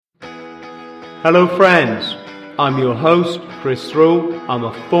Hello friends, I'm your host Chris Thrall. I'm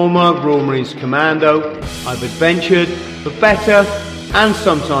a former Royal Marines Commando. I've adventured for better and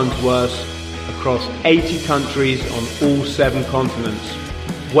sometimes worse across 80 countries on all 7 continents.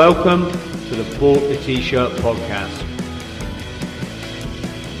 Welcome to the Bought the T-Shirt podcast.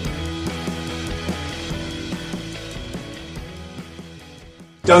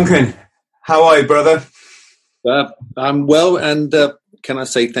 Duncan, how are you, brother? I'm well, and can I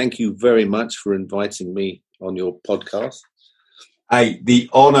say thank you very much for inviting me on your podcast? Hey, the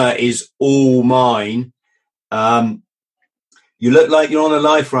honour is all mine. You look like you're on a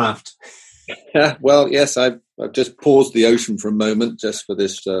life raft. Well, yes, I've just paused the ocean for a moment just for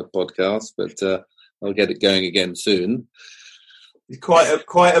this podcast, but I'll get it going again soon. It's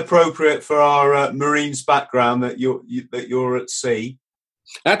quite appropriate for our Marines background that you're at sea.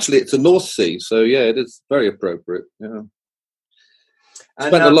 Actually, it's the North Sea, so yeah, it is very appropriate. Yeah. And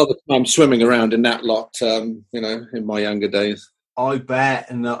spent a lot of time swimming around in that lot, in my younger days. I bet,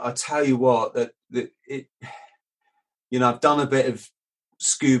 and I tell you what, I've done a bit of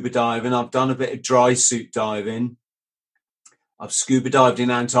scuba diving, I've done a bit of dry suit diving, I've scuba dived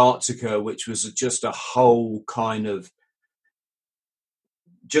in Antarctica, which was just a whole kind of,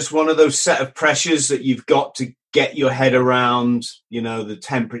 just one of those set of pressures that you've got to get your head around, the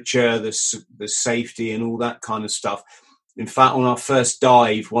temperature, the safety and all that kind of stuff. In fact, on our first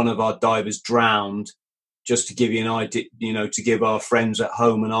dive, one of our divers drowned, just to give you an idea, to give our friends at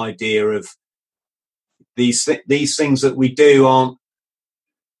home an idea of these things that we do aren't,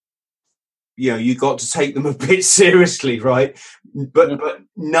 you got to take them a bit seriously, right? But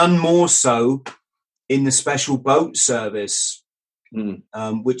none more so in the special boat service,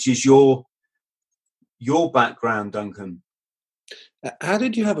 which is your background, Duncan. How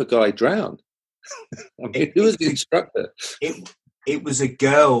did you have a guy drown? I mean, who was the instructor? It was a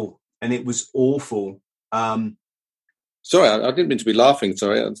girl, and it was awful. Sorry, I didn't mean to be laughing.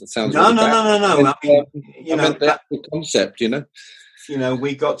 Sorry, it sounds no. I mean, I mean, the concept,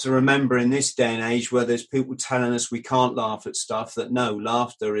 we got to remember in this day and age where there's people telling us we can't laugh at stuff, that no,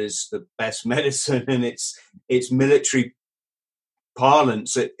 laughter is the best medicine, and it's military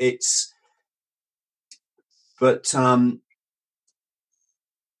parlance.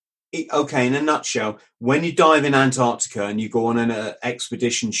 Okay, in a nutshell, when you dive in Antarctica and you go on an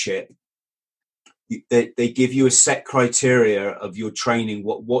expedition ship, they give you a set criteria of your training,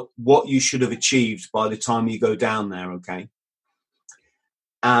 what you should have achieved by the time you go down there. Okay,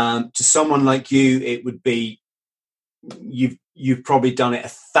 to someone like you, it would be you've probably done it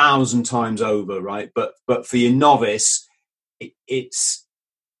 1,000 times over, right? But for your novice, it's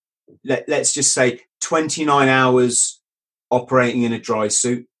let's just say 29 hours operating in a dry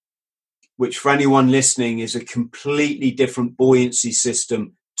suit, which for anyone listening is a completely different buoyancy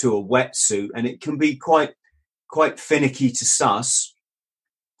system to a wetsuit, and it can be quite finicky to suss.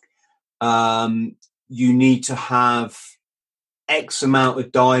 You need to have X amount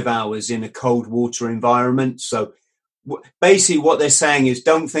of dive hours in a cold water environment. So basically what they're saying is,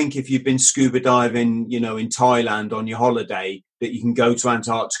 don't think if you've been scuba diving, in Thailand on your holiday, that you can go to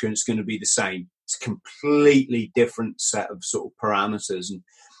Antarctica and it's going to be the same. It's a completely different set of sort of parameters. And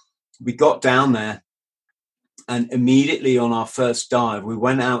we got down there, and immediately on our first dive, we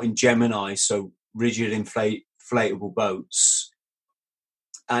went out in Gemini, so rigid inflatable boats,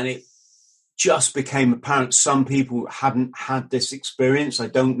 and it just became apparent some people hadn't had this experience. I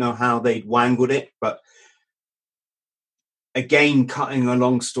don't know how they'd wangled it, but again, cutting a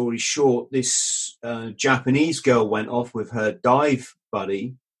long story short, this Japanese girl went off with her dive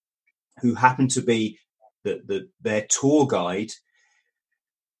buddy, who happened to be their tour guide,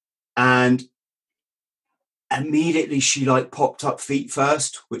 and immediately she popped up feet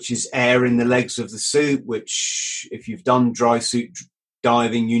first, which is air in the legs of the suit, which if you've done dry suit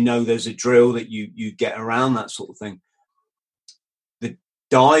diving, there's a drill that you get around that sort of thing. The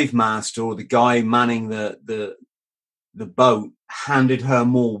dive master, or the guy manning the boat, handed her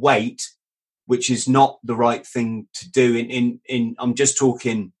more weight, which is not the right thing to do. In I'm just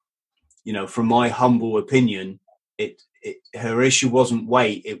talking, from my humble opinion, her issue wasn't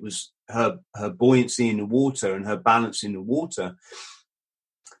weight, it was her buoyancy in the water and her balance in the water.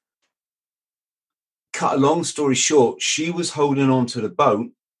 Cut a long story short, she was holding on to the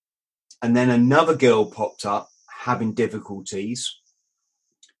boat, and then another girl popped up having difficulties.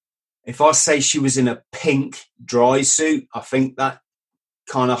 If I say she was in a pink dry suit, I think that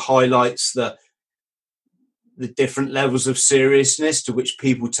kind of highlights the different levels of seriousness to which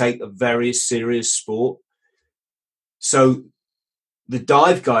people take a very serious sport. So the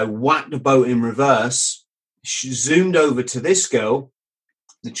dive guy whacked the boat in reverse, zoomed over to this girl,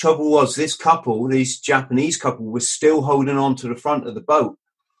 the trouble was this Japanese couple, was still holding on to the front of the boat,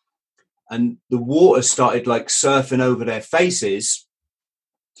 and the water started like surfing over their faces.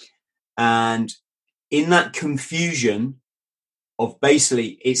 And in that confusion of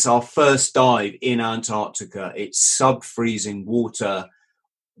basically, it's our first dive in Antarctica, it's sub-freezing water,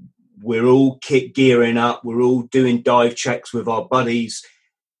 we're all gearing up, we're all doing dive checks with our buddies.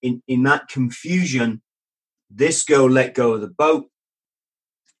 In that confusion, this girl let go of the boat.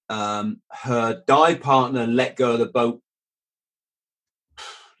 Her dive partner let go of the boat,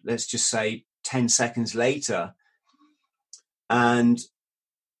 let's just say 10 seconds later. And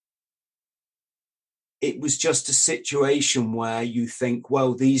it was just a situation where you think,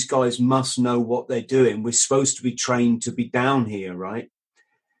 well, these guys must know what they're doing. We're supposed to be trained to be down here, right?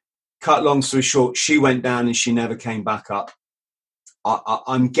 Cut long story short, she went down and she never came back up.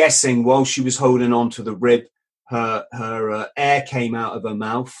 I'm guessing while she was holding on to the rib, her air came out of her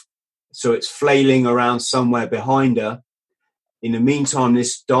mouth. So it's flailing around somewhere behind her. In the meantime,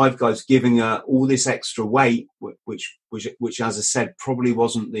 this dive guy's giving her all this extra weight, which as I said, probably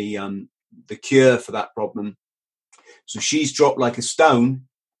wasn't the cure for that problem. So she's dropped like a stone.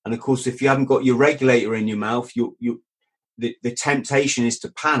 And of course, if you haven't got your regulator in your mouth, the temptation is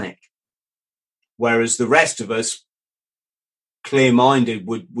to panic. Whereas the rest of us, clear-minded,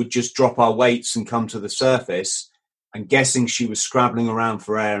 would just drop our weights and come to the surface. I'm guessing she was scrabbling around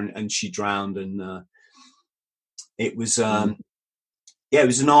for air and she drowned. And it was, it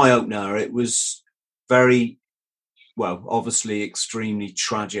was an eye-opener. It was very, well, obviously extremely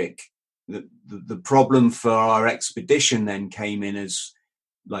tragic. The problem for our expedition then came in as,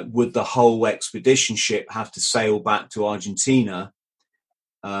 like, would the whole expedition ship have to sail back to Argentina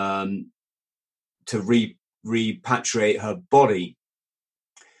to repatriate her body?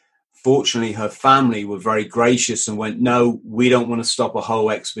 Fortunately, her family were very gracious and went, no, we don't want to stop a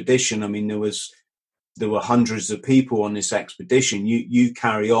whole expedition. I mean, there were hundreds of people on this expedition. You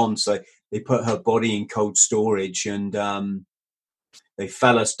carry on. So they put her body in cold storage, and they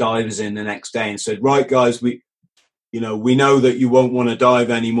fell us divers in the next day and said, right, guys, we know that you won't want to dive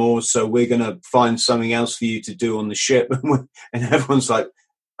anymore, so we're going to find something else for you to do on the ship. And everyone's like,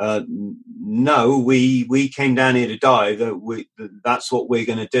 no, we came down here to dive. That's what we're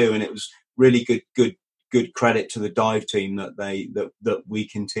going to do. And it was really good credit to the dive team that we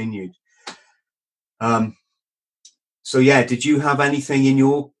continued. So yeah, did you have anything in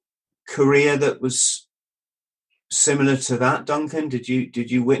your career that was similar to that, Duncan? Did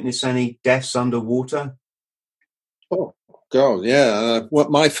you witness any deaths underwater? Oh God, yeah.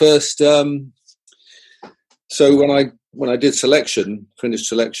 My first. So when I did finished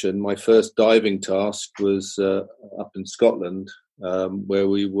selection, my first diving task was up in Scotland, where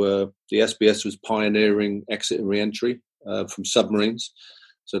the SBS was pioneering exit and re-entry from submarines.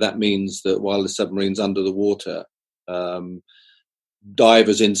 So that means that while the submarine's under the water,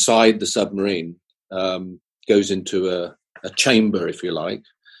 divers inside the submarine goes into a chamber, if you like,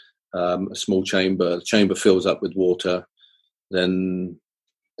 a small chamber. The chamber fills up with water. Then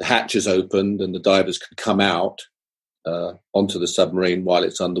the hatch is opened and the divers can come out onto the submarine while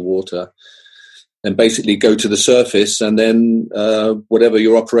it's underwater, and basically go to the surface, and then whatever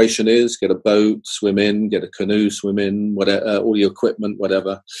your operation is, get a boat, swim in, get a canoe, swim in, whatever, all your equipment,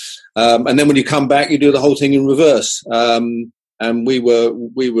 whatever. And then when you come back, you do the whole thing in reverse. And we were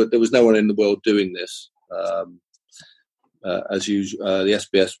there was no one in the world doing this. As usual, the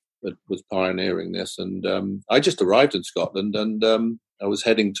SBS was pioneering this, and I just arrived in Scotland, and I was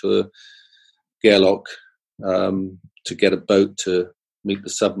heading to Gairloch to get a boat to meet the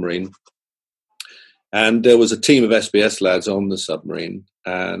submarine. And there was a team of SBS lads on the submarine,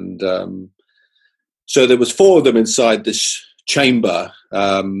 and so there was 4 of them inside this chamber.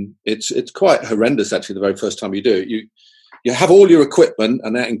 It's quite horrendous, actually. The very first time you do it, you have all your equipment,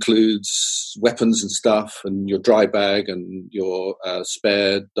 and that includes weapons and stuff, and your dry bag, and your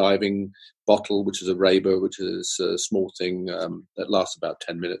spare diving bottle, which is a Raber, which is a small thing that lasts about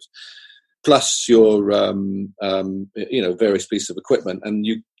 10 minutes, plus your various pieces of equipment, and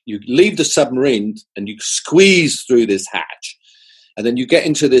you leave the submarine and you squeeze through this hatch, and then you get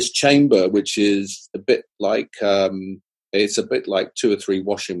into this chamber, which is a bit like 2 or 3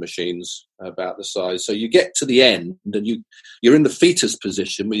 washing machines about the size. So you get to the end, and you're in the fetus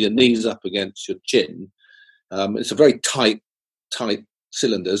position with your knees up against your chin. It's a very tight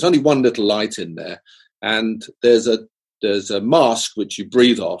cylinder. There's only one little light in there, and there's a mask which you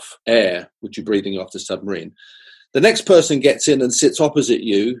breathe off, air which you're breathing off the submarine. The next person gets in and sits opposite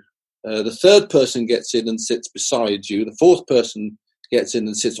you. The third person gets in and sits beside you. The fourth person gets in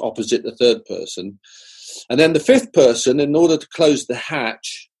and sits opposite the third person. And then the fifth person, in order to close the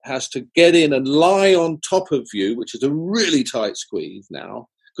hatch, has to get in and lie on top of you, which is a really tight squeeze now,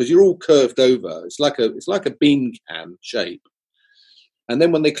 because you're all curved over. It's like a bean can shape. And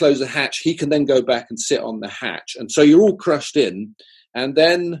then when they close the hatch, he can then go back and sit on the hatch. And so you're all crushed in, and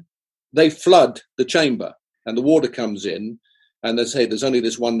then they flood the chamber, and the water comes in, and they say there's only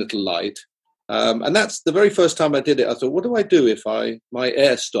this one little light. And that's the very first time I did it. I thought, what do I do if my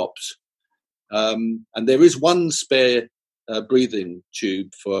air stops? And there is one spare breathing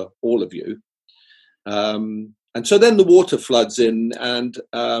tube for all of you. And so then the water floods in, and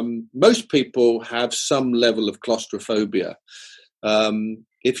most people have some level of claustrophobia.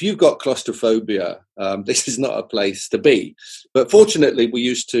 If you've got claustrophobia, this is not a place to be. But fortunately, we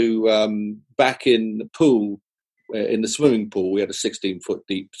used to, back in the pool, in the swimming pool, we had a 16-foot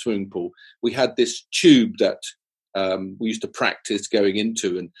deep swimming pool. We had this tube that we used to practice going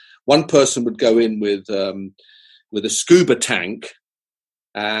into, and one person would go in with a scuba tank,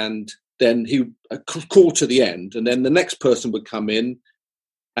 and then he would crawl to the end, and then the next person would come in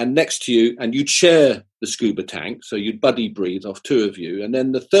and next to you, and you'd share the scuba tank, so you'd buddy breathe off two of you, and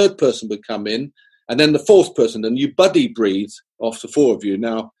then the third person would come in, and then the fourth person, and you buddy breathe off the four of you.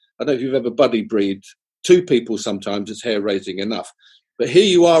 Now, I don't know if you've ever buddy breathed two people, sometimes it's hair-raising enough. But here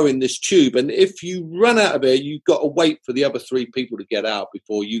you are in this tube, and if you run out of air, you've got to wait for the other three people to get out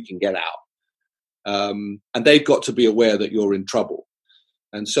before you can get out. And they've got to be aware that you're in trouble.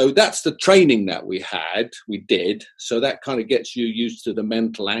 And so that's the training that we did. So that kind of gets you used to the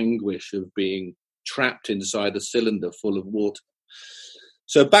mental anguish of being trapped inside a cylinder full of water.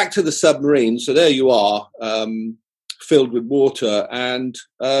 So back to the submarine. So there you are, filled with water, and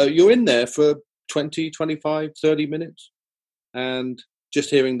you're in there for 20, 25, 30 minutes, and just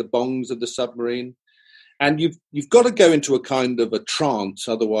hearing the bongs of the submarine. And you've got to go into a kind of a trance,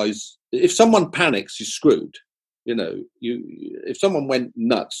 otherwise, if someone panics, you're screwed. You know, if someone went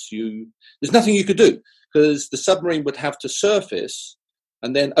nuts, there's nothing you could do, because the submarine would have to surface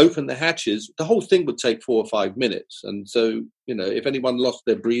and then open the hatches. The whole thing would take 4 or 5 minutes. And so, you know, if anyone lost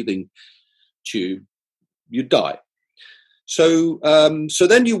their breathing tube, you'd die. So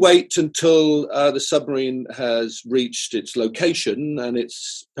then you wait until the submarine has reached its location and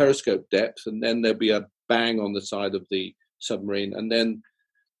its periscope depth, and then there'll be a bang on the side of the submarine, and then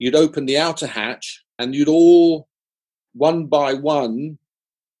you'd open the outer hatch, and you'd all, one by one,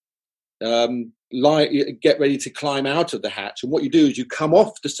 get ready to climb out of the hatch. And what you do is you come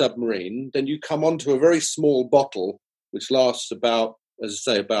off the submarine, then you come onto a very small bottle, which lasts about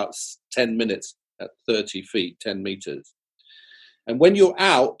 10 minutes at 30 feet, 10 meters. And when you're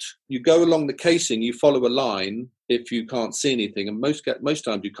out, you go along the casing, you follow a line if you can't see anything, and most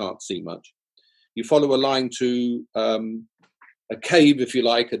times you can't see much. You follow a line to a cave, if you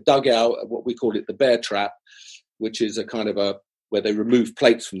like, a dugout, what we call it the bear trap, which is a kind of where they remove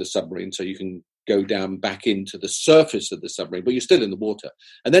plates from the submarine so you can go down back into the surface of the submarine, but you're still in the water.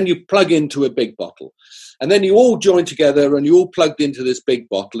 And then you plug into a big bottle. And then you all join together and you all plugged into this big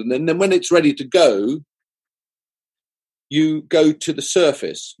bottle. And then when it's ready to go, you go to the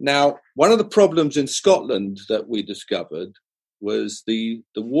surface. Now, one of the problems in Scotland that we discovered was the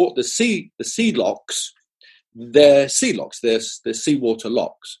sea locks. They're sea locks. They're seawater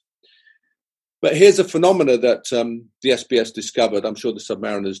locks. But here's a phenomena that the SBS discovered. I'm sure the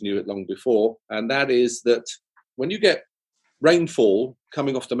submariners knew it long before, and that is that when you get rainfall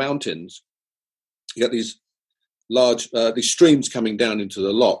coming off the mountains, you get these large these streams coming down into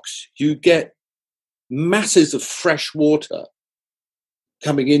the locks. You get masses of fresh water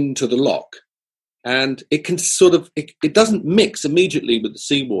coming into the lock, and it can it doesn't mix immediately with the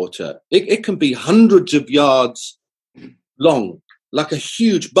seawater. It can be hundreds of yards long, like a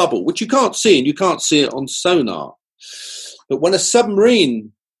huge bubble, which you can't see, and you can't see it on sonar. But when a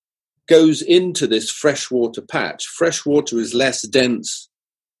submarine goes into this freshwater patch, freshwater is less dense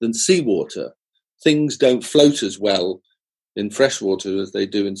than seawater. Things don't float as well in freshwater as they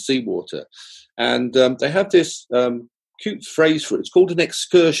do in seawater. And they have this cute phrase for it. It's called an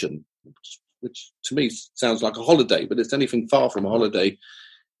excursion, which to me sounds like a holiday, but it's anything far from a holiday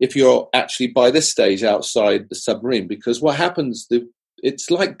if you're actually by this stage outside the submarine, because what happens,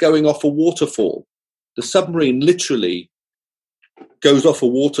 it's like going off a waterfall. The submarine literally goes off a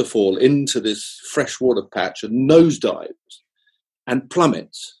waterfall into this freshwater patch and nosedives and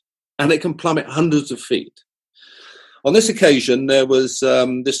plummets, and it can plummet hundreds of feet. On this occasion, there was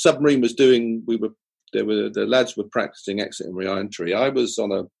this submarine was doing. The lads were practicing exit and re-entry. I was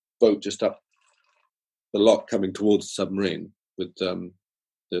on a boat just up the lock coming towards the submarine with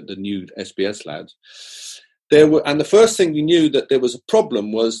the new SBS lads. And the first thing we knew that there was a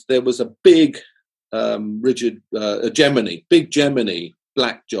problem was there was a big rigid, a Gemini, big Gemini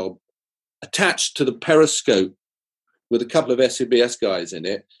black job attached to the periscope with a couple of SBS guys in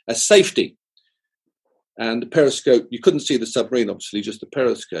it as safety. And the periscope, you couldn't see the submarine, obviously, just the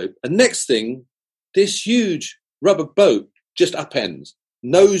periscope. And next thing, this huge rubber boat just upends,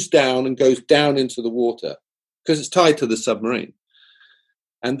 nose down, and goes down into the water because it's tied to the submarine.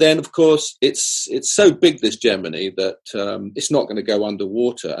 And then, of course, it's so big, this Gemini, that it's not going to go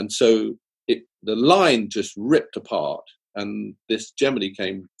underwater. And so the line just ripped apart, and this Gemini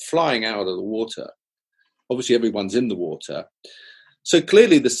came flying out of the water. Obviously, everyone's in the water. So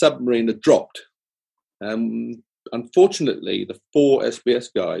clearly the submarine had dropped. Unfortunately, the 4 SBS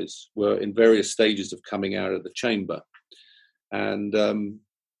guys were in various stages of coming out of the chamber. And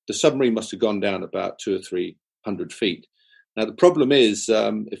the submarine must have gone down about 200 or 300 feet. Now, the problem is,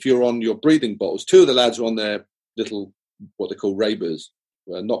 if you're on your breathing bottles, 2 of the lads were on their little, what they call Raybers,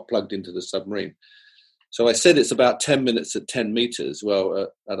 not plugged into the submarine. So I said it's about 10 minutes at 10 meters. Well,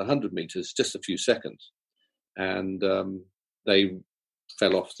 at 100 meters, just a few seconds. And they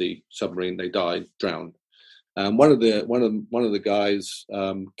fell off the submarine. They died, drowned. One of the guys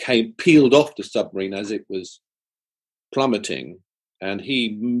peeled off the submarine as it was plummeting, and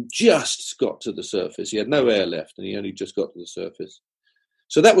he just got to the surface. He had no air left, and he only just got to the surface.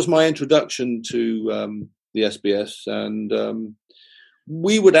 So that was my introduction to the SBS, and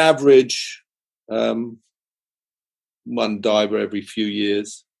we would average one diver every few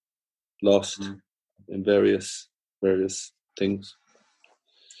years, lost in various things.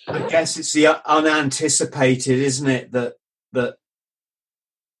 I guess it's the unanticipated, isn't it? That,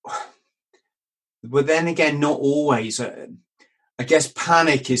 but then again, not always. I guess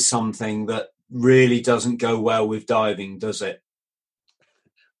panic is something that really doesn't go well with diving, does it?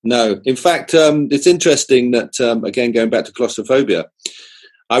 No. In fact, it's interesting that, again, going back to claustrophobia,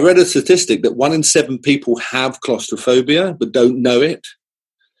 I read a statistic that 1 in 7 people have claustrophobia but don't know it.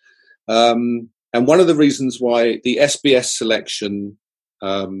 And one of the reasons why the SBS selection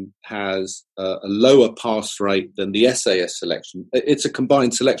has a lower pass rate than the SAS selection. It's a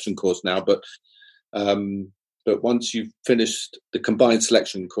combined selection course now, but once you've finished the combined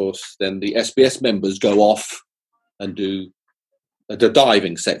selection course, then the SBS members go off and do the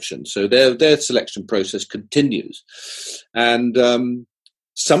diving section. So their selection process continues. And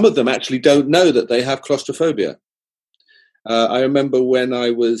some of them actually don't know that they have claustrophobia. I remember when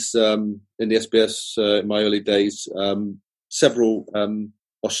I was in the SBS in my early days, several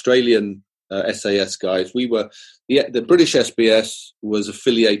Australian SAS guys. The British SBS was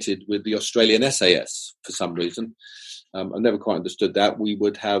affiliated with the Australian SAS for some reason. I never quite understood that. We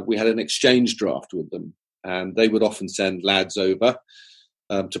had an exchange draft with them, and they would often send lads over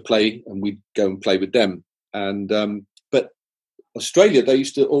to play, and we'd go and play with them. And but Australia, they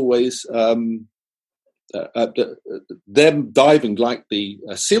used to always them diving like the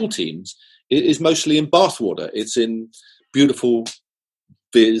SEAL teams is mostly in bathwater. It's in beautiful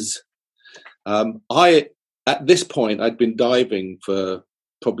viz. At this point, I'd been diving for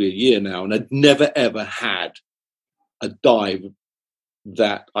probably a year now, and I'd never ever had a dive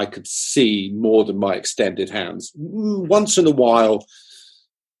that I could see more than my extended hands. Once in a while,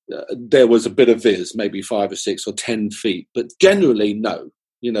 there was a bit of viz, maybe 5 or 6 or 10 feet, but generally, no.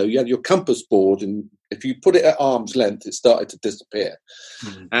 You know, you had your compass board, and if you put it at arm's length, it started to disappear.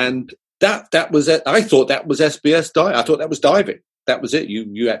 Mm-hmm. And that was it. I thought that was SBS diving. I thought that was diving. That was it.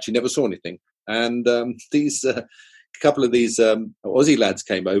 You actually never saw anything. And these couple of these Aussie lads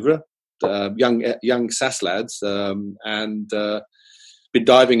came over, young SAS lads, and been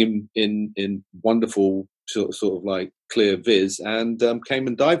diving in wonderful sort of like clear viz, and came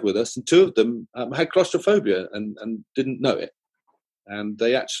and dived with us. And 2 of them had claustrophobia and didn't know it. And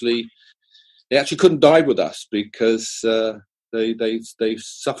they actually couldn't dive with us because they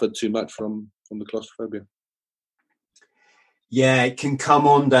suffered too much from the claustrophobia. Yeah, it can come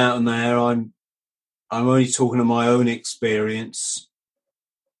on down there. I'm only talking of my own experience.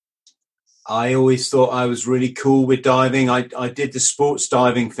 I always thought I was really cool with diving. I did the sports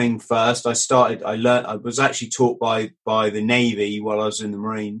diving thing first. I was actually taught by the Navy while I was in the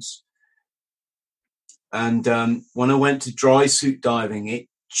Marines. And when I went to dry suit diving, it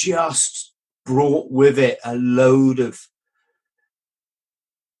just brought with it a load of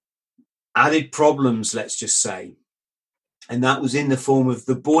added problems, let's just say. And that was in the form of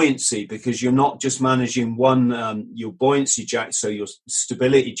the buoyancy, because you're not just managing your buoyancy jacket, so your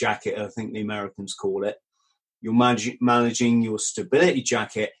stability jacket, I think the Americans call it. You're managing your stability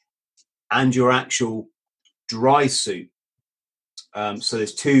jacket and your actual dry suit. So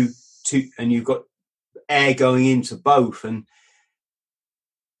there's two, and you've got air going into both. And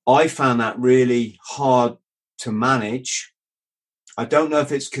I found that really hard to manage. I don't know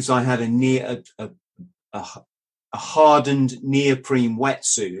if it's because I had a hardened neoprene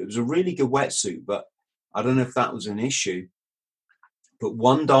wetsuit. It was a really good wetsuit, but I don't know if that was an issue. But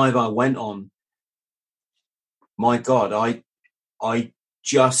one dive I went on, my God, I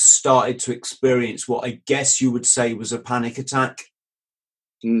just started to experience what I guess you would say was a panic attack.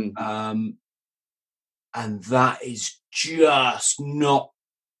 And that is just not,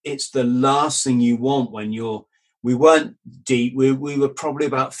 it's the last thing you want when we weren't deep. We were probably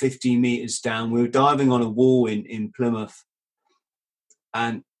about 15 meters down. We were diving on a wall in Plymouth.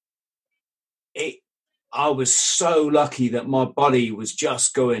 And I was so lucky that my body was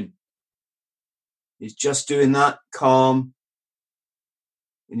just going, he's just doing that, calm.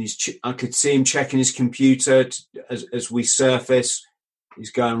 And I could see him checking his computer as we surface.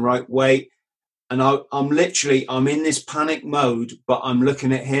 He's going, right, wait. And I'm in this panic mode, but I'm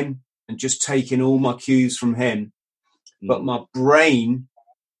looking at him and just taking all my cues from him. But my brain,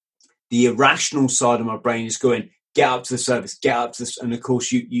 the irrational side of my brain is going, get up to the surface, get up to this. And of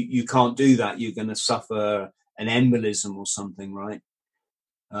course you can't do that. You're going to suffer an embolism or something, right?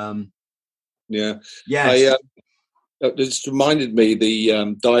 Yeah. It just reminded me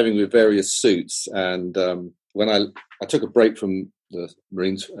the diving with various suits. And when I took a break from the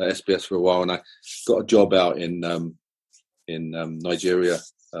Marines SBS for a while, and I got a job out in Nigeria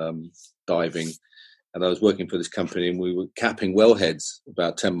diving, and I was working for this company, and we were capping wellheads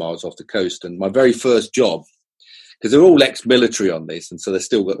about 10 miles off the coast. And my very first job, because they're all ex-military on this, and so they've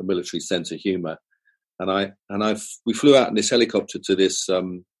still got the military sense of humour. And we flew out in this helicopter to this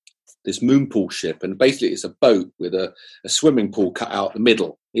moon pool ship, and basically it's a boat with a swimming pool cut out the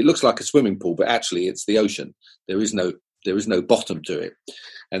middle. It looks like a swimming pool, but actually it's the ocean. There is no bottom to it,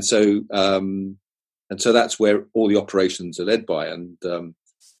 and so that's where all the operations are led by. And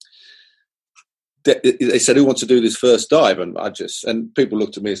they said, "Who wants to do this first dive?" And people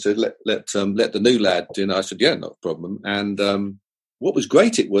looked at me and said, "Let the new lad do." And I said, "Yeah, not a problem." And what was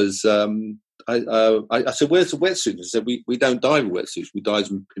great, it was. I said, "Where's the wetsuit?" They said, we don't dive in wetsuits. We dive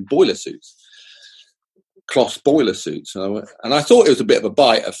in boiler suits, cloth boiler suits. And I thought it was a bit of a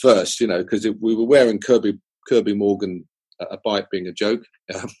bite at first, because we were wearing Kirby Morgan, a bite being a joke.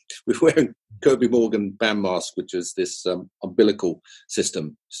 We were wearing Kirby Morgan band mask, which is this umbilical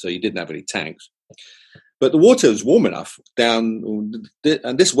system, so you didn't have any tanks. But the water was warm enough down,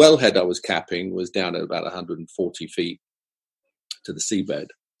 and this wellhead I was capping was down at about 140 feet to the seabed.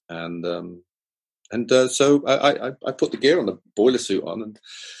 So I put the gear on, the boiler suit on, and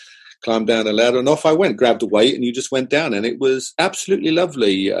climbed down a ladder, and off I went, grabbed a weight, and you just went down. And it was absolutely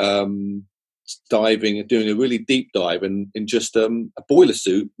lovely diving and doing a really deep dive in just a boiler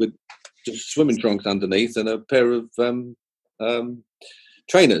suit with just swimming trunks underneath and a pair of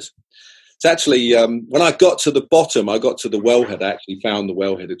trainers. It's actually, when I got to the bottom, I got to the wellhead. I actually found the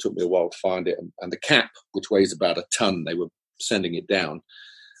wellhead. It took me a while to find it. And the cap, which weighs about a ton, they were sending it down.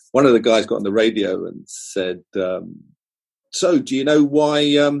 One of the guys got on the radio and said, "So, do you know why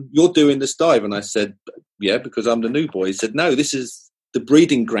you're doing this dive?" And I said, "Yeah, because I'm the new boy." He said, "No, this is the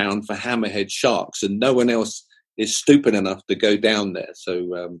breeding ground for hammerhead sharks, and no one else is stupid enough to go down there.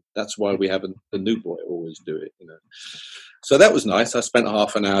 So that's why we have the new boy always do it." So that was nice. I spent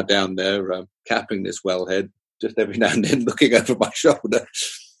half an hour down there capping this wellhead, just every now and then looking over my shoulder.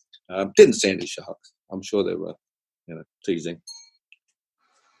 Didn't see any sharks. I'm sure they were, teasing.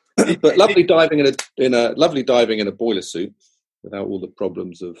 But lovely diving in a boiler suit without all the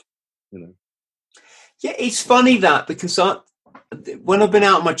problems of, Yeah, it's funny that, because when I've been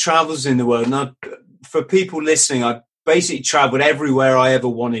out on my travels in the world, and for people listening, I basically traveled everywhere I ever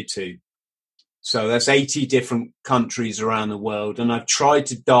wanted to. So that's 80 different countries around the world, and I've tried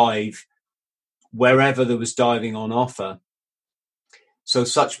to dive wherever there was diving on offer. So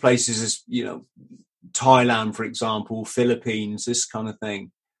such places as, Thailand, for example, Philippines, this kind of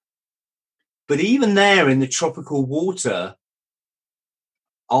thing. But even there in the tropical water,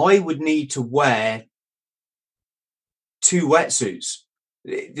 I would need to wear 2 wetsuits.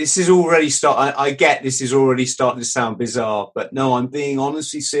 This is already I get this is already starting to sound bizarre, but no, I'm being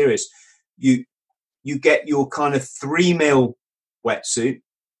honestly serious. You get your kind of 3 mil wetsuit.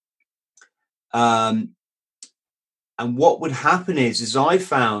 And what would happen is I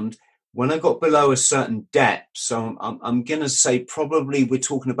found when I got below a certain depth, so I'm going to say probably we're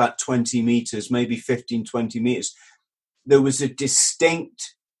talking about 20 meters, maybe 15, 20 meters, there was a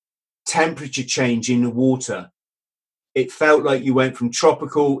distinct temperature change in the water. It felt like you went from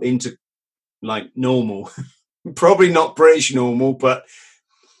tropical into like normal, probably not British normal,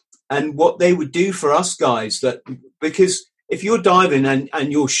 and what they would do for us guys, that because if you're diving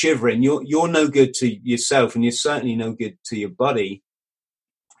and you're shivering, you're no good to yourself, and you're certainly no good to your body.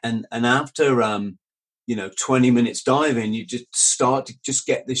 And after 20 minutes diving, you just start to just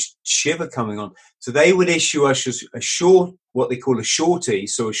get this shiver coming on. So they would issue us a short, what they call a shorty,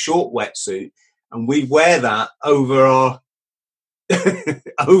 so a short wetsuit, and we'd wear that over our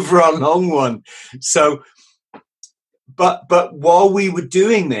over our long one. So, but while we were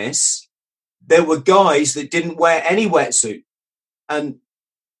doing this, there were guys that didn't wear any wetsuit, and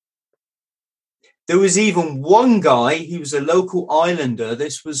there was even one guy. He was a local islander.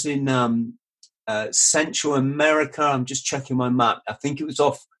 This was in Central America. I'm just checking my map. I think it was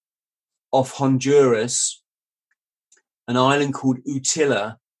off Honduras, an island called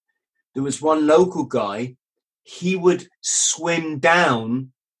Utila. There was one local guy. He would swim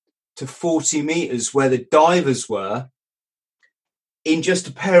down to 40 meters where the divers were in just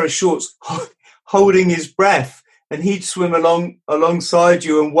a pair of shorts, holding his breath, and he'd swim alongside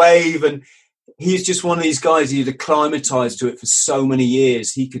you and wave. And he's just one of these guys. He'd acclimatized to it for so many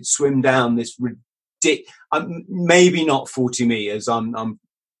years. He could swim down this maybe not 40 meters.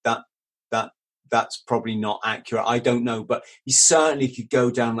 That's probably not accurate. I don't know, but he certainly could go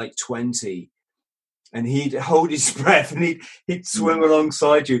down like 20, and he'd hold his breath and he'd swim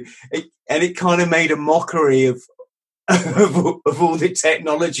alongside you. And it kind of made a mockery of all the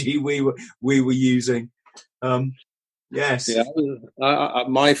technology we were using. Yes. Yeah.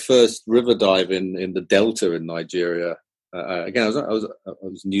 My first river dive in the Delta in Nigeria. Again, I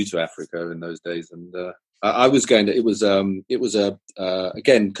was new to Africa in those days, and I was going to. It was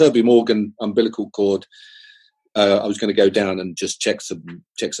again Kirby Morgan umbilical cord. I was going to go down and just check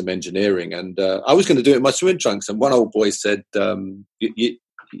some engineering, and I was going to do it in my swim trunks. And one old boy said, "You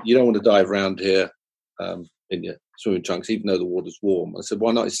don't want to dive around here in your swimming trunks, even though the water's warm." I said,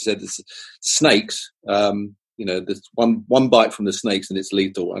 "Why not?" He said, "It's snakes. There's one bite from the snakes and it's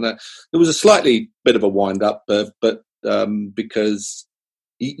lethal." And there was a slightly bit of a wind up, but because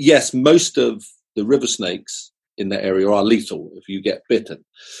yes, most of the river snakes in that area are lethal if you get bitten,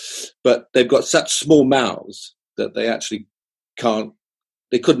 but they've got such small mouths that they actually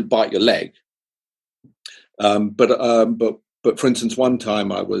couldn't bite your leg. But for instance, one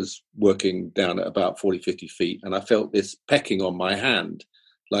time I was working down at about 40, 50 feet, and I felt this pecking on my hand,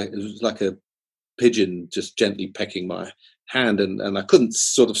 like it was like a pigeon just gently pecking my hand, and I couldn't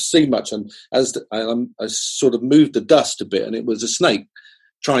sort of see much. And as I sort of moved the dust a bit, and it was a snake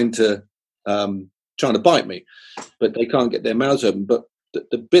trying to bite me, but they can't get their mouths open. But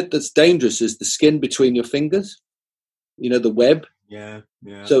the bit that's dangerous is the skin between your fingers, the web. Yeah.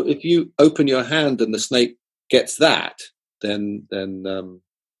 So if you open your hand and the snake gets that, then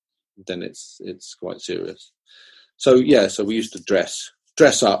it's quite serious. So yeah, so we used to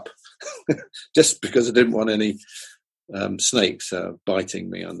dress up just because I didn't want any snakes biting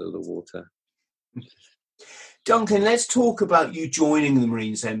me under the water. Duncan, let's talk about you joining the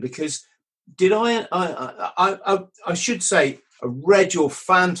Marines then, because I should say I read your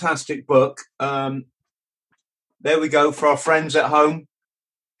fantastic book. There we go for our friends at home.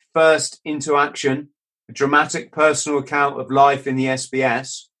 First into Action, a dramatic personal account of life in the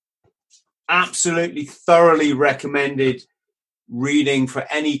SBS. Absolutely thoroughly recommended reading for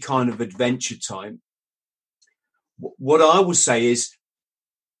any kind of adventure time. What I will say is,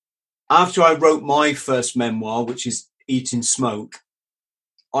 after I wrote my first memoir, which is Eating Smoke,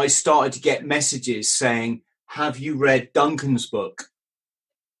 I started to get messages saying, "Have you read Duncan's book?"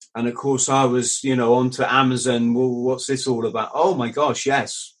 And of course I was, onto Amazon. Well, what's this all about? Oh my gosh,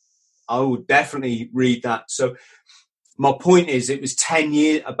 yes, I will definitely read that. So my point is, it was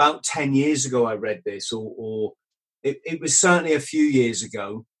about 10 years ago I read this, or it was certainly a few years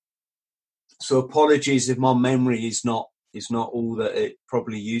ago. So apologies if my memory is not all that it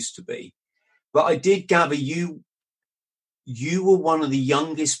probably used to be. But I did gather you were one of the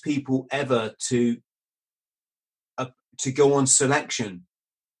youngest people ever to go on selection.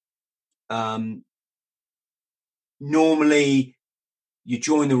 Normally you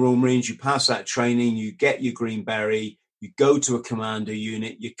join the Royal Marines, you pass that training, you get your Green Beret, you go to a commando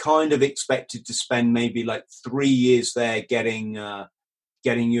unit, you're kind of expected to spend maybe like 3 years there getting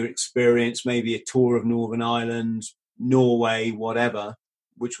your experience, maybe a tour of Northern Ireland, Norway, whatever,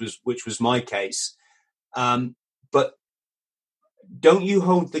 which was my case. But don't you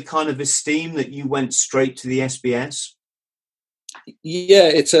hold the kind of esteem that you went straight to the SBS? Yeah,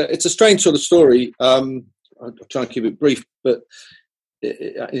 it's a strange sort of story. I'll try and keep it brief, but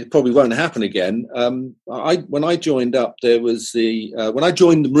it probably won't happen again. When I joined up, there was when I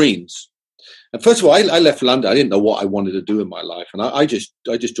joined the Marines. And first of all, I left London. I didn't know what I wanted to do in my life, and I just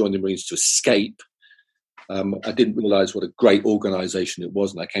joined the Marines to escape. I didn't realise what a great organisation it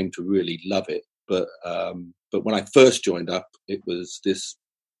was, and I came to really love it. But when I first joined up, it was this,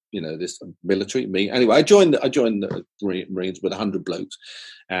 this military. Anyway, I joined the Marines with 100 blokes,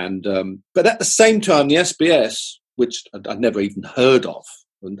 and but at the same time, the SBS, which I'd never even heard of,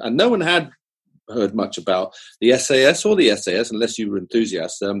 and no one had heard much about the SAS or the SAS unless you were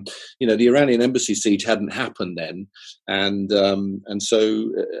enthusiasts. The Iranian embassy siege hadn't happened then, and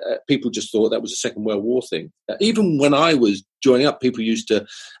so people just thought that was a Second World War thing. Even when I was joining up, people used to.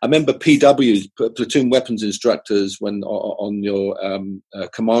 I remember PWs, platoon weapons instructors, when on your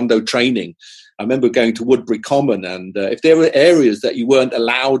commando training. I remember going to Woodbury Common, and if there were areas that you weren't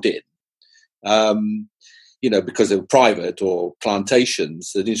allowed in, because they were private or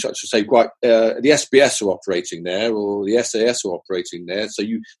plantations, the instructors would say, right, the SBS are operating there, or the SAS are operating there, so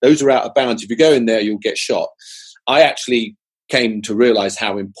those are out of bounds. If you go in there, you'll get shot. I actually came to realise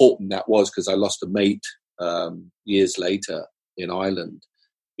how important that was, because I lost a mate years later in Ireland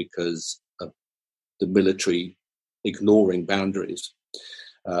because of the military ignoring boundaries,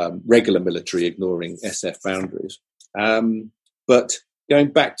 regular military ignoring SF boundaries. But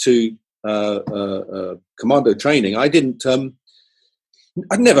going back to commando training, I'd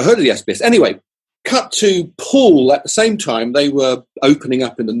never heard of the SBS. Anyway, cut to Poole. At the same time, they were opening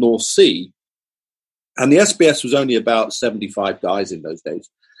up in the North Sea, and the SBS was only about 75 guys in those days,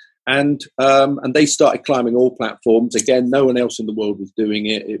 and they started climbing all platforms. Again, no one else in the world was doing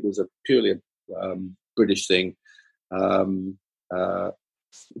it. It was purely a British thing,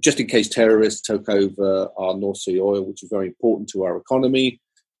 just in case terrorists took over our North Sea oil, which is very important to our economy.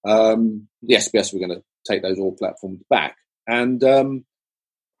 The SBS were going to take those all platforms back, and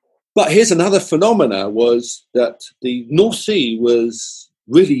but here's another phenomena, was that the North Sea was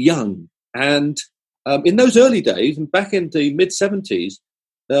really young, and in those early days, and back in the mid-70s,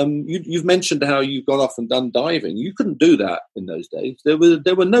 you've mentioned how you've gone off and done diving. You couldn't do that in those days. There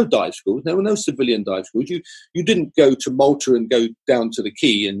were no dive schools. There were no civilian dive schools. You didn't go to Malta and go down to the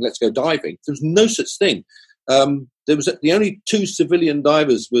quay and let's go diving. There was no such thing. There was the only two civilian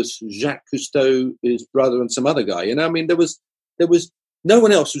divers was Jacques Cousteau, his brother, and some other guy. There was no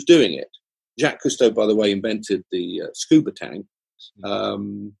one else was doing it. Jacques Cousteau, by the way, invented the scuba tank,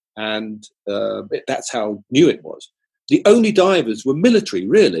 and that's how new it was. The only divers were military,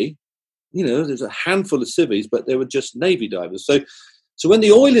 really. There's a handful of civvies, but they were just Navy divers. So when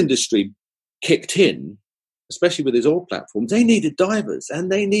the oil industry kicked in, especially with his oil platforms, they needed divers,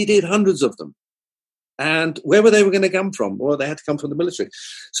 and they needed hundreds of them. And where were they going to come from? Well, they had to come from the military.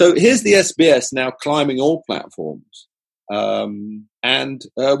 So here's the SBS now climbing all platforms. And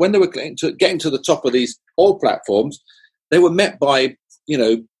when they were getting to the top of these oil platforms, they were met by,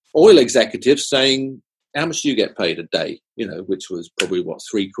 oil executives saying, how much do you get paid a day? Which was probably,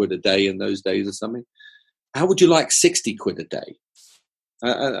 £3 a day in those days or something. How would you like 60 quid a day?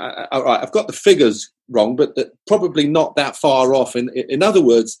 All right, I've got the figures wrong, but probably not that far off. In other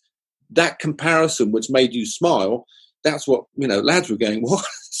words, that comparison which made you smile, that's what, lads were going, what,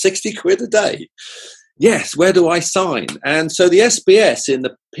 60 quid a day? Yes, where do I sign? And so the SBS, in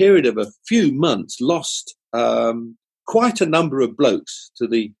the period of a few months, lost quite a number of blokes to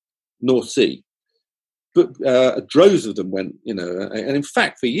the North Sea. But droves of them went, and in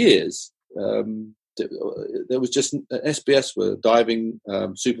fact, for years, there was just SBS were diving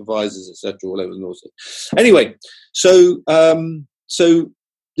supervisors, etc., all over the North Sea. Anyway, so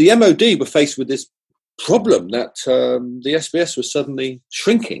the MOD were faced with this problem that the SBS was suddenly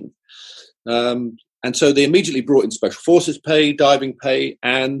shrinking. And so they immediately brought in special forces pay, diving pay,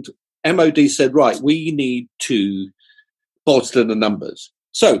 and MOD said, right, we need to bolster the numbers.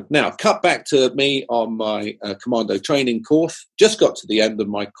 So now cut back to me on my commando training course. Just got to the end of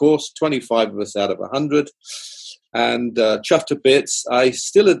my course, 25 of us out of 100, and chuffed to bits. I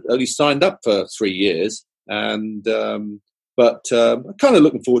still had only signed up for 3 years, and but I'm kind of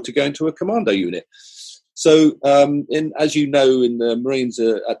looking forward to going to a commando unit. So, as you know, in the Marines,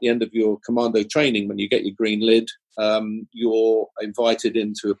 at the end of your commando training, when you get your green lid, you're invited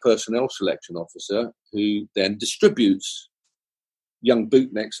into a personnel selection officer who then distributes young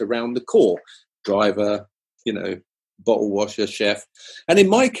bootnecks around the corps, driver, bottle washer, chef, and in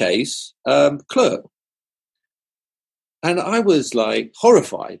my case, clerk. And I was like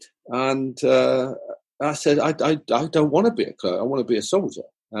horrified, and I said, I don't want to be a clerk. I want to be a soldier.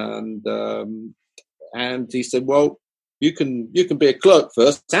 And he said, well, you can be a clerk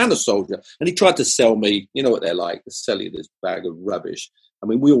first and a soldier. And he tried to sell me, you know what they're like, to sell you this bag of rubbish. I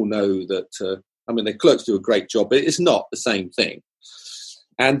mean, we all know that, the clerks do a great job, but it's not the same thing.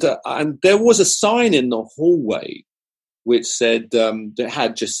 And there was a sign in the hallway which said that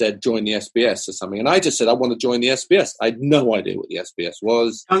had just said join the SBS or something, and I just said I want to join the SBS. I had no idea what the SBS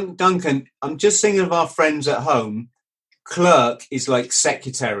was. Duncan, I'm just thinking of our friends at home. Clerk is like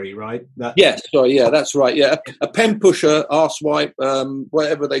secretary, right? Yes, sorry, yeah, that's right. Yeah, a pen pusher, arsewipe,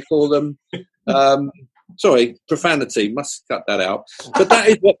 whatever they call them. Sorry, profanity, must cut that out. But that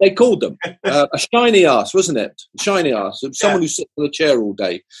is what they called them. A shiny arse, wasn't it? Shiny arse. Someone who sits on a chair all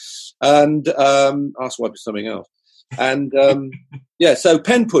day. And arsewipe is something else. And so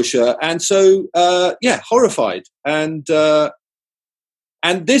pen pusher. And so, horrified. And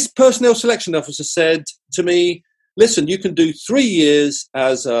this personnel selection officer said to me, listen, you can do 3 years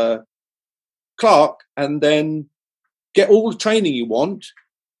as a clerk and then get all the training you want,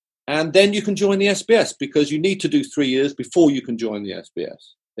 and then you can join the SBS, because you need to do 3 years before you can join the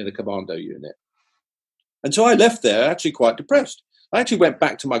SBS in a commando unit. And so I left there actually quite depressed. I actually went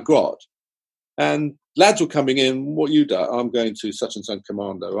back to my grot, and lads were coming in, what you do? I'm going to such and such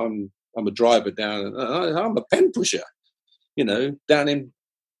commando. I'm a driver down, I'm a pen pusher, down in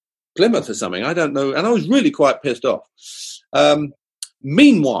Plymouth or something, I don't know. And I was really quite pissed off.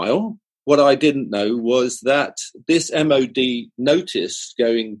 Meanwhile, what I didn't know was that this MOD notice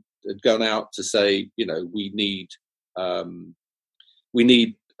had gone out to say, we need a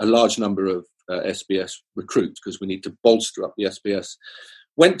large number of SBS recruits because we need to bolster up the SBS,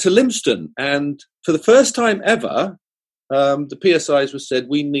 went to Lympstone. And for the first time ever, the PSIs was said,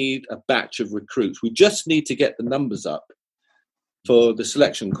 we need a batch of recruits. We just need to get the numbers up for the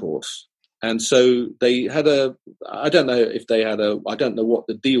selection course. And so they had I don't know what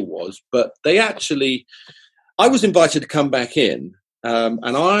the deal was, but I was invited to come back in, and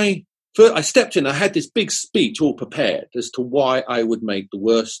I stepped in, I had this big speech all prepared as to why I would make the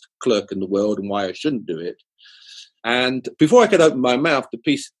worst clerk in the world and why I shouldn't do it. And before I could open my mouth,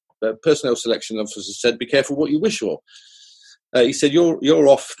 the personnel selection officer said, be careful what you wish for. He said, you're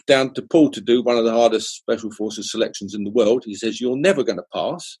off down to Poole to do one of the hardest special forces selections in the world. He says, you're never going to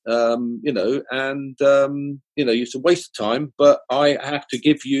pass, it's a waste of time, but I have to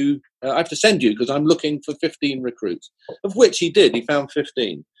send you because I'm looking for 15 recruits, of which he did. He found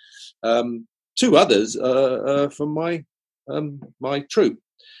 15. 2 others from my troop.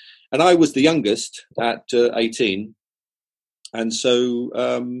 And I was the youngest at 18. And so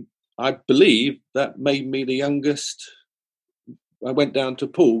I believe that made me the youngest. I went down to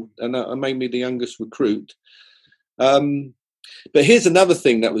Poole and that made me the youngest recruit. But here's another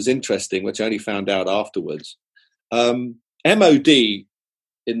thing that was interesting, which I only found out afterwards. MOD,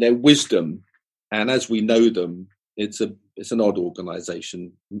 in their wisdom, and as we know them, it's an odd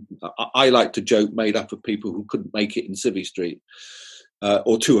organisation. I like to joke, made up of people who couldn't make it in Civvy Street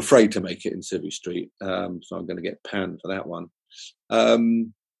or too afraid to make it in Civvy Street. So I'm going to get panned for that one.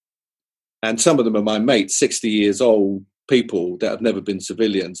 And some of them are my mates, 60 years old, people that have never been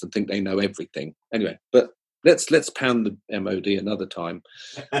civilians and think they know everything. Anyway, but let's pound the MOD another time.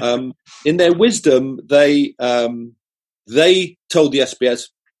 In their wisdom, they told the SBS,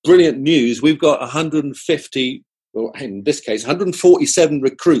 brilliant news, we've got 150, or in this case, 147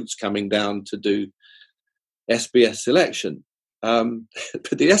 recruits coming down to do SBS selection. But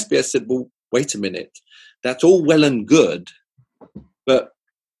the SBS said, well, wait a minute, that's all well and good, but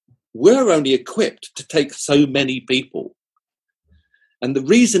we're only equipped to take so many people. And the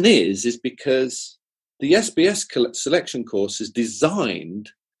reason is because the SBS selection course is designed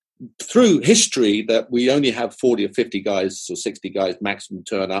through history that we only have 40 or 50 guys or 60 guys maximum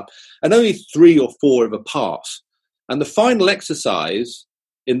turn up, and only 3 or 4 ever pass. And the final exercise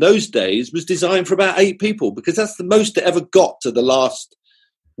in those days was designed for about 8 people, because that's the most it ever got to the last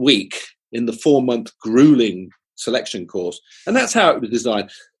week in the 4-month grueling selection course. And that's how it was designed.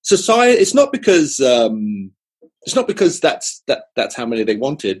 Society, it's not because that's how many they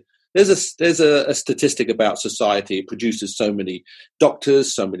wanted. There's a statistic about society. It produces so many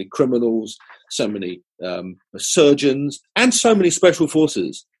doctors, so many criminals, so many surgeons, and so many special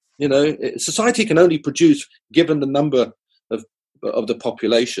forces. Society can only produce given the number of the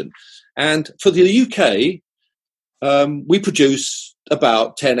population. And for the UK, we produce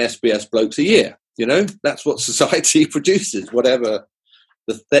about 10 SBS blokes a year. That's what society produces, whatever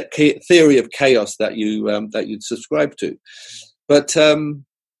the theory of chaos that you'd subscribe to. But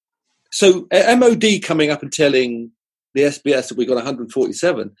so MOD coming up and telling the SBS that we got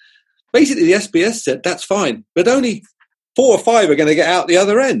 147, basically the SBS said that's fine, but only 4 or 5 are going to get out the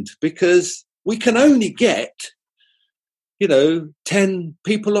other end, because we can only get 10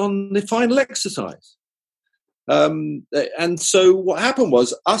 people on the final exercise. And so what happened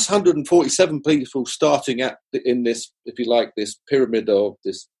was us 147 people starting in this, if you like, this pyramid of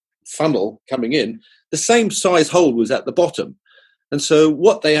this funnel coming in, the same size hole was at the bottom. And so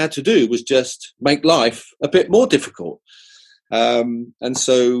what they had to do was just make life a bit more difficult. And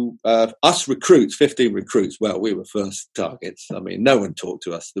so us recruits, 15 recruits, well, we were first targets. I mean, no one talked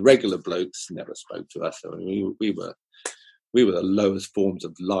to us. The regular blokes never spoke to us. I mean, we were the lowest forms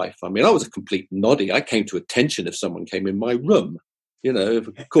of life. I mean, I was a complete noddy. I came to attention if someone came in my room. You know, if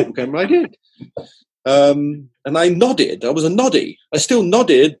a call came, I did. And I nodded. I was a noddy. I still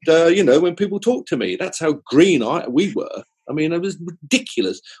nodded, when people talked to me. That's how green we were. I mean, it was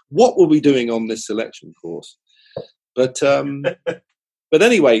ridiculous. What were we doing on this selection course? But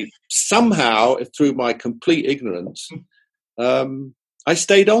anyway, somehow, through my complete ignorance, I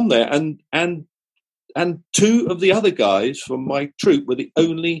stayed on there. And two of the other guys from my troop were the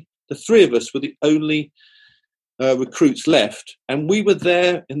three of us were the only recruits left. And we were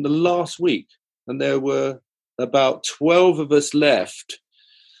there in the last week. And there were about 12 of us left.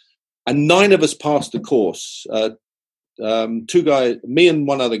 And 9 of us passed the course. 2 guys, me and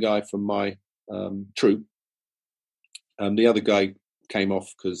one other guy from my troop. The other guy came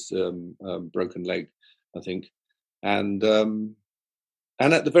off because broken leg, I think. And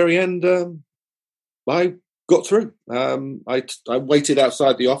at the very end, I got through. I waited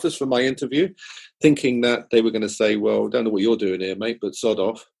outside the office for my interview, thinking that they were going to say, well, don't know what you're doing here, mate, but sod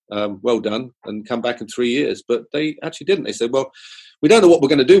off. Well done, and come back in 3 years. But they actually didn't. They said, well, we don't know what we're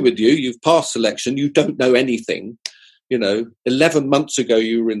going to do with you. You've passed selection. You don't know anything. 11 months ago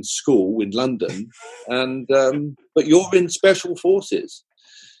you were in school in London, and but you're in special forces,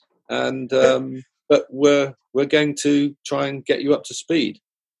 and but we're going to try and get you up to speed.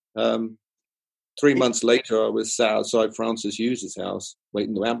 3 months later, I was sat outside Francis Hughes' house,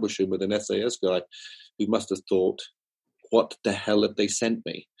 waiting to ambush him with an SAS guy, who must have thought, "What the hell have they sent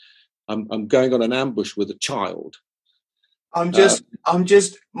me? I'm going on an ambush with a child."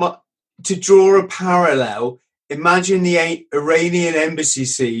 To draw a parallel. Imagine the Iranian embassy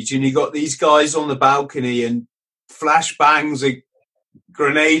siege, and you got these guys on the balcony, and flashbangs,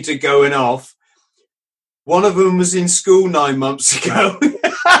 grenades are going off. One of them was in school 9 months ago.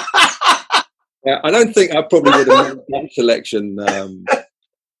 Yeah, I don't think I probably would have made that selection.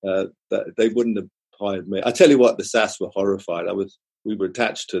 That they wouldn't have hired me. I tell you what, the SAS were horrified. We were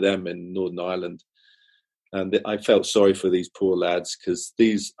attached to them in Northern Ireland, and I felt sorry for these poor lads because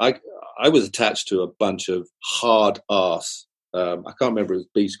I was attached to a bunch of hard ass. I can't remember if it was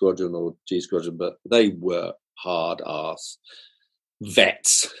B Squadron or G Squadron, but they were hard ass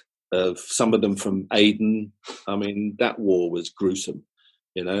vets. Some of them from Aden. I mean, that war was gruesome.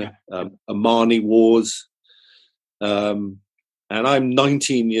 Omani wars. And I'm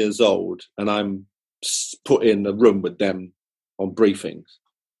 19 years old, and I'm put in a room with them on briefings.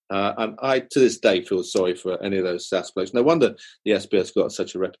 And I, to this day, feel sorry for any of those SAS blokes. No wonder the SBS got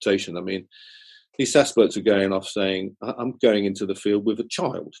such a reputation. I mean, these SAS blokes are going off saying, I'm going into the field with a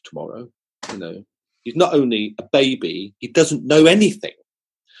child tomorrow. He's not only a baby, he doesn't know anything.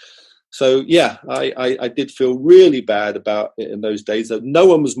 So, yeah, I did feel really bad about it in those days. That no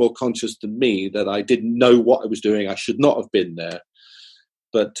one was more conscious than me that I didn't know what I was doing. I should not have been there.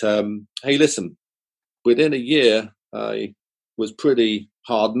 But, hey, listen, within a year, I was pretty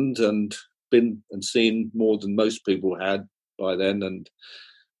hardened and been and seen more than most people had by then. And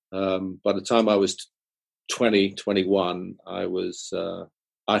by the time I was 20, 21, I was,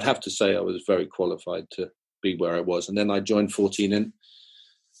 I'd have to say I was very qualified to be where I was. And then I joined 14 in.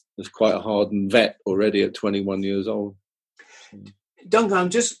 Was quite a hardened vet already at 21 years old. Duncan,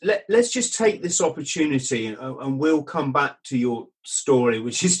 let's just take this opportunity and we'll come back to your story,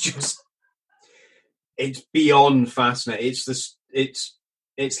 which is it's beyond fascinating.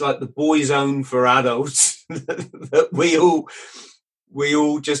 It's like the boy zone for adults that we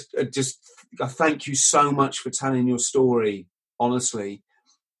all just I thank you so much for telling your story, honestly.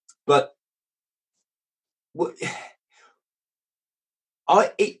 But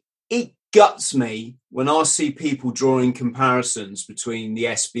it guts me when I see people drawing comparisons between the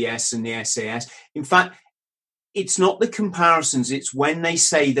SBS and the SAS. In fact, it's not the comparisons, it's when they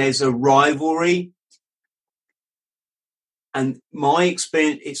say there's a rivalry. And my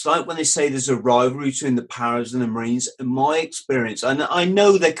experience, it's like when they say there's a rivalry between the Paras and the Marines. And my experience, and I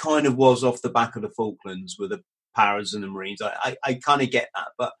know there kind of was off the back of the Falklands with the Paras and the Marines. I kind of get that,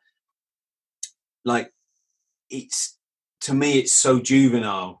 but like to me, it's so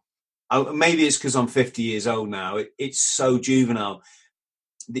juvenile. Maybe it's because I'm 50 years old now. It's so juvenile.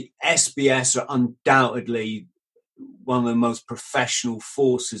 The SBS are undoubtedly one of the most professional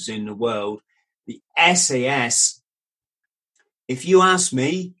forces in the world. The SAS, if you ask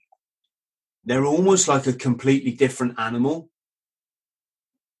me, they're almost like a completely different animal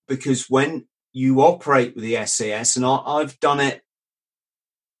because when you operate with the SAS, and I've done it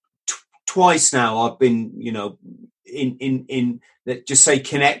twice now, I've been, in just say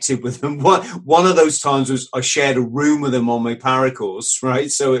connected with them. One of those times was I shared a room with them on my paracourse, right?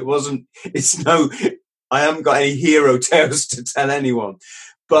 So I haven't got any hero tales to tell anyone,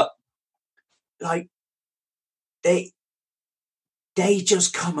 but like they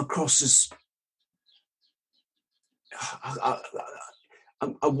just come across as,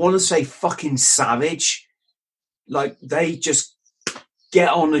 I want to say fucking savage. Like they just get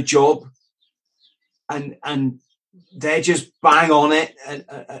on a job and they're just bang on it.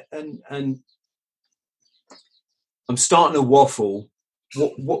 And I'm starting to waffle.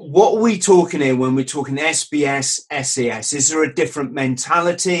 What are we talking here when we're talking SBS, SAS? Is there a different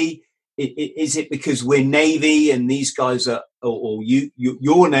mentality? Is it because we're Navy and these guys are, or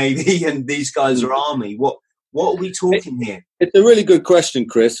you're Navy and these guys are Army? What are we talking here? It's a really good question,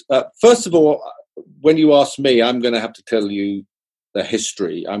 Chris. First of all, when you ask me, I'm going to have to tell you the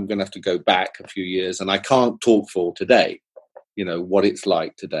history. I'm going to have to go back a few years, and I can't talk for today. What it's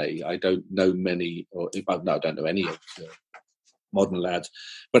like today. I don't know many, I don't know any of the modern lads,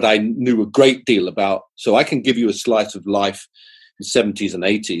 but I knew a great deal about. So I can give you a slice of life in the 70s and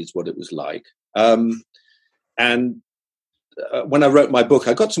 80s, what it was like. And when I wrote my book,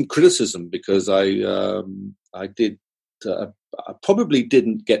 I got some criticism because I probably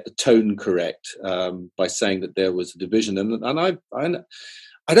didn't get the tone correct by saying that there was a division, and I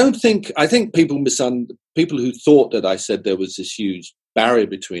think people who thought that I said there was this huge barrier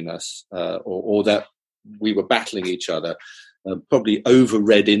between us, or that we were battling each other, probably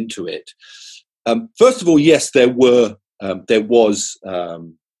overread into it. First of all, yes, there was a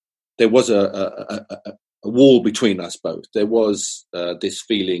wall between us both. There was this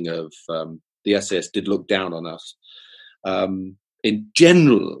feeling of the SAS did look down on us in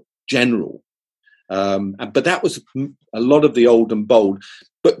general. But that was a lot of the old and bold.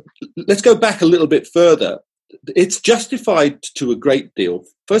 But let's go back a little bit further. It's justified to a great deal.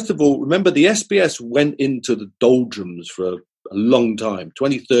 First of all, remember the SBS went into the doldrums for a long time,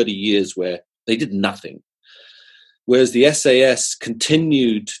 20, 30 years, where they did nothing. Whereas the SAS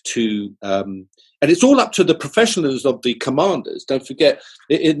continued to, and it's all up to the professionals of the commanders. Don't forget,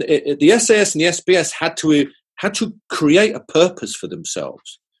 the SAS and the SBS had to create a purpose for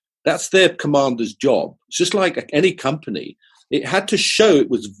themselves. That's their commander's job. It's just like any company. It had to show it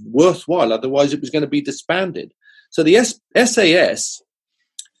was worthwhile, otherwise it was going to be disbanded. So the SAS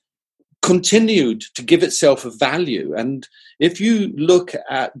continued to give itself a value. And if you look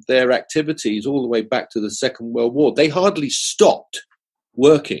at their activities all the way back to the Second World War, they hardly stopped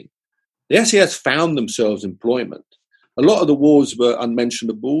working. The SAS found themselves employment. A lot of the wars were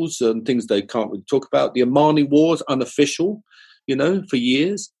unmentionables and things they can't really talk about. The Omani Wars, unofficial, for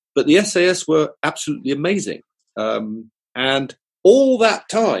years. But the SAS were absolutely amazing. And all that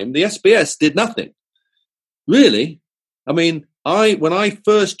time, the SBS did nothing. Really. I mean, when I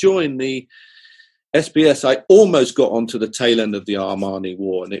first joined the SBS, I almost got onto the tail end of the Omani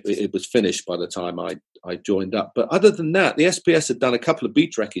War, and it was finished by the time I joined up. But other than that, the SBS had done a couple of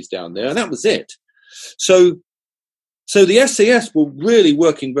beach recce's down there, and that was it. So the SAS were really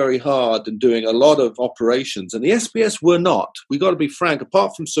working very hard and doing a lot of operations, and the SBS were not. We got to be frank.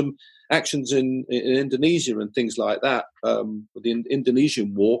 Apart from some actions in Indonesia and things like that, the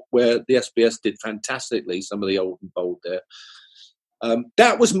Indonesian War, where the SBS did fantastically, some of the old and bold there.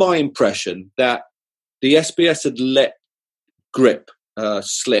 That was my impression, that the SBS had let grip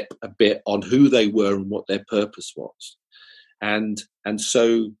slip a bit on who they were and what their purpose was, and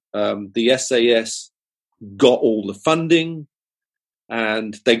so the SAS got all the funding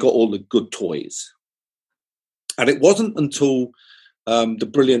and they got all the good toys. And it wasn't until the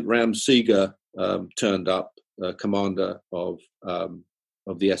brilliant Ram Seeger turned up, commander of the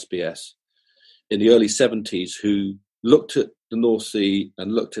SBS in the early 70s, who looked at the North Sea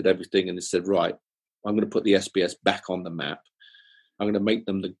and looked at everything and said, right, I'm going to put the SBS back on the map. I'm going to make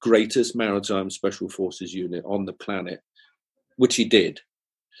them the greatest maritime special forces unit on the planet, which he did.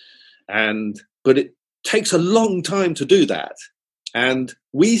 But it takes a long time to do that. And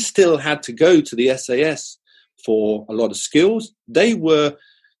we still had to go to the SAS for a lot of skills. They were,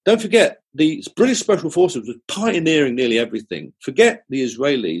 don't forget, the British Special Forces was pioneering nearly everything. Forget the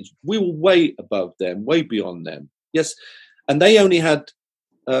Israelis. We were way above them, way beyond them. Yes. And they only had,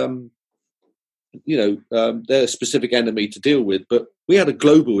 their specific enemy to deal with, but we had a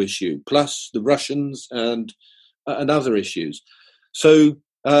global issue, plus the Russians and other issues. So,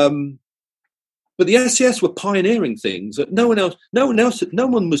 but the SAS were pioneering things that no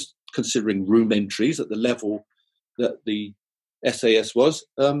one was considering room entries at the level that the SAS was.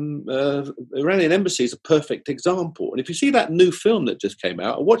 Iranian embassy is a perfect example. And if you see that new film that just came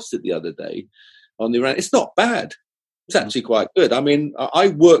out, I watched it the other day on the Iran. It's not bad. It's actually quite good. I mean, I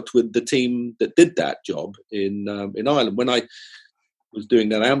worked with the team that did that job in Ireland when I was doing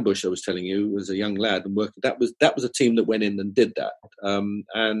that ambush I was telling you as a young lad and working. That was a team that went in and did that,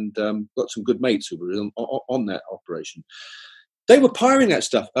 and got some good mates who were on that operation. They were piring that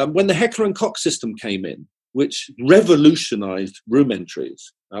stuff when the Heckler and Koch system came in, which revolutionized room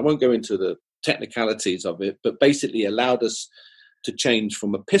entries. I won't go into the technicalities of it, but basically allowed us to change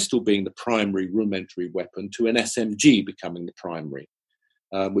from a pistol being the primary room entry weapon to an SMG becoming the primary,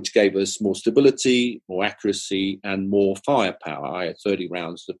 which gave us more stability, more accuracy, and more firepower. I had 30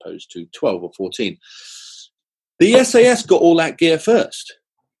 rounds as opposed to 12 or 14. The SAS got all that gear first.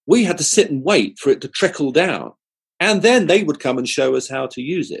 We had to sit and wait for it to trickle down, and then they would come and show us how to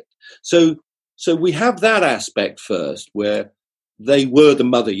use it. So we have that aspect first, where they were the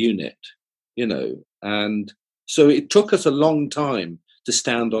mother unit, and so it took us a long time to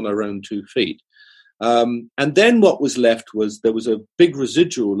stand on our own 2 feet. And then what was left was there was a big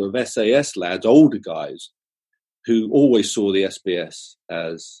residual of SAS lads, older guys, who always saw the SBS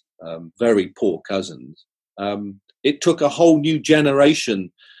as very poor cousins. It took a whole new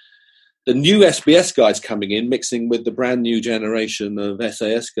generation, the new SBS guys coming in, mixing with the brand new generation of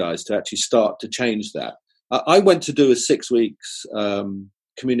SAS guys to actually start to change that. I went to do a 6 weeks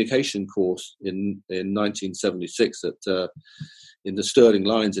communication course in 1976 in the Sterling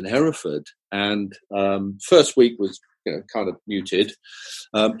Lines in Hereford, and first week was kind of muted.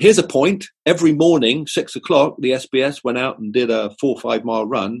 Here's a point: every morning, 6 o'clock, the SBS went out and did a 4 or 5 mile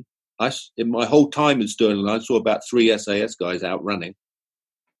run. In my whole time in Sterling Lines, saw about 3 SAS guys out running.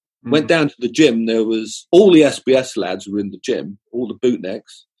 Went down to the gym. There was all the SBS lads were in the gym, all the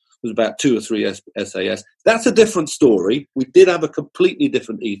bootnecks. There was about 2 or 3 SAS. That's a different story. We did have a completely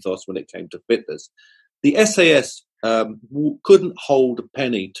different ethos when it came to fitness. The SAS couldn't hold a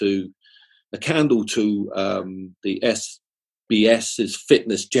candle to the SBS's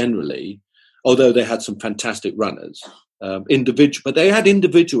fitness generally, although they had some fantastic runners, but they had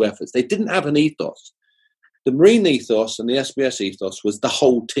individual efforts. They didn't have an ethos. The Marine ethos and the SBS ethos was the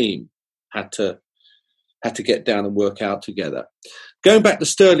whole team had to get down and work out together. Going back to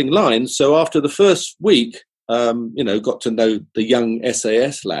Sterling Lines, so after the first week, got to know the young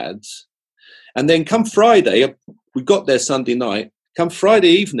SAS lads, and then come Friday, we got there Sunday night. Come Friday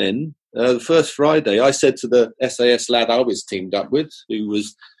evening, the first Friday, I said to the SAS lad I was teamed up with, who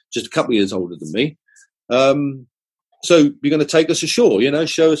was just a couple of years older than me, so you're going to take us ashore,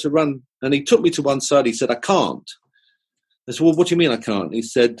 show us a run. And he took me to one side. He said, I can't. I said, well, what do you mean I can't? He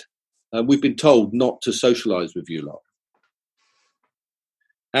said, we've been told not to socialise with you lot.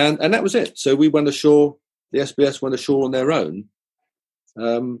 And that was it. So we went ashore. The SBS went ashore on their own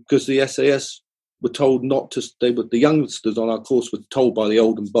because the SAS were told not to. The youngsters on our course were told by the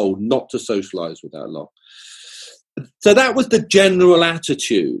old and bold not to socialise with our lot. So that was the general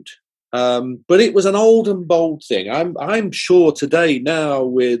attitude. But it was an old and bold thing. I'm sure today now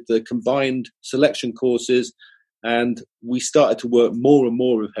with the combined selection courses, and we started to work more and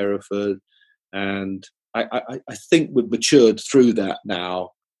more with Hereford, and I think we've matured through that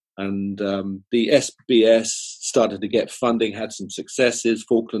now. And the SBS started to get funding, had some successes.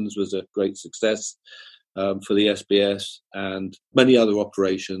 Falklands was a great success for the SBS and many other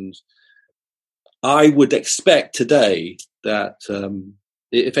operations. I would expect today that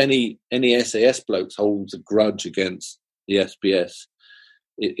if any SAS blokes holds a grudge against the SBS,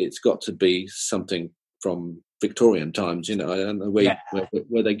 it's got to be something from Victorian times. I don't know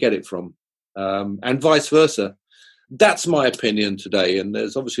where they get it from, and vice versa. That's my opinion today, and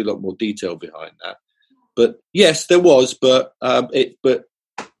there's obviously a lot more detail behind that. But yes, there was, but the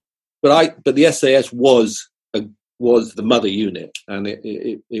SAS was the mother unit, and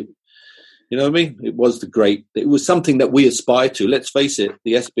it you know what I mean? It was something that we aspired to. Let's face it,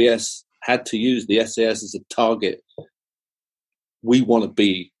 the SBS had to use the SAS as a target. We want to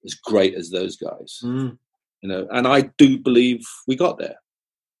be as great as those guys, and I do believe we got there.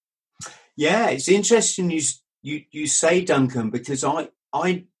 Yeah, it's interesting you say, Duncan, because I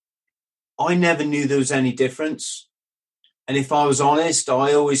never knew there was any difference. And if I was honest,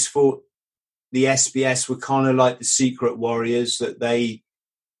 I always thought the SBS were kind of like the secret warriors, that they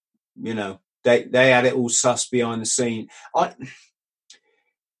had it all sus behind the scene.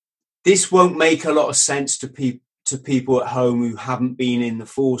 This won't make a lot of sense to people at home who haven't been in the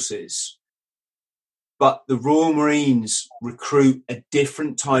forces, but the Royal Marines recruit a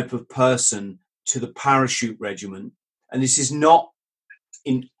different type of person to the parachute regiment. And this is not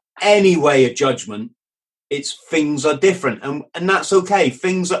in any way a judgment. It's things are different, and that's okay.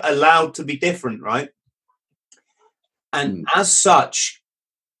 Things are allowed to be different, right? And as such,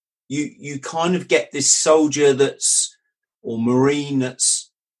 you kind of get this soldier or Marine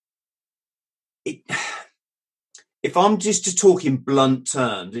that's if I'm just to talk in blunt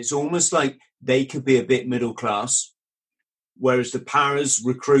terms, it's almost like they could be a bit middle class, whereas the paras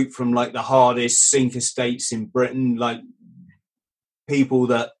recruit from like the hardest sink estates in Britain, like people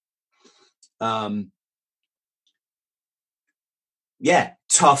that,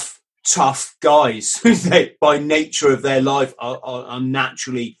 tough guys. They, by nature of their life, are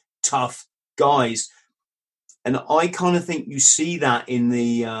naturally tough guys. And I kind of think you see that in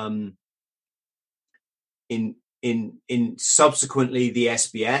the in subsequently the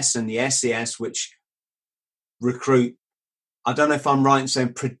SBS and the SAS, which recruit. I don't know if I'm right in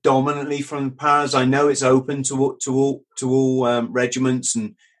saying predominantly from the paras. I know it's open to all regiments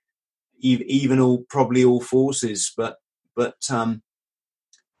and even probably all forces, but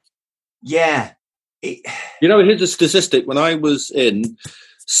yeah. Here's a statistic. When I was in,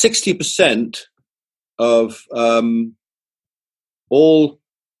 60% of all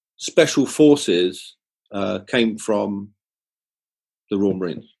special forces came from the Royal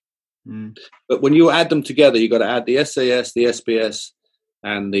Marines. But when you add them together, you've got to add the SAS, the SBS,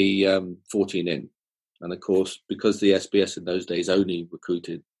 and the 14 in. And of course, because the SBS in those days only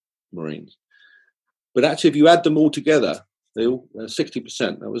recruited Marines. But actually, if you add them all together, they all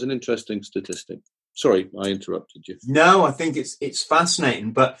 60%. That was an interesting statistic. Sorry, I interrupted you. No, I think it's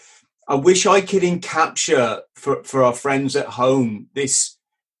fascinating, but I wish I could encapture for our friends at home this,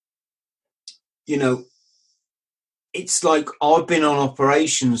 it's like I've been on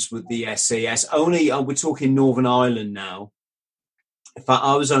operations with the SAS. Only we're talking Northern Ireland now. In fact,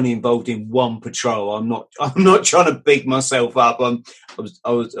 I was only involved in one patrol. I'm not trying to big myself up. I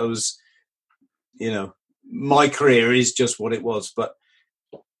was, my career is just what it was. But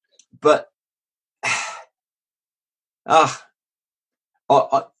I've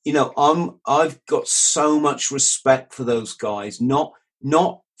got so much respect for those guys. Not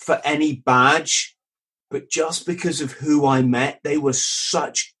for any badge, but just because of who I met. They were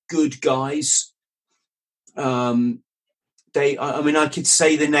such good guys. I could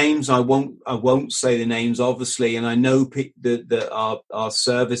say the names. I won't say the names, obviously. And I know that our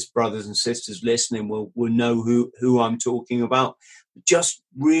service brothers and sisters listening will know who I'm talking about. Just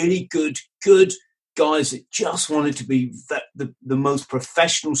really good guys that just wanted to be the most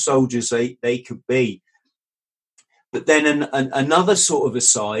professional soldiers they could be. But then another sort of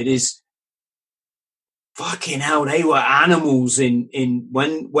aside is, fucking hell, they were animals in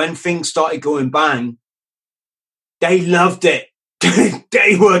when things started going bang. They loved it.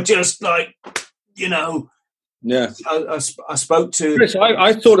 They were just like, Yeah. I spoke to Chris.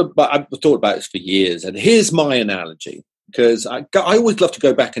 I've thought about this for years, and here's my analogy, because I always love to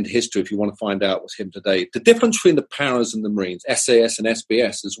go back into history if you want to find out what's him today. The difference between the paras and the Marines, SAS and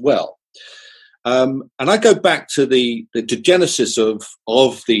SBS as well. And I go back to the genesis of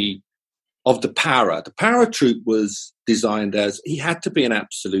the para. The para troop was designed as, he had to be an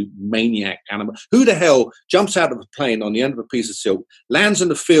absolute maniac animal. Who the hell jumps out of a plane on the end of a piece of silk, lands in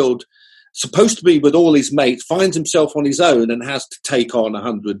the field, supposed to be with all his mates, finds himself on his own and has to take on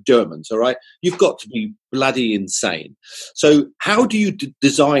 100 Germans, all right? You've got to be bloody insane. So how do you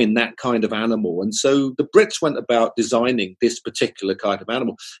design that kind of animal? And so the Brits went about designing this particular kind of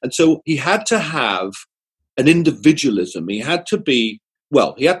animal. And so he had to have an individualism. He had to be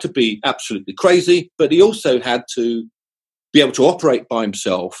absolutely crazy, but he also had to be able to operate by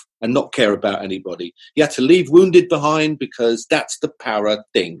himself and not care about anybody. He had to leave wounded behind because that's the para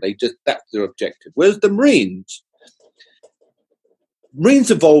thing. That's their objective. Whereas the Marines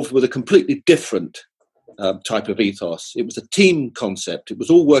evolved with a completely different type of ethos. It was a team concept. It was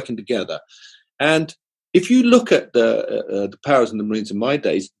all working together. And if you look at the paras and the Marines in my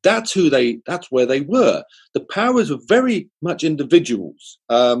days, that's where they were. The paras were very much individuals.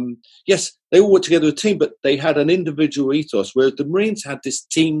 Yes, they all worked together as a team, but they had an individual ethos, whereas the Marines had this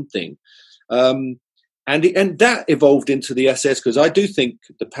team thing. And that evolved into the SAS, because I do think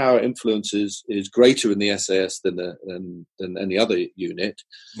the para influence is greater in the SAS than any other unit.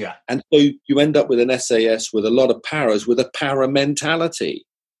 Yeah. And so you end up with an SAS with a lot of paras with a para mentality.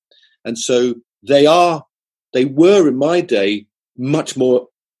 And so they were in my day much more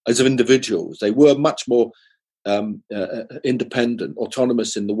as individuals. They were much more independent,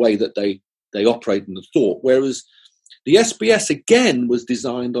 autonomous in the way that they operate and thought. Whereas the SBS again was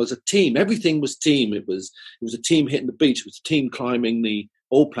designed as a team. Everything was team. It was a team hitting the beach. It was a team climbing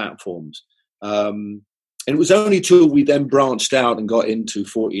all platforms. And it was only till we then branched out and got into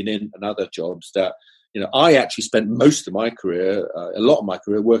 14 in and other jobs that I actually spent most of my career, a lot of my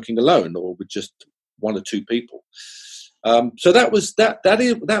career, working alone or with just one or two people. So that was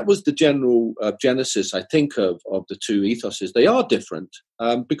the general genesis, I think, of the two ethoses. They are different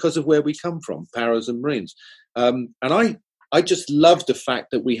because of where we come from, Paras and Marines. And I just love the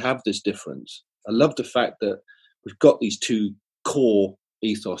fact that we have this difference. I love the fact that we've got these two core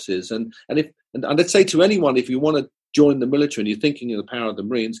ethoses. And I'd say to anyone, if you want to join the military and you're thinking of the Para of the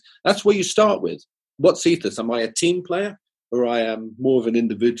Marines, that's where you start with. What's ethos? Am I a team player, or I am more of an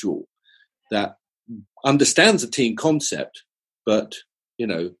individual that understands the team concept, but,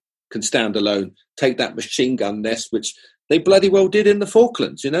 can stand alone, take that machine gun nest, which they bloody well did in the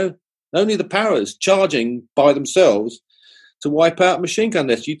Falklands, Only the Paras charging by themselves to wipe out machine gun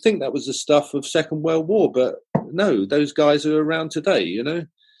nests. You'd think that was the stuff of Second World War, but no, those guys are around today,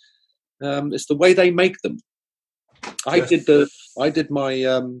 It's the way they make them. I did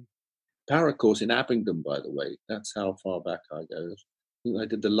my para course in Abingdon, by the way. That's how far back I go. I think I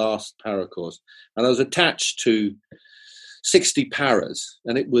did the last para course, and I was attached to 60 paras,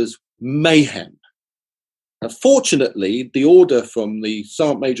 and it was mayhem. Now, fortunately, the order from the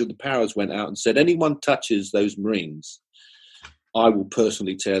Sergeant Major of the Paras went out and said, anyone touches those Marines, I will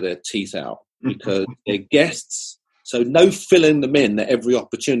personally tear their teeth out, because they're guests. So no filling them in at every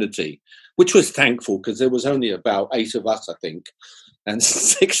opportunity, which was thankful, because there was only about 8 of us, I think, and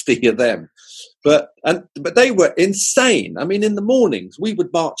 60 of them. But they were insane. I mean, in the mornings, we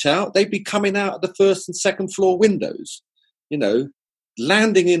would march out. They'd be coming out of the first and second floor windows,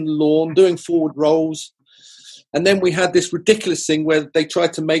 landing in the lawn, doing forward rolls. And then we had this ridiculous thing where they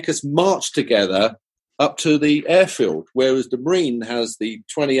tried to make us march together up to the airfield, whereas the Marine has the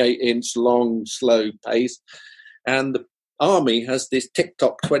 28-inch long, slow pace, and the Army has this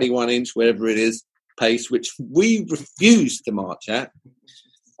tick-tock 21-inch, whatever it is, pace, which we refused to march at.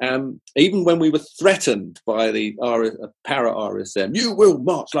 Even when we were threatened by the para RSM, you will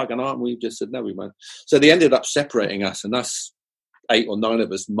march like an army. We just said, no, we won't. So they ended up separating us, and us 8 or 9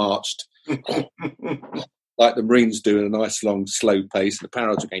 of us marched like the Marines do in a nice, long, slow pace. And the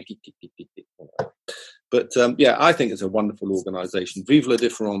paras were going, but I think it's a wonderful organisation. Vive la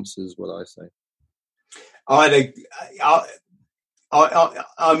différence is what I say.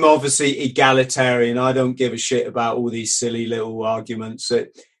 I'm obviously egalitarian. I don't give a shit about all these silly little arguments.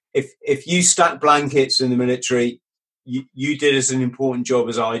 If you stack blankets in the military, you did as an important job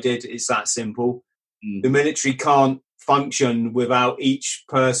as I did. It's that simple. The military can't function without each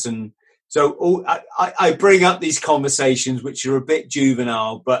person. So I bring up these conversations, which are a bit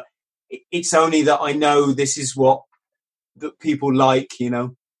juvenile, but it's only that I know this is what that people like,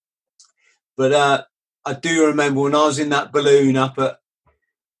 But I do remember when I was in that balloon up at,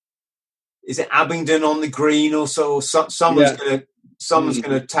 is it Abingdon on the Green or so? Or someone's going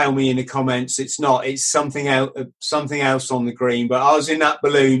to tell me in the comments. It's not. It's something else on the Green. But I was in that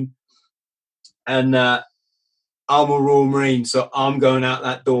balloon, and I'm a Royal Marine, so I'm going out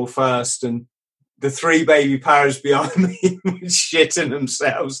that door first, and the 3 baby paras behind me were shitting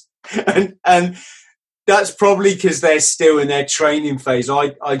themselves, and that's probably because they're still in their training phase.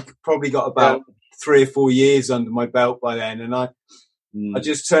 I probably got about 3 or 4 years under my belt by then, and I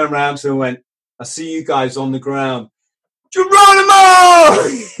just turned around to them and went, I see you guys on the ground, Geronimo!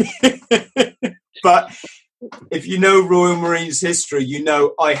 But if you know Royal Marines history,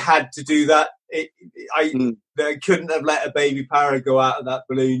 I had to do that. I couldn't have let a baby para go out of that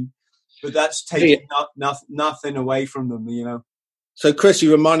balloon, but that's taking nothing away from them, So, Chris,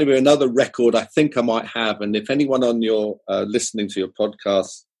 you reminded me of another record I think I might have, and if anyone on your listening to your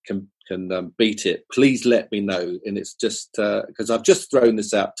podcast can beat it, please let me know. And it's just because I've just thrown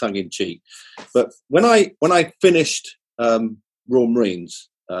this out tongue in cheek. But when I finished Royal Marines,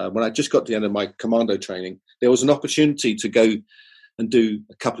 when I just got to the end of my commando training, there was an opportunity to go and do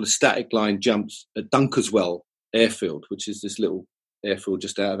a couple of static line jumps at Dunkerswell Airfield, which is this little airfield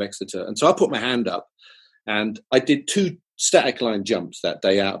just out of Exeter. And so I put my hand up, and I did 2 static line jumps that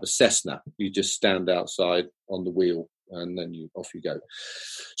day out of a Cessna. You just stand outside on the wheel, and then off you go.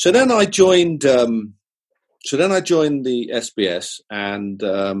 So then I joined. So then I joined the SBS and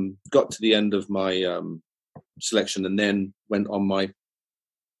got to the end of my selection, and then went on my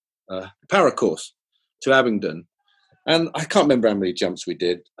para course to Abingdon. And I can't remember how many jumps we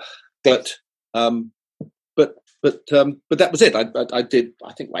did, but that was it. I did,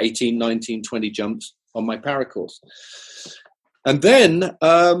 I think, 18, 19, 20 jumps on my para course, and then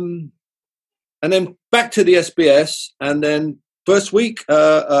back to the SBS. And then first week,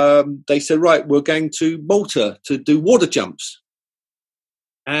 they said, right, we're going to Malta to do water jumps,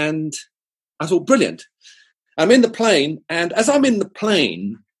 and I thought, brilliant. I'm in the plane, and as I'm in the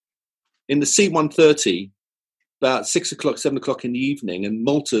plane, in the C-130 about 6 o'clock, 7 o'clock in the evening, and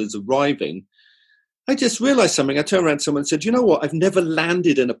Malta's arriving, I just realized something. I turned around to someone and said, you know what? I've never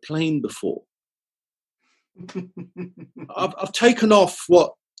landed in a plane before. I've taken off,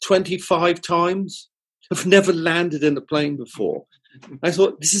 25 times? I've never landed in a plane before. I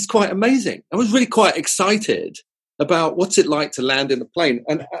thought, this is quite amazing. I was really quite excited about what's it like to land in a plane.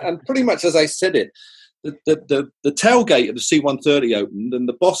 And pretty much as I said it, the tailgate of the C-130 opened, and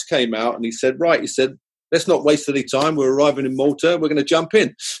the boss came out and he said, let's not waste any time. We're arriving in Malta. We're going to jump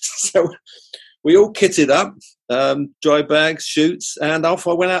in. So we all kitted up, dry bags, chutes, and off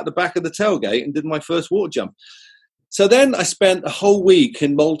I went out the back of the tailgate and did my first water jump. So then I spent a whole week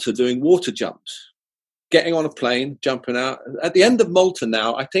in Malta doing water jumps, getting on a plane, jumping out. At the end of Malta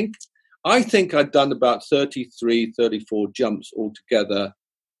now, I think I'd done about 33, 34 jumps altogether.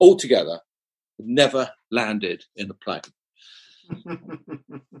 Never landed in a plane.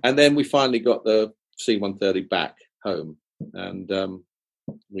 And then we finally got the C-130 back home, and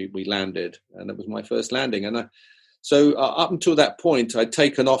we landed, and it was my first landing. And so up until that point, I'd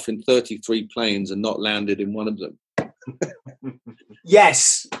taken off in 33 planes and not landed in one of them.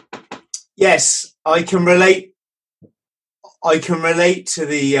 Yes, I can relate to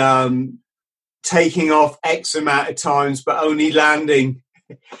the taking off X amount of times but only landing.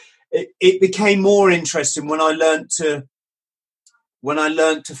 It became more interesting when I learnt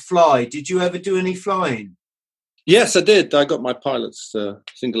to fly. Did you ever do any flying? Yes, I did. I got my pilot's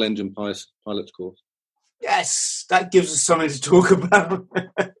single engine pilot's course. Yes, that gives us something to talk about.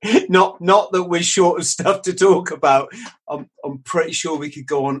 Not that we're short of stuff to talk about. I'm pretty sure we could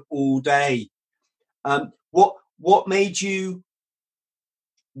go on all day. What made you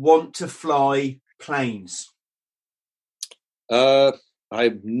want to fly planes? I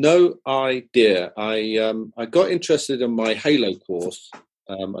have no idea. I got interested in my Halo course.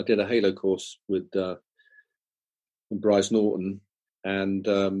 I did a Halo course with Bryce Norton, and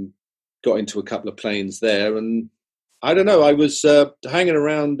got into a couple of planes there. And I don't know, I was hanging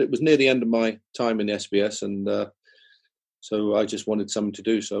around. It was near the end of my time in the SBS, and so I just wanted something to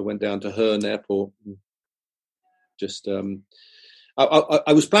do. So I went down to Hearn Airport. And just I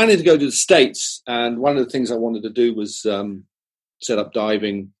was planning to go to the States, and one of the things I wanted to do was set up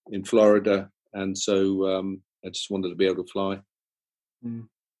diving in Florida, and so I just wanted to be able to fly.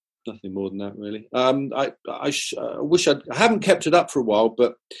 Nothing more than that, really. I wish I haven't kept it up for a while,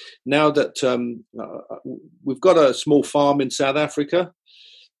 but now that we've got a small farm in South Africa,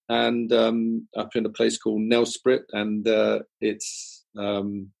 and up in a place called Nelspruit, and it's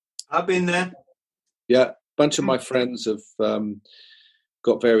I've been there. Yeah, a bunch of my friends have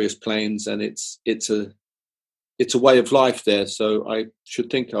got various planes, and it's a way of life there. So I should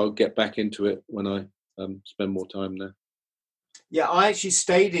think I'll get back into it when I spend more time there. Yeah, I actually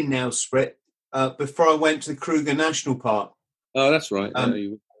stayed in Nelspruit before I went to the Kruger National Park. Oh, that's right.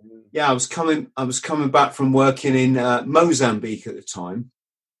 Yeah, I was coming back from working in Mozambique at the time.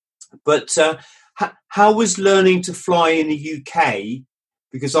 But how was learning to fly in the UK?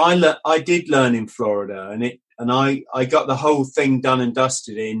 Because I did learn in Florida, and I got the whole thing done and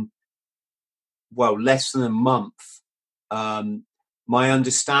dusted in less than a month. My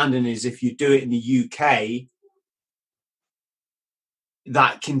understanding is if you do it in the UK,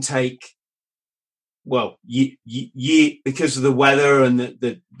 that can take because of the weather and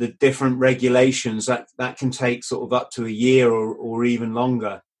the different regulations, that can take sort of up to a year or even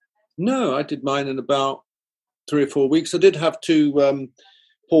longer. No, I did mine in about 3 or 4 weeks. I did have to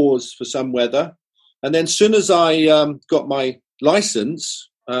pause for some weather, and then as soon as I got my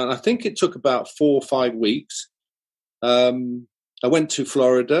license, I think it took about 4 or 5 weeks. I went to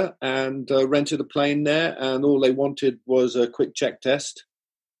Florida and rented a plane there, and all they wanted was a quick check test.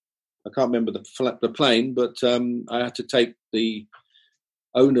 I can't remember the plane, but I had to take the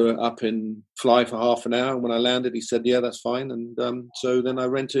owner up and fly for half an hour. When I landed, he said, "Yeah, that's fine." And so then I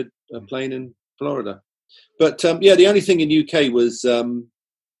rented a plane in Florida. But the only thing in UK was the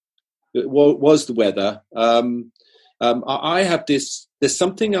weather. I have this. There's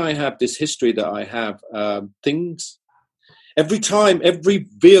something I have this history that I have things. Every time, every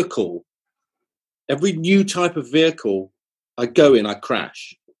vehicle, every new type of vehicle I go in, I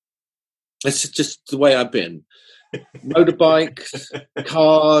crash. It's just the way I've been. Motorbikes,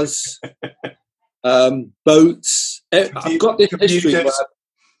 cars, boats. I've got this history.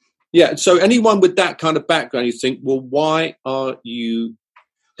 So anyone with that kind of background, you think, well, why are you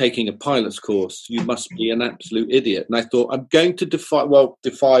taking a pilot's course? You must be an absolute idiot. And I thought, I'm going to defy all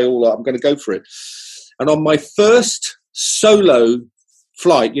that. I'm going to go for it. And on my first solo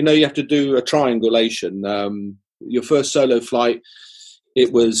flight, you have to do a triangulation. Your first solo flight,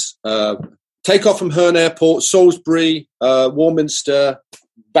 it was take off from Herne Airport, Salisbury, Warminster,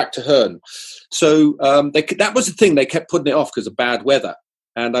 back to Herne. So that was the thing. They kept putting it off because of bad weather.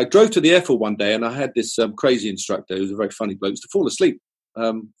 And I drove to the airfield one day, and I had this crazy instructor who was a very funny bloke, to fall asleep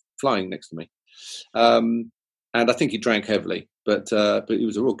flying next to me. And I think he drank heavily, but he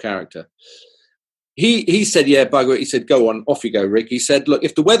was a real character. He said, yeah, bugger it. He said, go on, off you go, Rick. He said, look,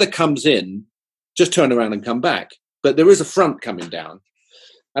 if the weather comes in, just turn around and come back. But there is a front coming down.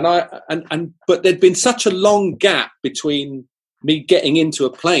 But there'd been such a long gap between me getting into a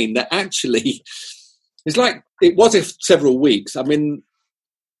plane that actually it's like it was several weeks. I mean,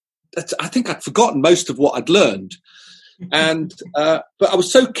 I think I'd forgotten most of what I'd learned, but I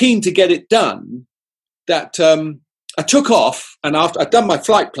was so keen to get it done that I took off. And after I'd done my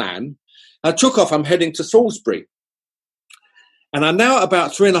flight plan, I took off. I'm heading to Salisbury, and I'm now at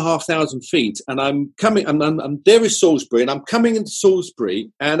about 3,500 feet. And I'm coming. I'm there is Salisbury, and I'm coming into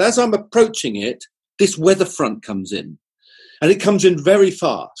Salisbury. And as I'm approaching it, this weather front comes in, and it comes in very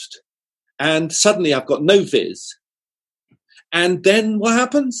fast. And suddenly, I've got no viz. And then what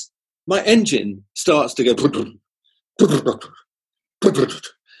happens? My engine starts to go,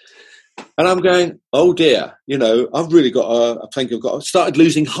 and I'm going, oh dear, I've really got I think I've started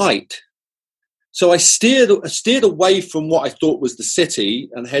losing height. So I steered away from what I thought was the city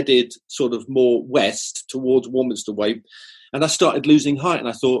and headed sort of more west towards Warminster Way, and I started losing height. And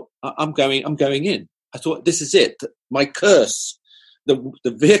I thought, I'm going in. I thought, this is it, my curse, the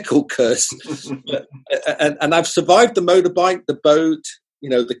vehicle curse, and I've survived the motorbike, the boat,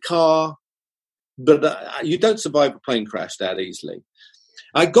 the car, but you don't survive a plane crash that easily.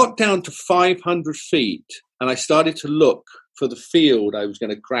 I got down to 500 feet and I started to look for the field I was going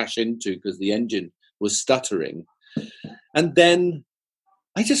to crash into because the engine was stuttering. And then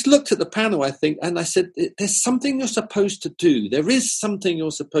I just looked at the panel, I think, and I said, there's something you're supposed to do. There is something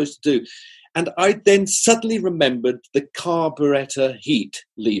you're supposed to do. And I then suddenly remembered the carburetor heat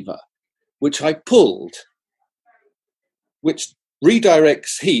lever, which I pulled, which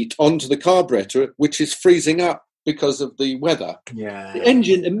redirects heat onto the carburetor, which is freezing up because of the weather. Yeah. The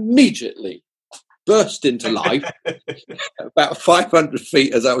engine immediately burst into life about 500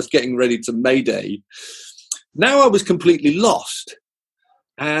 feet as I was getting ready to Mayday. Now I was completely lost.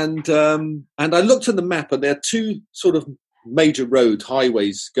 And I looked at the map, and there are two sort of major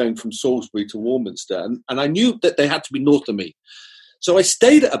highways going from Salisbury to Warminster, and I knew that they had to be north of me. So I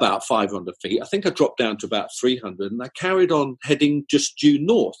stayed at about 500 feet. I think I dropped down to about 300, and I carried on heading just due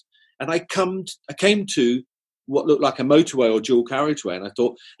north. And I came to what looked like a motorway or dual carriageway, and I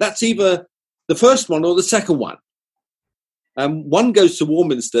thought, that's either the first one or the second one. One goes to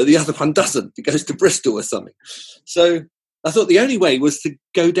Warminster, the other one doesn't. It goes to Bristol or something. So I thought the only way was to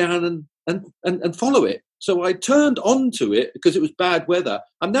go down and follow it. So I turned onto it because it was bad weather.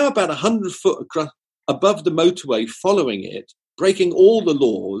 I'm now about 100 foot above the motorway following it, breaking all the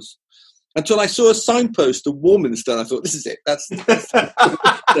laws, until I saw a signpost to Warminster, and I thought, this is it. That's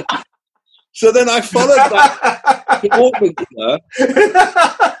So then I followed that to Warminster,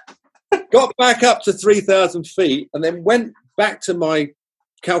 got back up to 3,000 feet, and then went back to my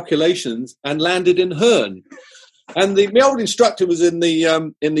calculations and landed in Herne. And my old instructor was in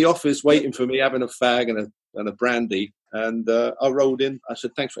the office waiting for me, having a fag and a brandy. And I rolled in. I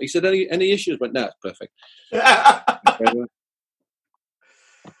said, thanks. He said, any issues? I went, no, it's perfect.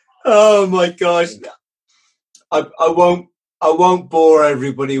 Oh my gosh! I won't bore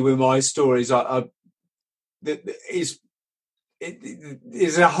everybody with my stories. It's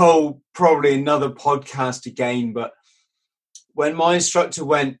a whole, probably another podcast again. But when my instructor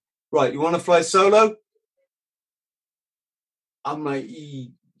went, right, you want to fly solo? I'm like,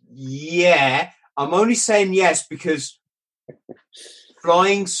 yeah. I'm only saying yes because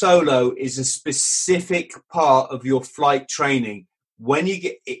flying solo is a specific part of your flight training. When you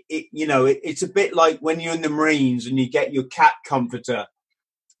get it, it's a bit like when you're in the Marines and you get your cat comforter.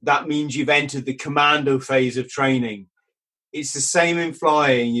 That means you've entered the commando phase of training. It's the same in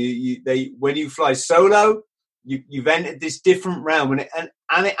flying. When you fly solo, you've entered this different realm, and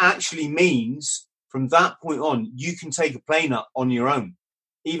it actually means from that point on, you can take a plane up on your own.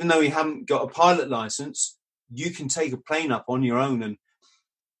 Even though you haven't got a pilot license, you can take a plane up on your own. And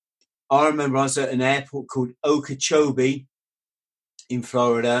I remember I was at an airport called Okeechobee in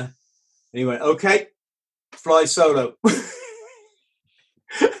Florida. And he went, okay, fly solo.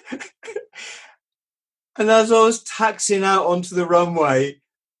 And as I was taxiing out onto the runway,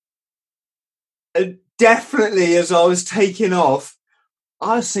 and definitely as I was taking off,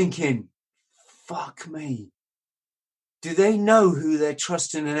 I was thinking, fuck me. Do they know who they're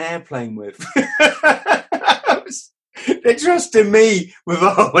trusting an airplane with? They're trusting me with a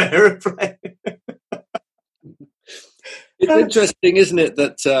whole aeroplane. It's interesting, isn't it,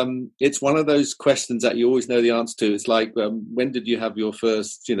 that it's one of those questions that you always know the answer to. It's like, when did you have your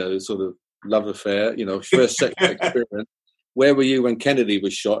first, sort of love affair, first sexual experience? Where were you when Kennedy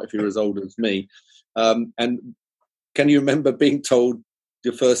was shot, if you're as old as me? And can you remember being told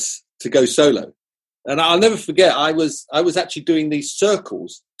your first to go solo? And I'll never forget, I was actually doing these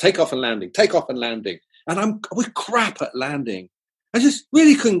circles, takeoff and landing, and we're crap at landing. I just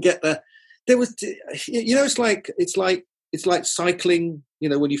really couldn't get there. There was, it's like cycling,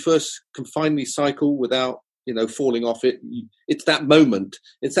 when you first can finally cycle without, falling off it. It's that moment.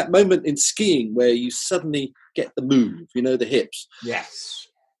 It's that moment in skiing where you suddenly get the move, the hips. Yes.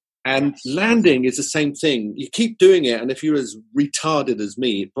 And landing is the same thing. You keep doing it, and if you're as retarded as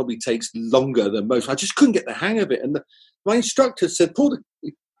me, it probably takes longer than most. I just couldn't get the hang of it. And my instructor said,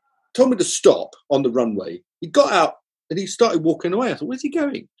 he told me to stop on the runway. He got out and he started walking away. I thought, where's he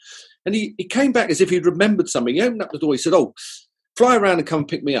going? And he came back as if he'd remembered something. He opened up the door. He said, "Oh, fly around and come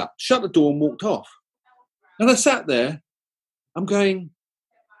pick me up." Shut the door and walked off. And I sat there. I'm going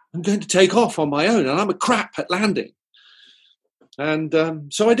to take off on my own, and I'm a crap at landing. And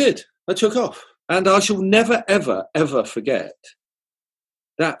so I did. I took off. And I shall never, ever, ever forget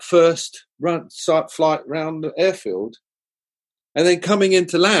that first flight round the airfield and then coming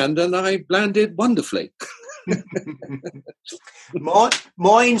into land, and I landed wonderfully.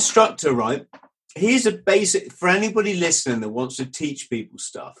 my instructor, right? Here's a basic for anybody listening that wants to teach people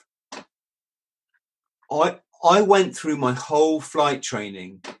stuff. I went through my whole flight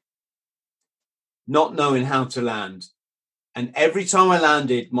training not knowing how to land. And every time I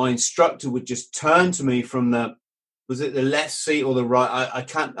landed, my instructor would just turn to me from was it the left seat or the right? I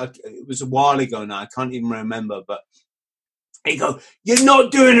can't, it was a while ago now. I can't even remember, but he'd go, "You're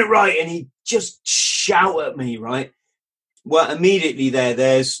not doing it right." And he'd just shout at me, right? Well, immediately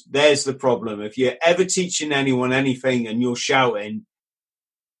there's the problem. If you're ever teaching anyone anything and you're shouting,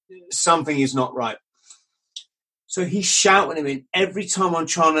 something is not right. So he's shouting at me, and every time I'm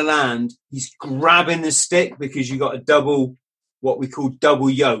trying to land, he's grabbing the stick, because you got what we call double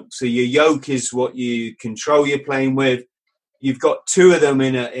yoke. So your yoke is what you control your plane with. You've got two of them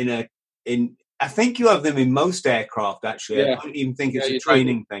in I think you have them in most aircraft, actually. Yeah. I don't even think it's a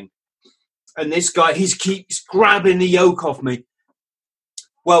training thing. And this guy, he keeps grabbing the yoke off me.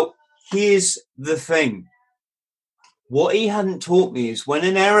 Well, here's the thing. What he hadn't taught me is when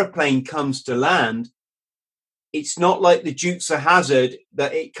an aeroplane comes to land, it's not like the Dukes of Hazzard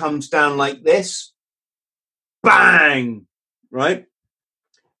that it comes down like this. Bang! Right?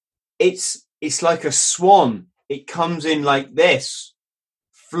 It's like a swan. It comes in like this,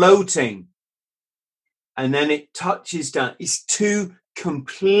 floating. And then it touches down. It's two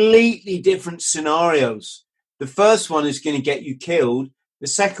completely different scenarios. The first one is going to get you killed. The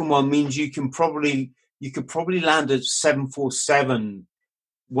second one means you could probably land a 747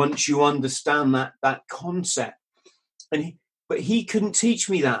 once you understand that concept. But he couldn't teach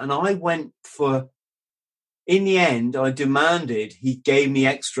me that, and I went for. In the end, I demanded he gave me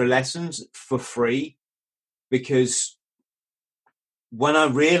extra lessons for free, because when I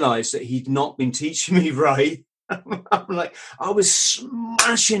realized that he'd not been teaching me right, I'm like, I was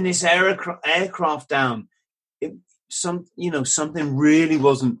smashing this aircraft down. Something really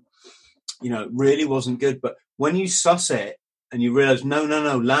wasn't good. But when you suss it and you realize, no,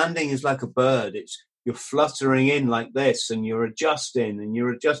 landing is like a bird. You're fluttering in like this, and you're adjusting,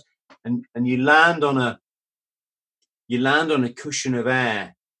 and and you land on a cushion of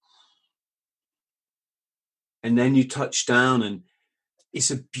air, and then you touch down, and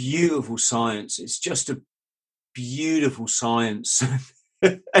it's a beautiful science. It's just a beautiful science.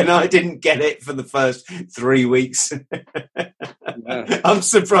 And I didn't get it for the first 3 weeks. Yeah. I'm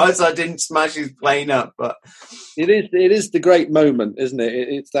surprised I didn't smash his plane up, but it is the great moment, isn't it?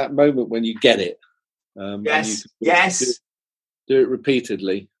 It's that moment when you get it. Yes. Do it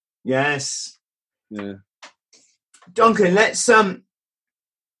repeatedly. Yes. Yeah. Duncan, let's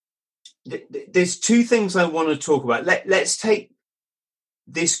there's two things I want to talk about. Let's take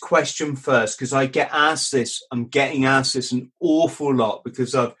this question first, because I get asked this. I'm getting asked this an awful lot,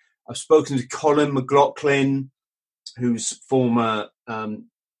 because I've spoken to Colin McLaughlin, who's former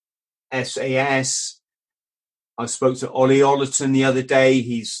SAS. I spoke to Ollie Ollerton the other day.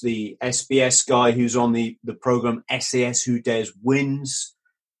 He's the SBS guy who's on the program SAS Who Dares Wins.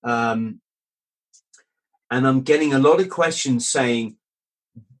 And I'm getting a lot of questions saying,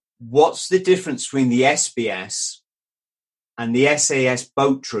 what's the difference between the SBS and the SAS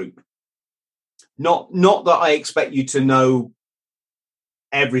boat troop? Not that I expect you to know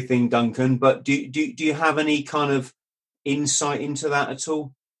everything, Duncan, but do you have any kind of insight into that at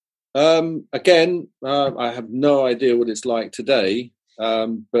all? Again, I have no idea what it's like today.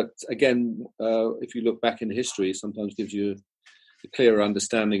 But again, if you look back in history, it sometimes gives you a clearer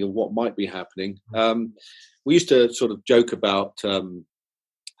understanding of what might be happening. We used to sort of joke about the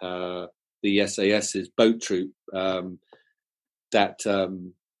SAS's boat troop, that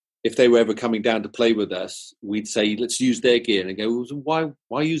if they were ever coming down to play with us, we'd say, let's use their gear. And they go, well,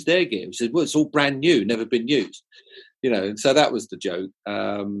 why use their gear? We said, well, it's all brand new, never been used. And so that was the joke.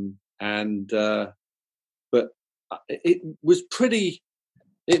 But it was pretty,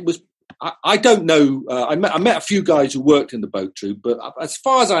 I don't know. I met a few guys who worked in the boat troop, but as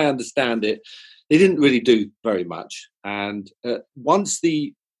far as I understand it, they didn't really do very much. And once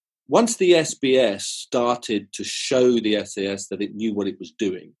the SBS started to show the SAS that it knew what it was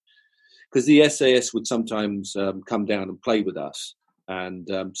doing, because the SAS would sometimes come down and play with us, and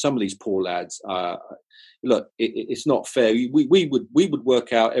some of these poor lads, look, it's not fair. We would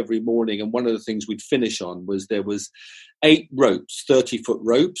work out every morning, and one of the things we'd finish on was there was 8 ropes, 30-foot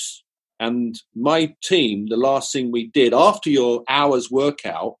ropes, and my team, the last thing we did after your hour's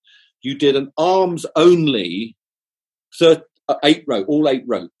workout, you did an arms only 8 rope, all 8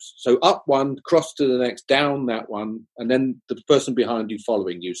 ropes. So up one, cross to the next, down that one, and then the person behind you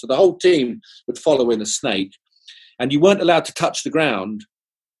following you. So the whole team would follow in a snake, and you weren't allowed to touch the ground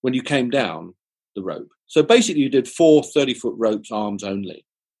when you came down the rope. So basically you did 4 30-foot ropes, arms only.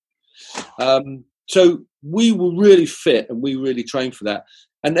 So we were really fit and we really trained for that.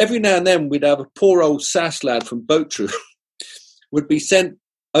 And every now and then we'd have a poor old SAS lad from boat troop would be sent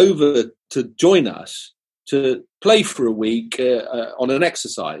over to join us to play for a week on an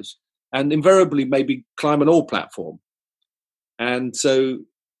exercise, and invariably maybe climb an oar platform. And so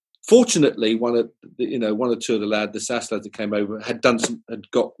fortunately, one or two of the lads, the SAS lads that came over, had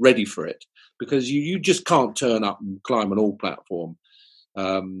got ready for it, because you just can't turn up and climb an oar platform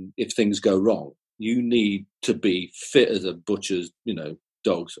if things go wrong. You need to be fit as a butcher's,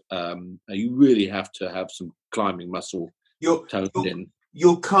 dogs. You really have to have some climbing muscle toned in.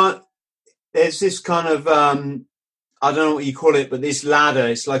 There's this kind of I don't know what you call it, but this ladder,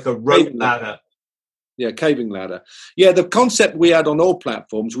 it's like a rope ladder. Yeah, caving ladder. Yeah, the concept we had on all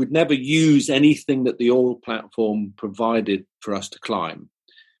platforms, we'd never use anything that the oil platform provided for us to climb.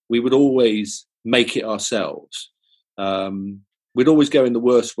 We would always make it ourselves. We'd always go in the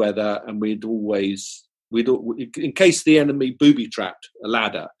worst weather, and in case the enemy booby-trapped a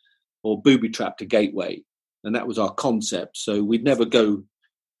ladder or booby-trapped a gateway, and that was our concept. So we'd never go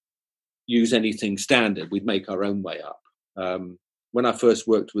use anything standard. We'd make our own way up. When I first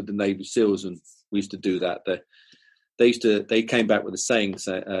worked with the Navy SEALs and we used to do that, they came back with a saying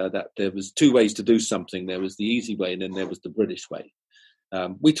that there was 2 ways to do something. There was the easy way, and then there was the British way.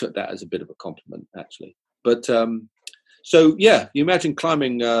 We took that as a bit of a compliment, actually. But so yeah, you imagine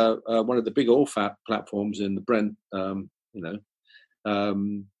climbing one of the big oil platforms in the Brent, in the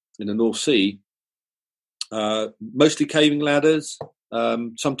North Sea. Mostly caving ladders,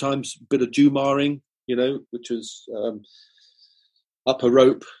 sometimes a bit of Jumaring, which was up a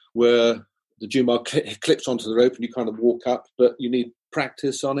rope where the Jumar clips onto the rope and you kind of walk up, but you need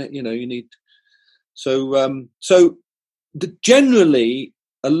practice on it. Generally,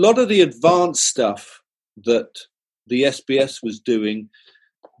 a lot of the advanced stuff that the SBS was doing,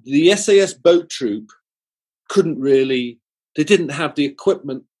 the SAS boat troop they didn't have the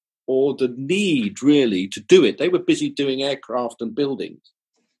equipment or the need really to do it. They were busy doing aircraft and buildings.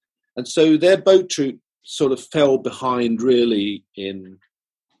 And so their boat troop sort of fell behind really in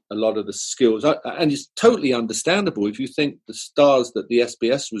a lot of the skills. And it's totally understandable if you think the stars that the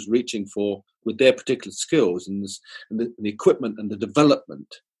SBS was reaching for with their particular skills and the equipment and the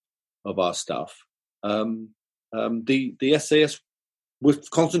development of our stuff. The SAS was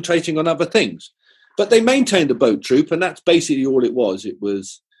concentrating on other things. But they maintained a boat troop, and that's basically all it was. It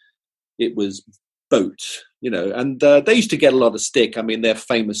was boats, and they used to get a lot of stick. I mean, their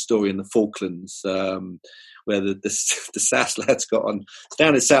famous story in the Falklands, where the SAS lads got on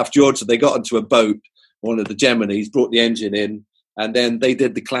down in South Georgia. They got onto a boat, one of the Geminis, brought the engine in, and then they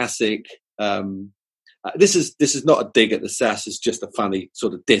did the classic. This is not a dig at the SAS. It's just a funny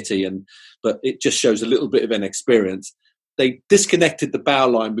sort of ditty, but it just shows a little bit of inexperience. They disconnected the bow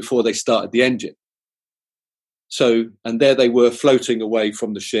line before they started the engine. So, and there they were floating away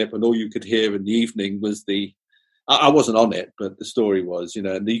from the ship, and all you could hear in the evening was I wasn't on it, but the story was,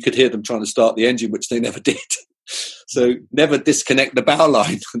 and you could hear them trying to start the engine, which they never did. So never disconnect the bow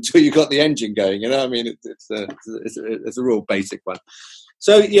line until you got the engine going. I mean, it's a real basic one.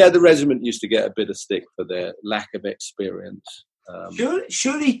 So yeah, the regiment used to get a bit of stick for their lack of experience.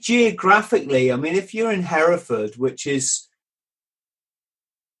 Surely geographically, I mean, if you're in Hereford, which is,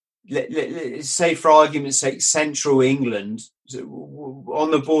 let's say for argument's sake, central England,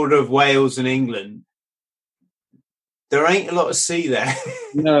 on the border of Wales and England, there ain't a lot of sea there.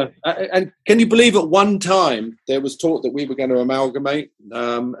 No. And can you believe at one time there was talk that we were going to amalgamate?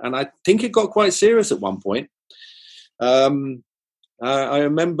 And I think it got quite serious at one point. I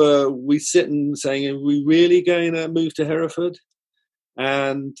remember we sitting saying, are we really going to move to Hereford?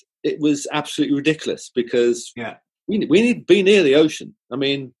 And it was absolutely ridiculous because we need to be near the ocean. I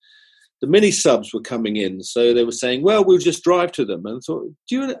mean, the mini subs were coming in, so they were saying, well, we'll just drive to them. And I thought,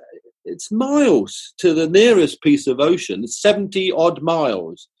 it's miles to the nearest piece of ocean, 70 odd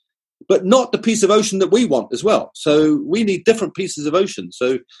miles, but not the piece of ocean that we want as well. So we need different pieces of ocean.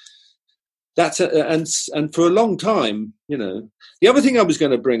 So that's and for a long time, the other thing I was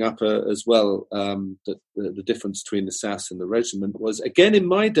going to bring up as well, the difference between the SAS and the regiment was, again, in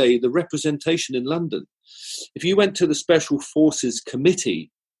my day, the representation in London. If you went to the Special Forces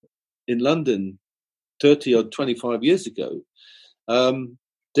Committee in London 30 or 25 years ago,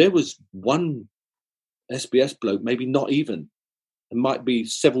 there was one SBS bloke, maybe not even. There might be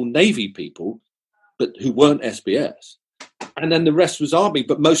several Navy people, but who weren't SBS. And then the rest was Army,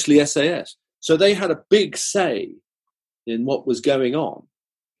 but mostly SAS. So they had a big say in what was going on.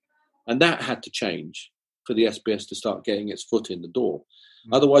 And that had to change for the SBS to start getting its foot in the door.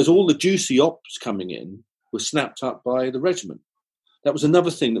 Mm-hmm. Otherwise, all the juicy ops coming in were snapped up by the regiment. That was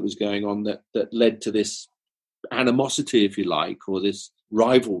another thing that was going on that led to this animosity, if you like, or this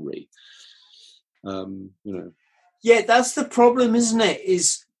rivalry. Yeah, that's the problem, isn't it?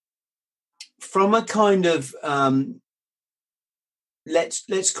 Is from a kind of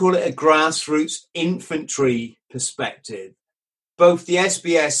let's call it a grassroots infantry perspective, both the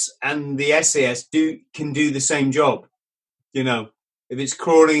SBS and the SAS can do the same job. If it's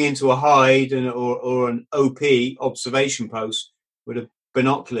crawling into a hide or an OP observation post with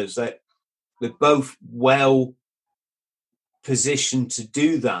binoculars, they're both well positioned to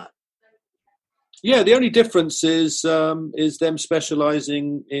do that. Yeah, the only difference is them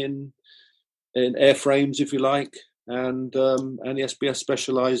specialising in airframes, if you like, and the SBS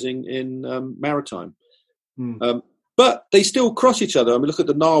specialising in maritime. But they still cross each other. I mean, look at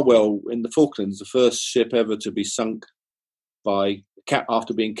the Narwhal in the Falklands, the first ship ever to be sunk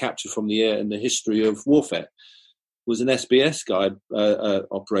after being captured from the air in the history of warfare. Was an SBS guide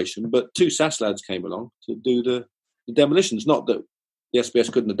operation, but two SAS lads came along to do the demolitions. Not that the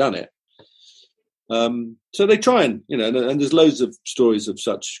SBS couldn't have done it. So they try and there's loads of stories of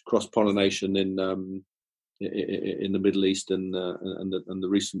such cross-pollination in the Middle East and the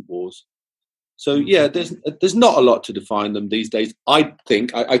recent wars. So yeah, there's not a lot to define them these days. I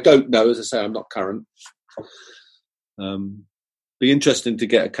think I don't know. As I say, I'm not current. Be interesting to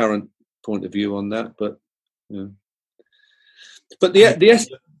get a current point of view on that, but yeah. But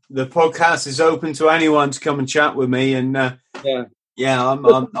the podcast is open to anyone to come and chat with me, and I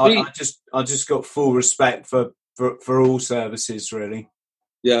just got full respect for all services, really.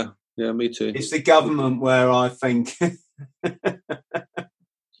 Yeah, me too. It's the government where I think,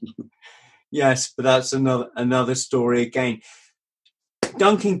 yes, but that's another story again.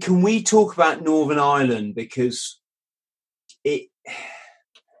 Duncan, can we talk about Northern Ireland, because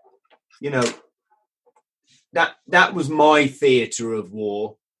that was my theatre of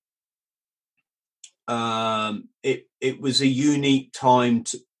war. It was a unique time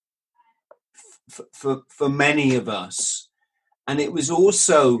for many of us, and it was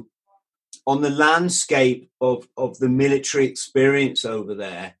also on the landscape of the military experience over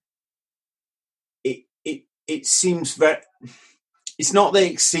there. It seems very. It's not that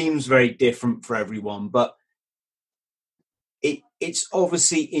it seems very different for everyone, but it's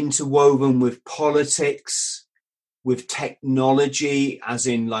obviously interwoven with politics, with technology, as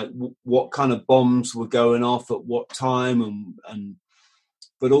in like what kind of bombs were going off at what time, and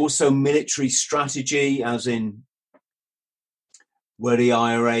but also military strategy, as in were the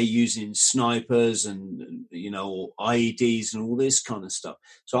IRA using snipers and or IEDs and all this kind of stuff.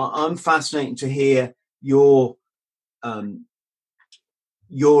 So I'm fascinated to hear your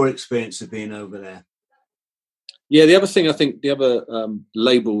experience of being over there. Yeah, the other thing I think, the other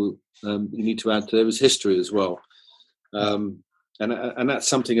label you need to add to there was history as well. And that's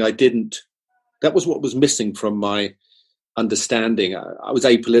something I didn't. That was what was missing from my understanding. I was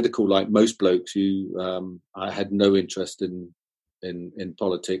apolitical, like most blokes. I had no interest in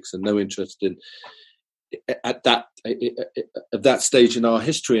politics and no interest at that stage in our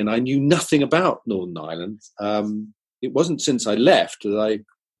history, and I knew nothing about Northern Ireland. It wasn't since I left that I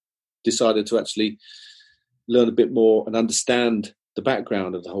decided to actually, learn a bit more and understand the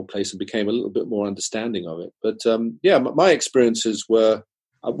background of the whole place and became a little bit more understanding of it. But my experiences were,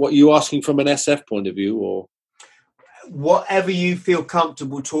 what are you asking from an SF point of view, or whatever you feel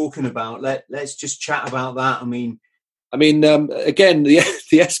comfortable talking about? Let's just chat about that. I mean, again, the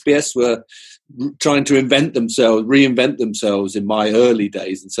SBS were trying to reinvent themselves in my early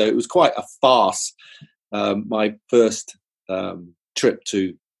days, and so it was quite a farce. My first trip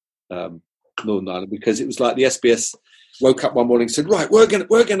to Northern Ireland, because it was like the SBS woke up one morning and said, right, we're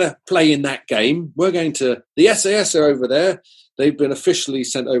gonna play in that game. The SAS are over there. They've been officially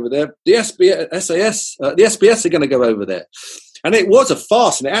sent over there. The SBS are going to go over there. And it was a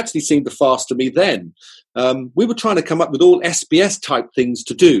farce, and it actually seemed a farce to me then. We were trying to come up with all SBS type things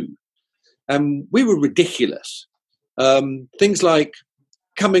to do. We were ridiculous. Things like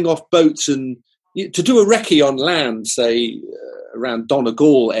coming off boats and to do a recce on land, say around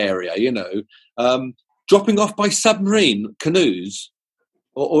Donegal area, dropping off by submarine canoes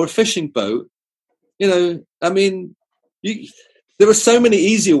or a fishing boat. There were so many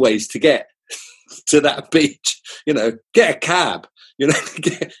easier ways to get to that beach. Get a cab,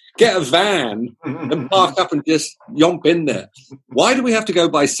 get a van and park up and just yomp in there. Why do we have to go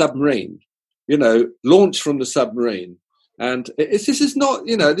by submarine? Launch from the submarine. And this is not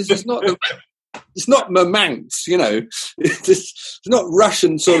Murmansk, it's not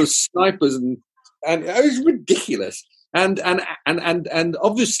Russian sort of snipers, and it was ridiculous. And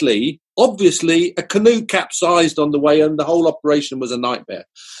obviously a canoe capsized on the way, and the whole operation was a nightmare.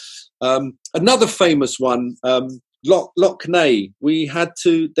 Another famous one, Loch Ney.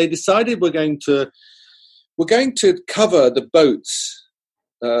 They decided we're going to cover the boats,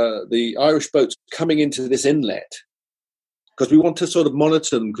 the Irish boats coming into this inlet, because we want to sort of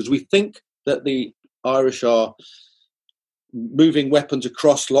monitor them, because we think that the Irish are moving weapons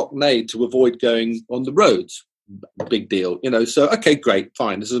across Loch Ney to avoid going on the roads. Big deal, So, okay, great,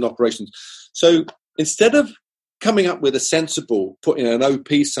 fine. This is an operation. So instead of coming up with a sensible, putting an OP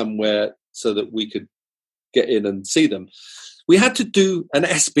somewhere so that we could get in and see them, we had to do an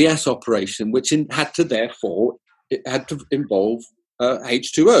SBS operation, which had to involve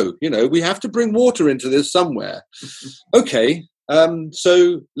H2O. We have to bring water into this somewhere. Okay,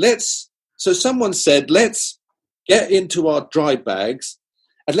 so someone said, let's get into our dry bags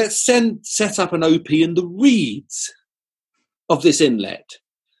and let's set up an OP in the reeds of this inlet.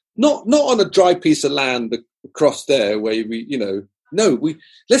 Not on a dry piece of land across there where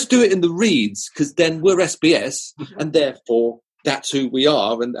let's do it in the reeds, because then we're SBS and therefore that's who we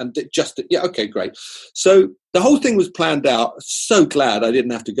are. Okay, great. So the whole thing was planned out. So glad I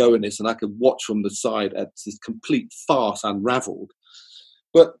didn't have to go in this and I could watch from the side as this complete farce unraveled.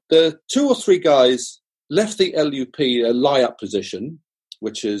 But the 2 or 3 guys left the LUP, a lie-up position,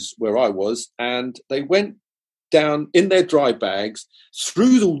 which is where I was, and they went down in their dry bags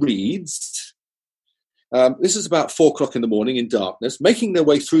through the reeds. This is about 4 o'clock in the morning in darkness, making their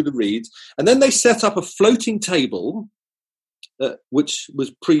way through the reeds. And then they set up a floating table, which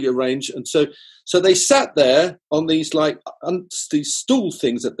was pre-arranged. And so they sat there on these these stool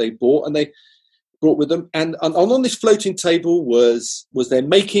things that they bought, and they brought with them. And on this floating table was their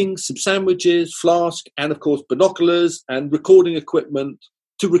making, some sandwiches, flask, and of course binoculars and recording equipment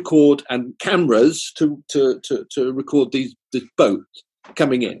to record, and cameras to record this boat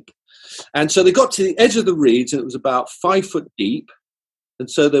coming in. And so they got to the edge of the reeds, and it was about 5 foot deep. And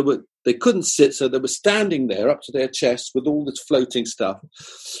so they couldn't sit, so they were standing there up to their chests with all this floating stuff.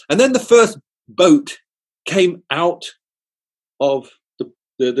 And then the first boat came out of the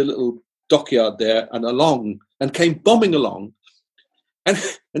little dockyard there and came bombing along and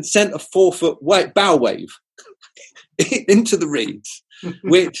sent a 4 foot bow wave into the reeds,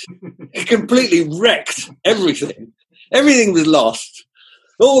 which completely wrecked everything. Everything was lost.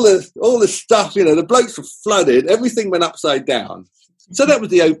 All the stuff, the blokes were flooded. Everything went upside down. So that was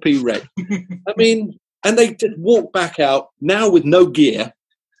the OP wreck. And they just walked back out now with no gear,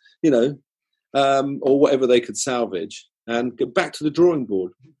 or whatever they could salvage, and get back to the drawing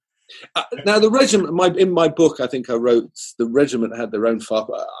board. Now the regiment, in my book, I think I wrote the regiment had their own farce.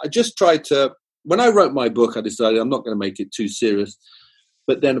 I just tried to. When I wrote my book, I decided I'm not going to make it too serious.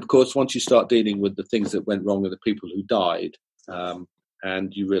 But then, of course, once you start dealing with the things that went wrong with the people who died,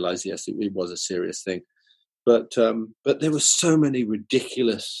 and you realise, yes, it was a serious thing. But there were so many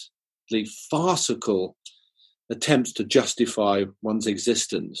ridiculously farcical attempts to justify one's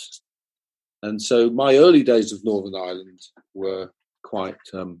existence. And so my early days of Northern Ireland were quite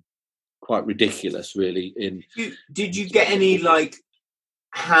ridiculous, really. Did you get any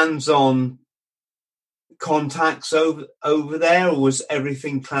hands-on contacts over there, or was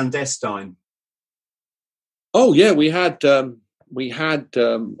everything clandestine? Oh yeah, we had a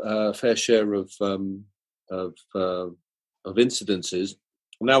fair share of incidences.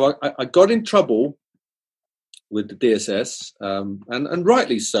 Now I got in trouble with the DSS, and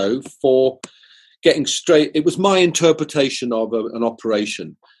rightly so, for getting straight. It was my interpretation of an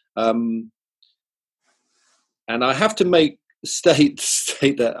operation, and I have to state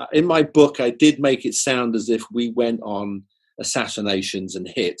that in my book I did make it sound as if we went on assassinations and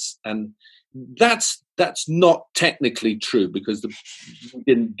hits, and that's not technically true, because we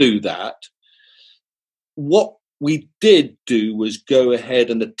didn't do that. What we did do was go ahead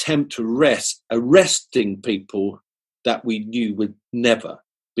and attempt to arresting people that we knew would never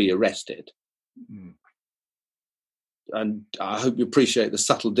be arrested. Mm. And I hope you appreciate the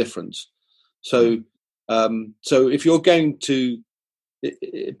subtle difference. So if you're going to,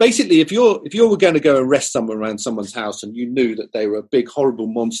 basically, if you were going to go arrest someone around someone's house and you knew that they were a big horrible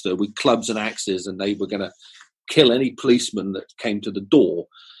monster with clubs and axes and they were going to kill any policeman that came to the door,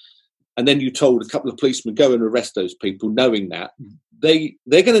 and then you told a couple of policemen go and arrest those people, knowing that they're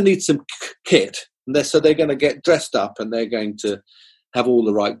going to need some kit, and so they're going to get dressed up and they're going to have all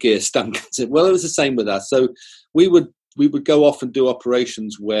the right gear, stun guns. Well, it was the same with us. So we would go off and do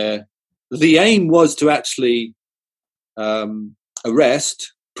operations where the aim was to actually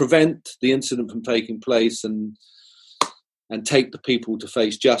arrest, prevent the incident from taking place, and take the people to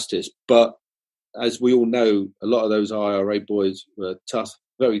face justice. But as we all know, a lot of those IRA boys were tough,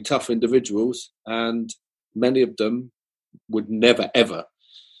 very tough individuals, and many of them would never, ever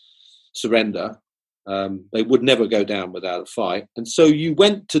surrender. They would never go down without a fight. And so you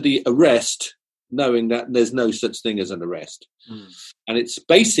went to the arrest knowing that there's no such thing as an arrest. Mm. And it's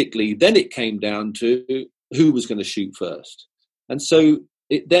basically, then it came down to who was going to shoot first. And so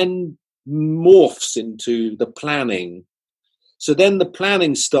it then morphs into the planning. So then the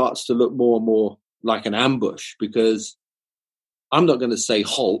planning starts to look more and more like an ambush, because I'm not going to say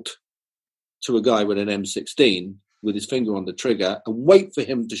halt to a guy with an M16 with his finger on the trigger and wait for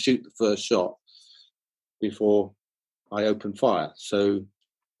him to shoot the first shot before I open fire. So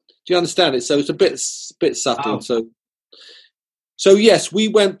do you understand it? So it's a bit subtle. Oh. So yes, we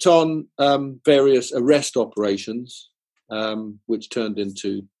went on various arrest operations, which turned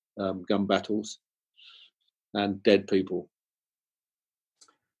into gun battles and dead people.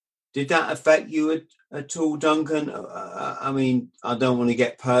 Did that affect you at all, Duncan? I mean, I don't want to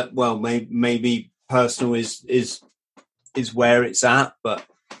get maybe personal is where it's at, but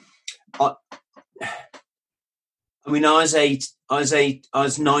I mean, I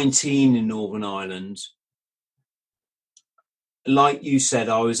was 19 in Northern Ireland. Like you said,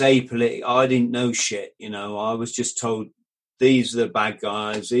 I was apolitical. I didn't know shit, you know. I was just told these are the bad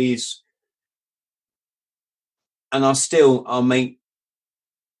guys. And I'll make.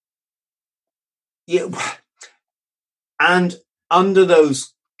 Yeah, and under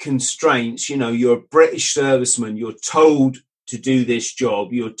those constraints, you know, you're a British serviceman. You're told to do this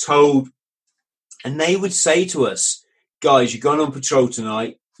job. You're told, and they would say to us, guys, you're going on patrol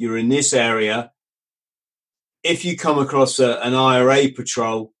tonight. You're in this area. If you come across an IRA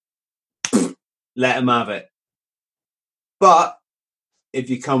patrol, let them have it. But if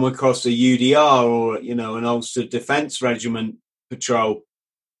you come across a UDR or, you know, an Ulster Defence Regiment patrol,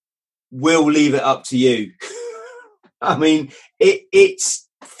 we'll leave it up to you. I mean, it's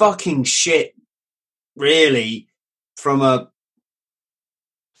fucking shit, really, from a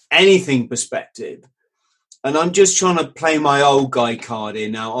anything perspective. And I'm just trying to play my old guy card here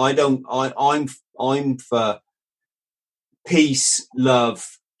now. I'm for peace,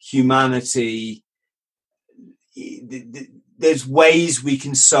 love, humanity. There's ways we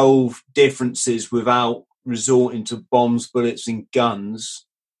can solve differences without resorting to bombs, bullets, and guns.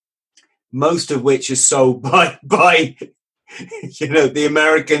 Most of which are sold by you know, the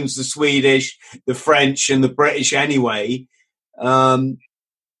Americans, the Swedish, the French, and the British anyway.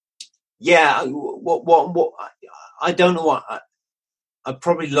 Yeah, what I don't know what I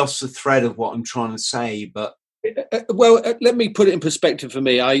probably lost the thread of what I'm trying to say, but well, let me put it in perspective for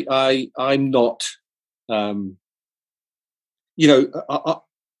me. I'm not, you know,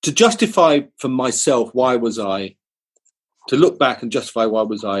 to justify for myself why was I. To look back and justify why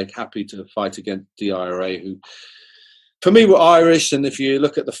was I happy to fight against the IRA, who, for me, were Irish, and if you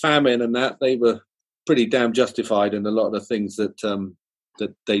look at the famine and that, they were pretty damn justified in a lot of the things that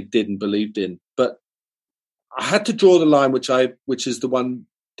that they did and believed in. But I had to draw the line, which is the one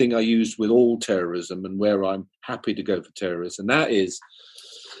thing I used with all terrorism, and where I'm happy to go for terrorism, and that is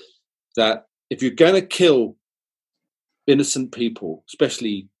that if you're going to kill innocent people,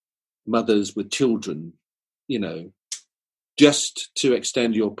 especially mothers with children, you know, just to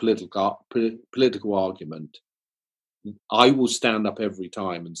extend your political argument, I will stand up every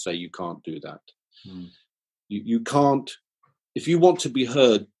time and say you can't do that. You can't. If you want to be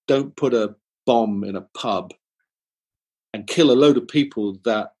heard, don't put a bomb in a pub and kill a load of people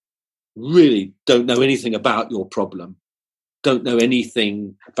that really don't know anything about your problem, don't know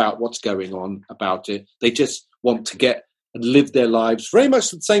anything about what's going on about it. They just want to get and live their lives very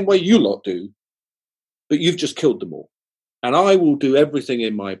much the same way you lot do, but you've just killed them all. And I will do everything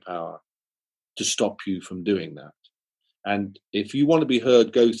in my power to stop you from doing that. And if you want to be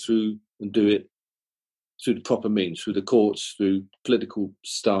heard, go through and do it through the proper means, through the courts, through political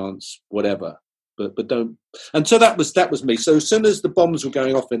stance, whatever. But don't. And so that was me. So as soon as the bombs were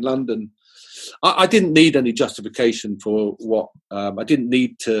going off in London, I didn't need any justification for what I didn't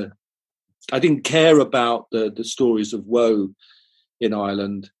care about the stories of woe in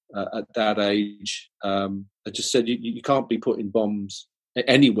Ireland at that age. I just said you can't be putting bombs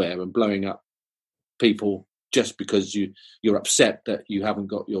anywhere and blowing up people just because you're upset that you haven't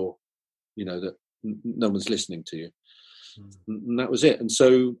got that no one's listening to you. And that was it. And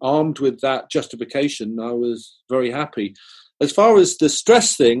so, armed with that justification, I was very happy. As far as the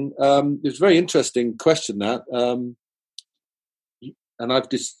stress thing, it was a very interesting question, that. And I've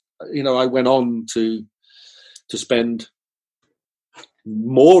just, I went on to spend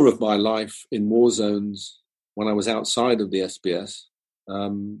more of my life in war zones when I was outside of the SBS,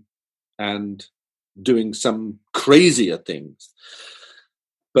 and doing some crazier things.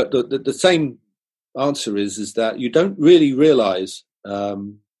 But the same answer is that you don't really realize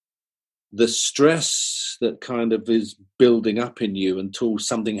the stress that kind of is building up in you until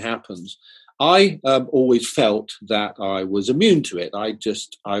something happens. I always felt that I was immune to it. I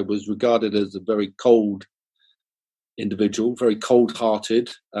was regarded as a very cold individual, very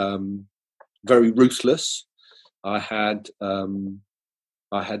cold-hearted, very ruthless. I had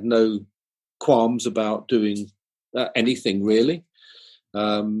no qualms about doing anything really.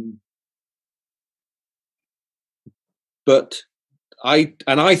 But I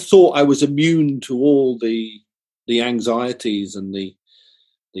thought I was immune to all the anxieties and the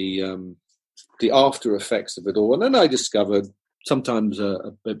after effects of it all. And then I discovered sometimes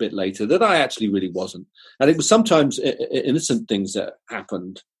a bit later that I actually really wasn't. And it was sometimes innocent things that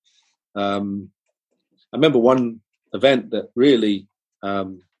happened. I remember one event that really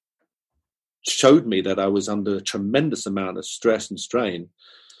showed me that I was under a tremendous amount of stress and strain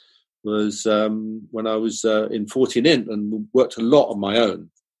was when I was in 14 Int and worked a lot on my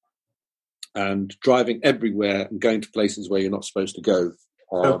own and driving everywhere and going to places where you're not supposed to go.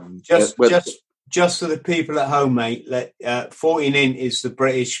 Just for the people at home, mate, 14 Int is the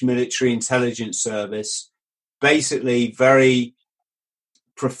British Military Intelligence Service. Basically, very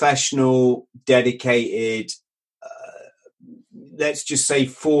professional, dedicated, let's just say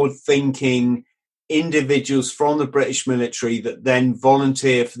forward-thinking individuals from the British military that then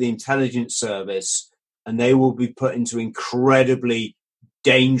volunteer for the intelligence service, and they will be put into incredibly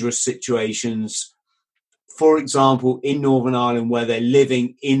dangerous situations. For example, in Northern Ireland, where they're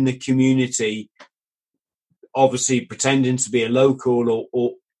living in the community, obviously pretending to be a local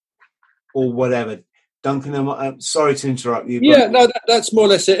or whatever. Duncan, I'm sorry to interrupt you. Yeah, no, that's more or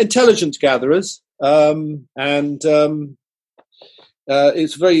less it. Intelligence gatherers,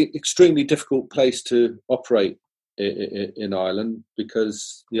 it's a very extremely difficult place to operate in Ireland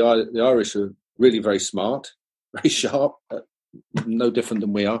because the Irish are really very smart, very sharp, no different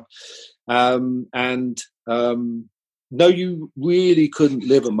than we are. No, you really couldn't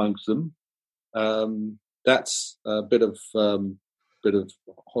live amongst them. That's a bit of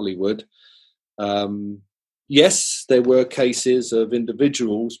Hollywood. Yes, there were cases of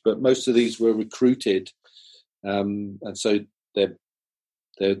individuals, but most of these were recruited, and so their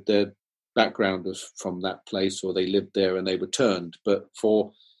background was from that place, or they lived there and they returned. But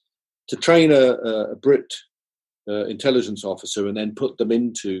to train a Brit intelligence officer and then put them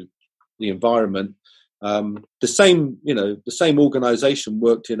into the environment, the same organisation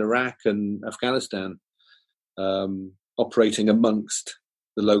worked in Iraq and Afghanistan, operating amongst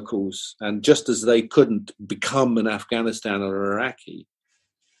the locals. And just as they couldn't become an Afghanistan or Iraqi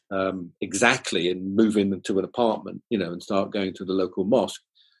exactly and move into an apartment, and start going to the local mosque,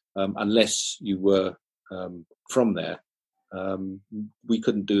 unless you were from there, we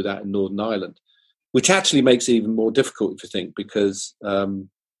couldn't do that in Northern Ireland, which actually makes it even more difficult, if you think, because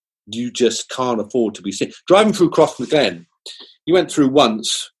you just can't afford to be seen. Driving through Crossmaglen, you went through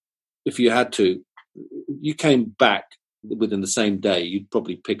once, if you had to, you came back within the same day, you'd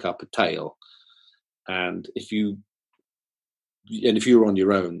probably pick up a tail. And if you were on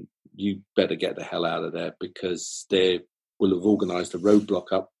your own, you better get the hell out of there, because they're will have organised a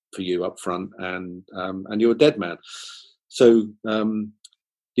roadblock up for you up front, and you're a dead man. So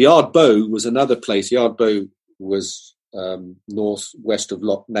the Ardbeau was another place. The Ardbeau was northwest of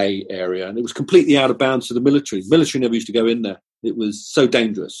Loch Ney area, and it was completely out of bounds to the military. The military never used to go in there. It was so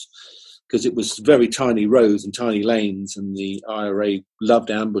dangerous because it was very tiny roads and tiny lanes, and the IRA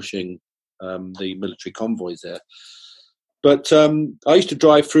loved ambushing the military convoys there. But I used to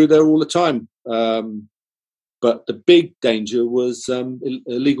drive through there all the time. But the big danger was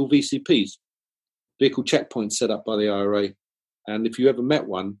illegal VCPs, vehicle checkpoints set up by the IRA. And if you ever met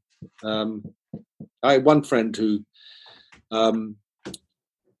one, I had one friend who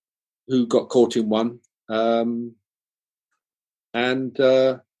got caught in one, and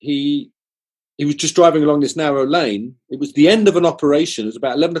he was just driving along this narrow lane. It was the end of an operation. It was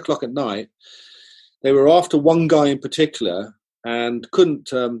about 11 o'clock at night. They were after one guy in particular, and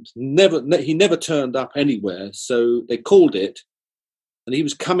he never turned up anywhere. So they called it, and he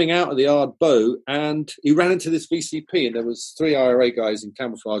was coming out of the Ardbeau, and he ran into this VCP, and there was 3 IRA guys in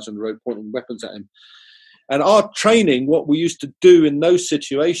camouflage on the road pointing weapons at him. And our training, what we used to do in those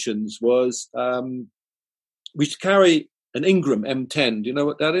situations was we used to carry an Ingram M10. Do you know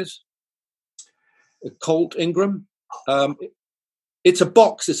what that is? A Colt Ingram. It's a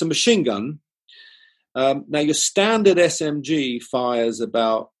box. It's a machine gun. Now, your standard SMG fires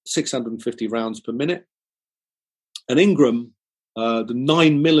about 650 rounds per minute. An Ingram, the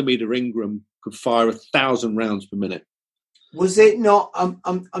 9mm Ingram, could fire 1,000 rounds per minute. Was it not?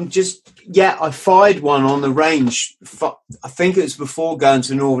 I fired one on the range. I think it was before going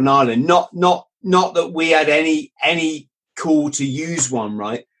to Northern Ireland. Not that we had any call to use one,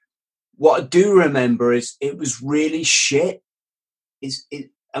 right? What I do remember is it was really shit.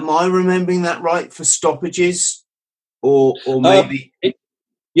 Am I remembering that right for stoppages, or maybe?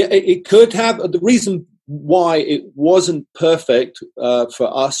 It could have. The reason why it wasn't perfect for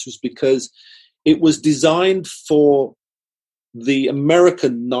us was because it was designed for the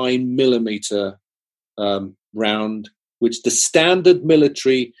American 9mm round, which the standard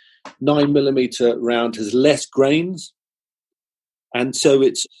military 9mm round has less grains, and so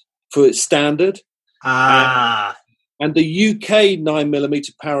it's for its standard. And the UK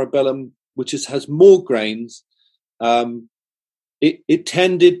 9mm Parabellum, which has more grains, it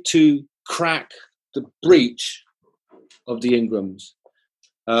tended to crack the breech of the Ingrams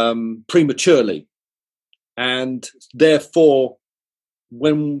prematurely. And therefore,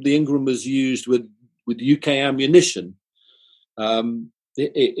 when the Ingram was used with UK ammunition,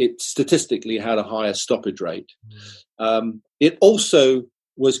 it statistically had a higher stoppage rate. It also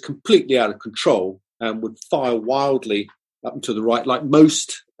was completely out of control and would fire wildly up and to the right, like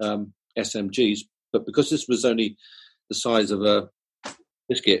most SMGs. But because this was only the size of a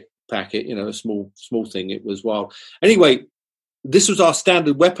biscuit packet, a small thing, it was wild. Anyway, this was our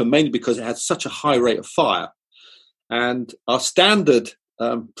standard weapon, mainly because it had such a high rate of fire. And our standard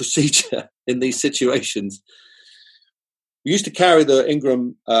procedure in these situations, we used to carry the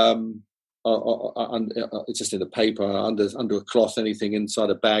Ingram just in the paper, under a cloth, anything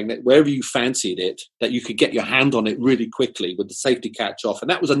inside a bag, wherever you fancied it, that you could get your hand on it really quickly with the safety catch off. And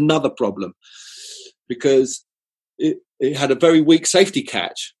that was another problem because it had a very weak safety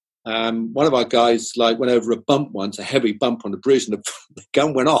catch. One of our guys went over a bump once, a heavy bump on the bridge, and the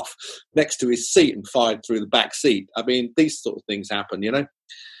gun went off next to his seat and fired through the back seat. I mean, these sort of things happen,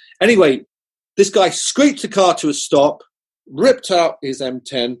 Anyway, this guy screeched the car to a stop, ripped out his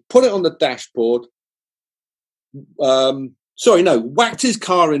M10, put it on the dashboard. Whacked his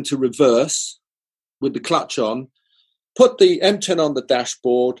car into reverse with the clutch on, put the M10 on the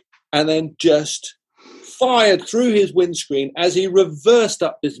dashboard, and then just fired through his windscreen as he reversed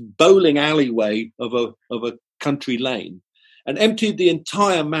up this bowling alleyway of a country lane and emptied the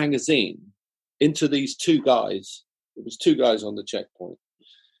entire magazine into these 2 guys. It was 2 guys on the checkpoint,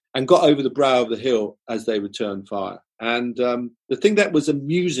 and got over the brow of the hill as they returned fire. And the thing that was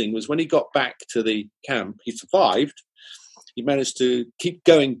amusing was when he got back to the camp, he survived. He managed to keep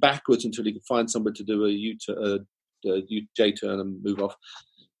going backwards until he could find somewhere to do a J-turn and move off.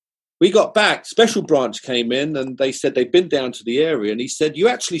 We got back, Special Branch came in, and they said they'd been down to the area, and he said, "You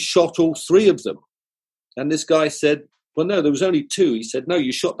actually shot all 3 of them." And this guy said, "Well, no, there was only 2. He said, "No,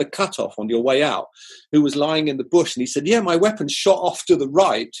 you shot the cutoff on your way out, who was lying in the bush." And he said, "Yeah, my weapon shot off to the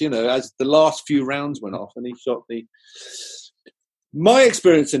right, as the last few rounds went off." And he shot the... My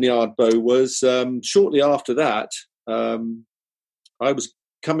experience in the Ardbeau was shortly after that, I was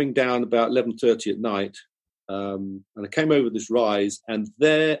coming down about 11:30 at night, and I came over this rise, and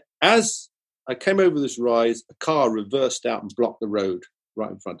as I came over this rise, a car reversed out and blocked the road right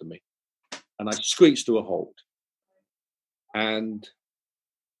in front of me. And I screeched to a halt. And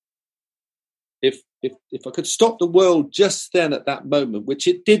if I could stop the world just then at that moment, which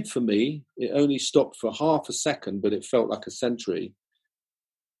it did for me, it only stopped for half a second, but it felt like a century.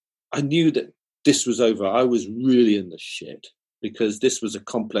 I knew that this was over. I was really in the shit because this was a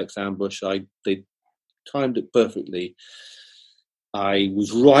complex ambush. They timed it perfectly. I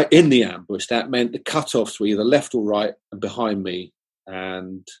was right in the ambush. That meant the cutoffs were either left or right and behind me.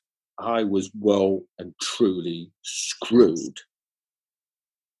 And I was well and truly screwed.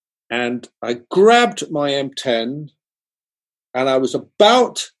 And I grabbed my M10 and I was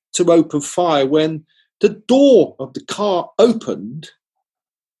about to open fire when the door of the car opened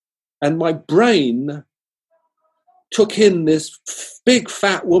and my brain took in this big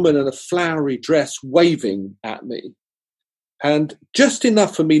fat woman in a flowery dress waving at me. And just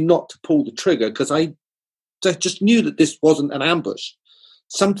enough for me not to pull the trigger because I just knew that this wasn't an ambush.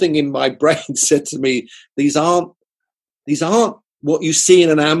 Something in my brain said to me, these aren't what you see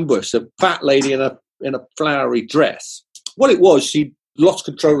in an ambush, a fat lady in a flowery dress. What it was, she lost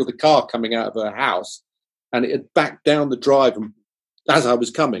control of the car coming out of her house and it had backed down the drive as I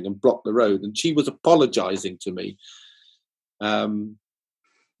was coming and blocked the road. And she was apologizing to me. And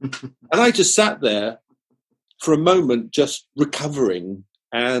I just sat there for a moment, just recovering.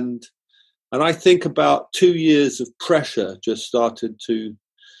 And I think about 2 years of pressure just started to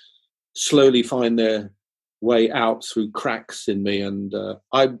slowly find their way out through cracks in me. And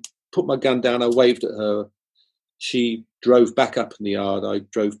I put my gun down, I waved at her. She drove back up in the yard. I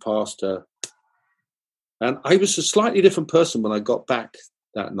drove past her. And I was a slightly different person when I got back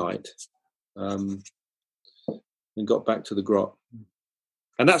that night and got back to the grot.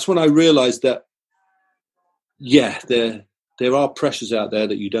 And that's when I realized that, yeah, there are pressures out there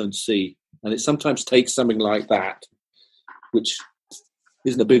that you don't see. And it sometimes takes something like that, which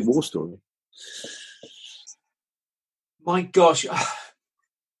isn't a big war story. My gosh.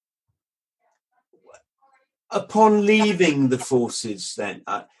 Upon leaving the forces then,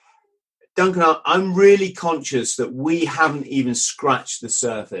 Duncan, I'm really conscious that we haven't even scratched the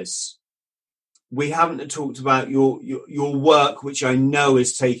surface. We haven't talked about your work, which I know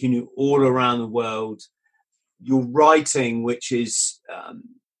has taken you all around the world. Your writing, which is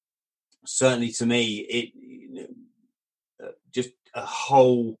certainly to me, just a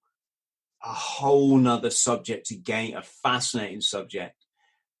whole nother subject again, a fascinating subject.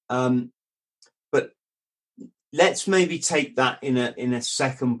 But let's maybe take that in a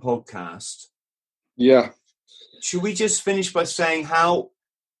second podcast. Yeah. Should we just finish by saying how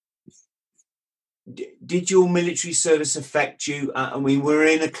did your military service affect you? I mean, we're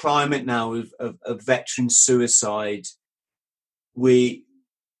in a climate now of veteran suicide.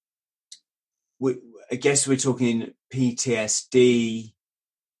 I guess we're talking PTSD.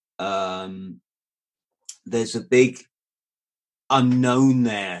 There's a big unknown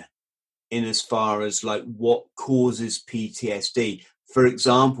there in as far as like what causes PTSD. For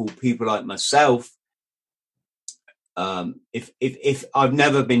example, people like myself, if I've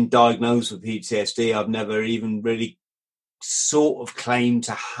never been diagnosed with PTSD, I've never even really sort of claimed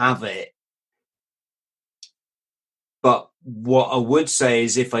to have it. But what I would say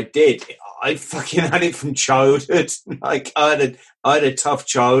is if I did, I fucking had it from childhood. Like I had a tough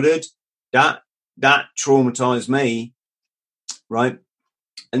childhood. That traumatized me, right?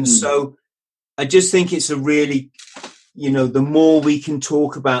 And so I just think it's a really, the more we can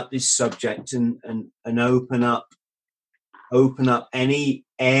talk about this subject and open up any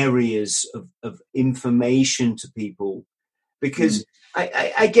areas of information to people, because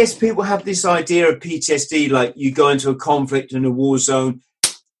I guess people have this idea of PTSD, like you go into a conflict in a war zone,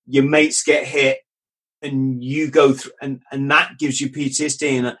 your mates get hit and you go through and that gives you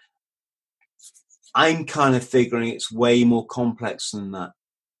PTSD. And I'm kind of figuring it's way more complex than that.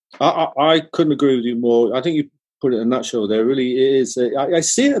 I couldn't agree with you more. I think you put it in a nutshell. There really is. I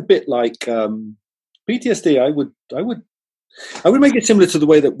see it a bit like PTSD. I would make it similar to the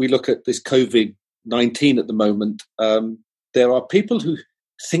way that we look at this COVID-19 at the moment. There are people who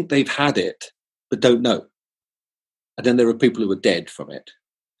think they've had it but don't know, and then there are people who are dead from it.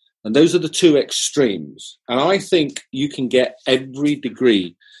 And those are the two extremes. And I think you can get every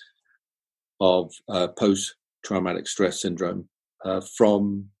degree of post-traumatic stress syndrome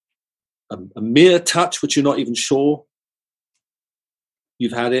from a mere touch, which you're not even sure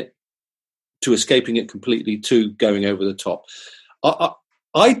you've had it, to escaping it completely, to going over the top.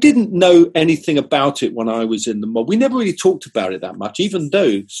 I didn't know anything about it when I was in the mob. We never really talked about it that much, even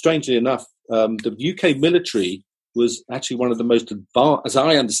though, strangely enough, the UK military was actually one of the most advanced, as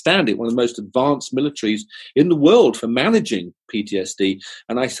I understand it, one of the most advanced militaries in the world for managing PTSD.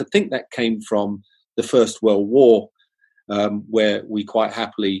 And I think that came from the First World War. where we quite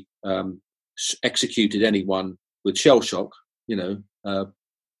happily executed anyone with shell shock,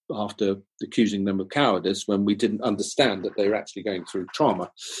 after accusing them of cowardice when we didn't understand that they were actually going through trauma.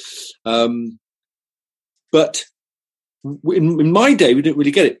 But in my day, we didn't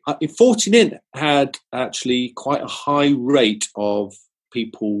really get it. 14 Int had actually quite a high rate of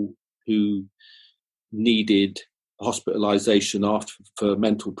people who needed hospitalization for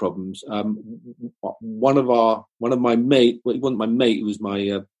mental problems. One of my mate, well, he wasn't my mate, he was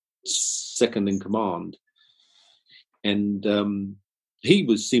my second in command, and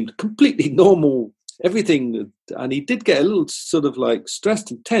he seemed completely normal, everything, and he did get a little sort of like stressed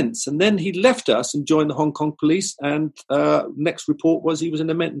and tense, and then he left us and joined the Hong Kong police, and next report was he was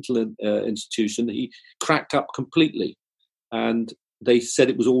in a mental institution. He cracked up completely, and they said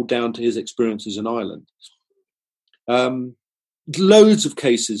it was all down to his experiences in Ireland. Loads of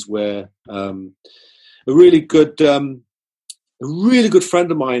cases where a really good friend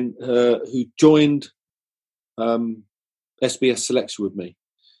of mine who joined SBS Selection with me,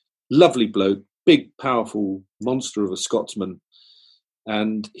 lovely bloke, big, powerful monster of a Scotsman,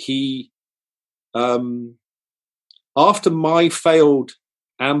 and he, after my failed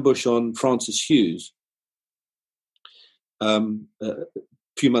ambush on Francis Hughes, a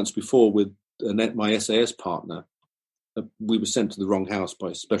few months before with my SAS partner, we were sent to the wrong house by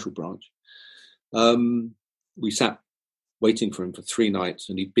a special branch. We sat waiting for him for 3 nights,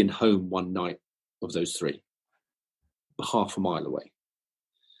 and he'd been home one night of those 3, half a mile away.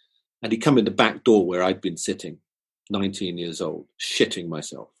 And he'd come in the back door where I'd been sitting, 19 years old, shitting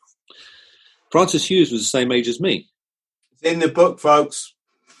myself. Francis Hughes was the same age as me. It's in the book, folks.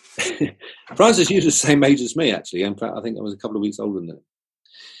 Francis Hughes was the same age as me, actually. In fact, I think I was a couple of weeks older than him.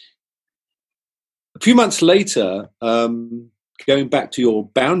 A few months later, going back to your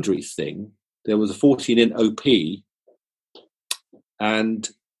boundary thing, there was a 14 Int OP, and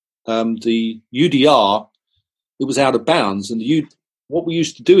the UDR, it was out of bounds. And what we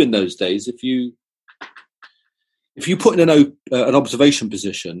used to do in those days, if you put in an observation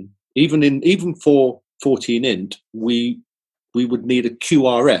position, even for 14 Int, we would need a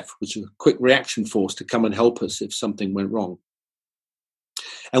QRF, which is a quick reaction force, to come and help us if something went wrong.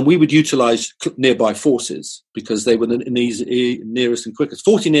 And we would utilize nearby forces because they were the nearest and quickest.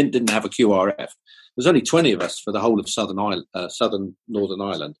 14 Int didn't have a QRF. There's only 20 of us for the whole of southern Northern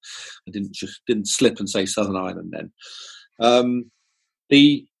Ireland. I didn't slip and say Southern Ireland then.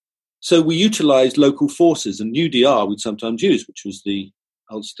 So we utilised local forces, and UDR we'd sometimes use, which was the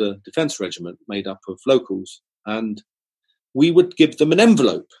Ulster Defence Regiment, made up of locals, and we would give them an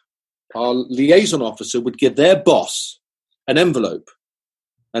envelope. Our liaison officer would give their boss an envelope,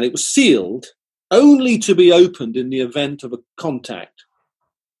 and it was sealed only to be opened in the event of a contact.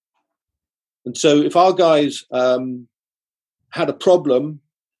 And so if our guys had a problem,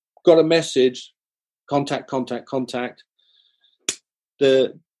 got a message, contact,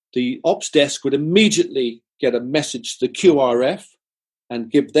 the ops desk would immediately get a message to the QRF and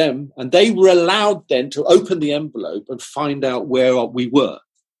give them, and they were allowed then to open the envelope and find out where we were.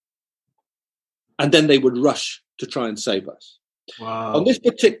 And then they would rush to try and save us. Wow.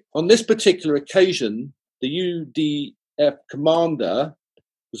 On this particular occasion, the UDF commander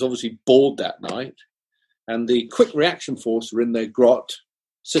was obviously bored that night, and the quick reaction force were in their grot,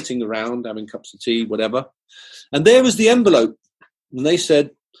 sitting around, having cups of tea, whatever. And there was the envelope. And they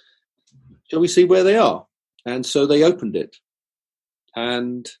said, shall we see where they are? And so they opened it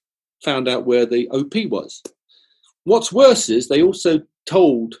and found out where the OP was. What's worse is they also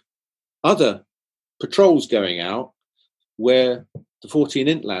told other patrols going out where the 14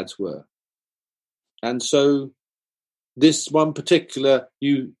 Int lads were. And so this one particular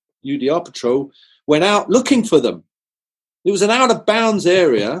UDR patrol went out looking for them. It was an out-of-bounds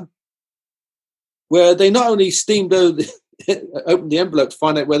area where they not only steamed over opened the envelope to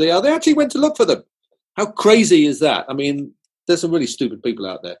find out where they are, they actually went to look for them. How crazy is that? I mean, there's some really stupid people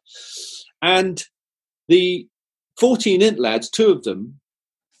out there. And the 14 Int lads, 2 of them,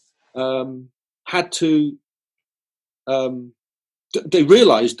 had to... they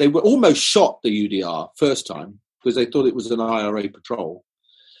realised they were almost shot the UDR first time because they thought it was an IRA patrol.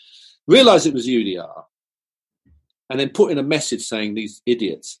 Realised it was UDR, and then put in a message saying, these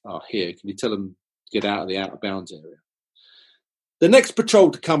idiots are here. Can you tell them to get out of the out-of-bounds area? The next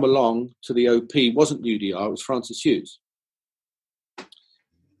patrol to come along to the OP wasn't UDR, it was Francis Hughes.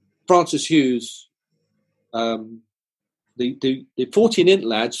 Francis Hughes, the 14 Int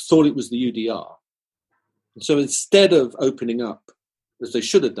lads thought it was the UDR. And so instead of opening up, as they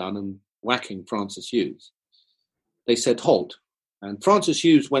should have done, and whacking Francis Hughes, they said halt. And Francis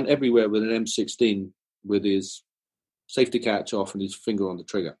Hughes went everywhere with an M16 with his safety catch off and his finger on the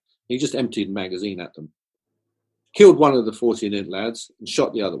trigger. He just emptied a magazine at them. Killed one of the 14 lads and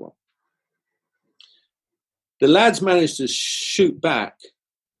shot the other one. The lads managed to shoot back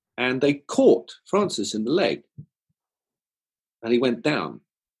and they caught Francis in the leg. And he went down.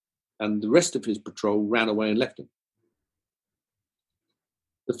 And the rest of his patrol ran away and left him.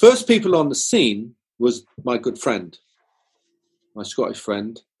 The first people on the scene was my good friend, my Scottish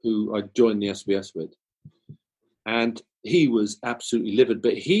friend, who I joined the SBS with. And he was absolutely livid.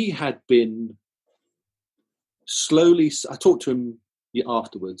 But he had been slowly, I talked to him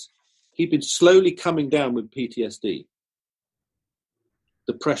afterwards, he'd been slowly coming down with PTSD.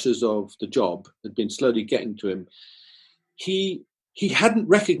 The pressures of the job had been slowly getting to him. He hadn't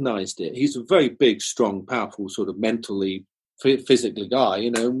recognized it. He's a very big, strong, powerful, sort of mentally, physically guy,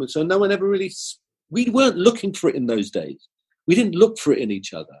 you know. So no one ever really, we weren't looking for it in those days. We didn't look for it in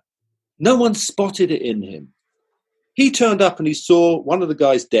each other. No one spotted it in him. He turned up and he saw one of the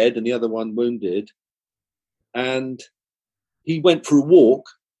guys dead and the other one wounded. And he went for a walk.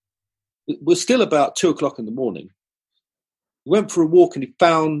 It was still about 2:00 in the morning. He went for a walk and he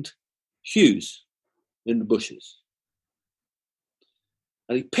found Hughes in the bushes.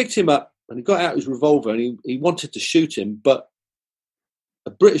 And he picked him up and he got out his revolver and he wanted to shoot him, but a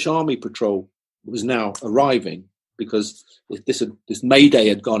British Army patrol was now arriving because this Mayday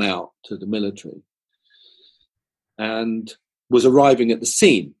had gone out to the military and was arriving at the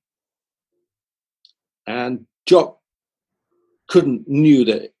scene. And Jock knew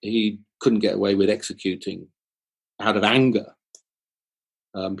that he couldn't get away with executing out of anger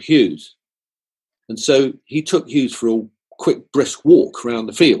Hughes. And so he took Hughes for a quick, brisk walk around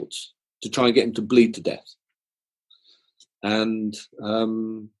the fields to try and get him to bleed to death. And,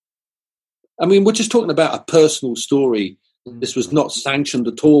 I mean, we're just talking about a personal story. This was not sanctioned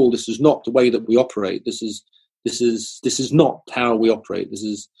at all. This is not the way that we operate. This is not how we operate. This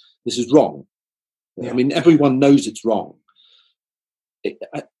is wrong. Yeah. I mean, everyone knows it's wrong.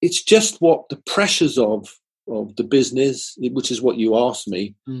 It's just what the pressures of the business, which is what you asked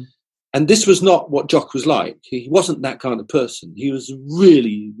me. Mm. And this was not what Jock was like. He wasn't that kind of person. He was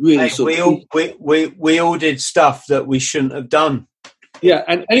really, really. Hey, we all did stuff that we shouldn't have done. Yeah,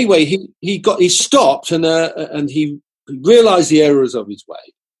 and anyway, he stopped and he realised the errors of his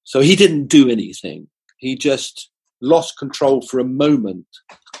way. So he didn't do anything. He just lost control for a moment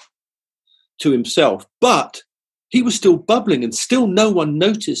to himself, but he was still bubbling and still no one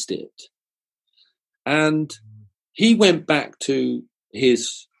noticed it. And he went back to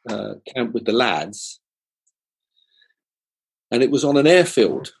his camp with the lads, and it was on an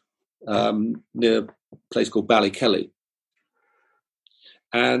airfield near a place called Ballykelly.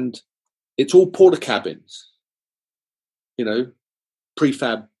 And it's all porter cabins, you know,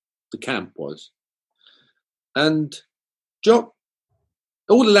 prefab the camp was. And Jock,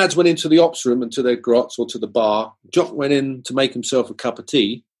 all the lads went into the ops room and to their grots or to the bar. Jock went in to make himself a cup of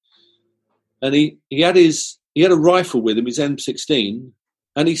tea. And he had a rifle with him, his M16,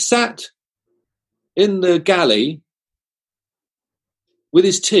 and he sat in the galley with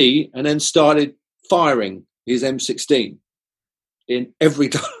his tea and then started firing his M16 in every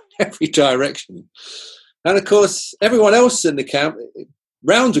direction. And of course, everyone else in the camp,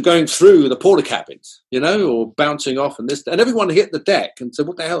 rounds are going through the porter cabins, you know, or bouncing off and this, and everyone hit the deck and said,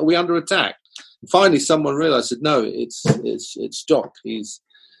 "What the hell, are we under attack?" And finally, someone realised, said, "No, it's Jock. He's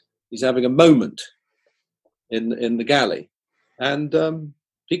having a moment in the galley," and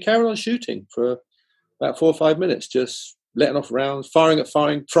he carried on shooting for about 4 or 5 minutes, just letting off rounds, firing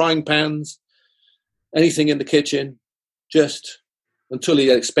frying pans, anything in the kitchen, just until he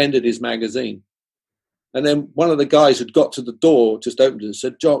had expended his magazine. And then one of the guys who'd got to the door just opened it and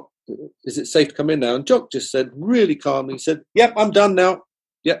said, "Jock, is it safe to come in now?" And Jock just said really calmly, he said, "Yep, I'm done now.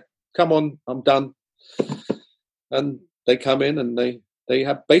 Yep, come on, I'm done." And they come in and they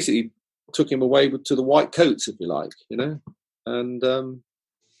have basically took him away to the white coats, if you like, you know. And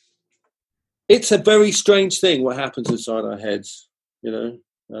it's a very strange thing what happens inside our heads, you know,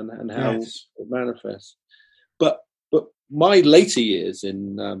 and how yes. It manifests. But my later years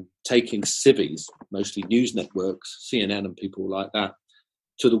in taking civvies, mostly news networks, CNN and people like that,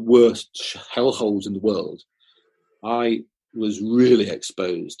 to the worst hellholes in the world, I was really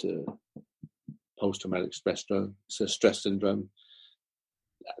exposed to post-traumatic stress syndrome.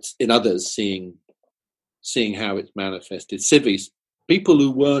 In others, seeing how it's manifested. Civvies, people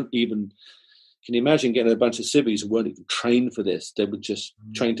who weren't even, can you imagine getting a bunch of civvies who weren't even trained for this? They were just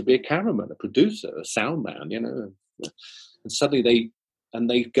trained to be a cameraman, a producer, a sound man, you know. And suddenly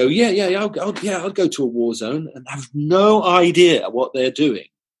they go, I'll go to a war zone and have no idea what they're doing.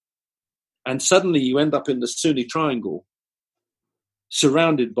 And suddenly you end up in the Sunni Triangle,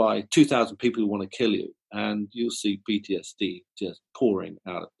 surrounded by 2,000 people who want to kill you, and you'll see PTSD just pouring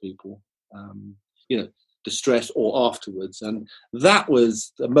out of people, distress or afterwards. And that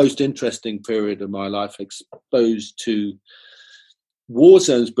was the most interesting period of my life, exposed to war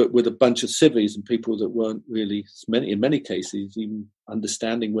zones, but with a bunch of civvies and people that weren't really, in many cases, even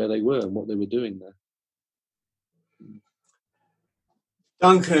understanding where they were and what they were doing there.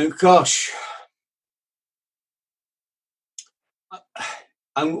 Duncan, gosh.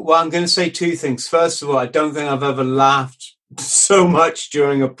 I'm going to say two things. First of all, I don't think I've ever laughed so much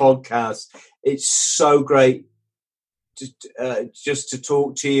during a podcast. It's so great just to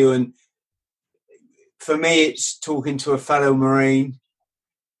talk to you. And for me, it's talking to a fellow Marine.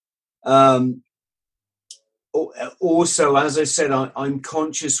 Also, as I said, I'm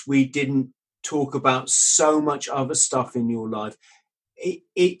conscious we didn't talk about so much other stuff in your life.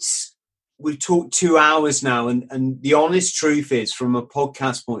 We've talked 2 hours now, and the honest truth is, from a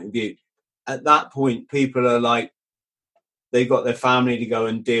podcast point of view, at that point, people are like, they've got their family to go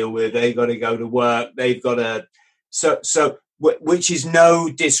and deal with. They've got to go to work. They've got to, which is no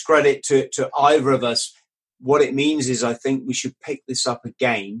discredit to either of us. What it means is, I think we should pick this up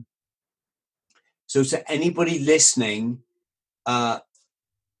again. So to anybody listening,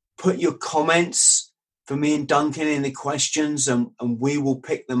 put your comments for me and Duncan in the questions, and we will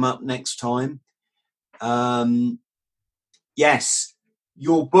pick them up next time. Yes,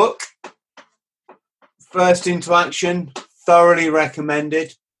 your book, First Into Action, thoroughly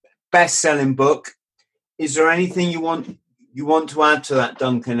recommended, best-selling book. Is there anything you want to add to that,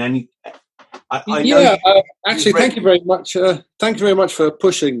 Duncan? Actually, thank you very much. Thank you very much for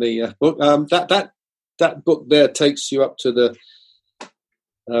pushing the book. That book there takes you up to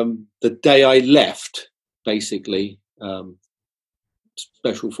the day I left. Basically,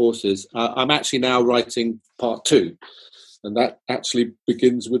 Special Forces. I'm actually now writing part 2, and that actually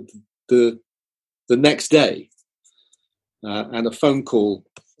begins with the next day, and a phone call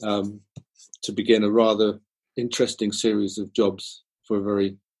to begin a rather interesting series of jobs for a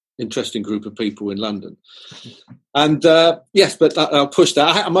very interesting group of people in London. And yes, but I'll push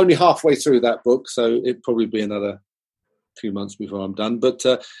that. I'm only halfway through that book, so it'll probably be another few months before I'm done. But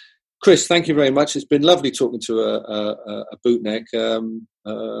Chris, thank you very much. It's been lovely talking to a bootneck.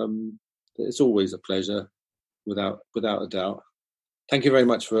 It's always a pleasure, without a doubt. Thank you very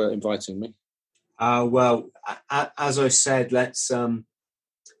much for inviting me. Well, as I said, let's.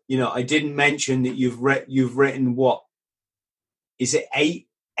 I didn't mention that you've written what is it 8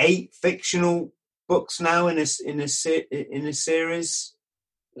 fictional books now in a series?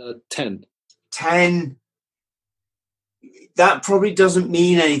 10. 10. That probably doesn't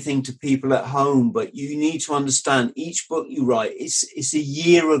mean anything to people at home, but you need to understand each book you write, it's a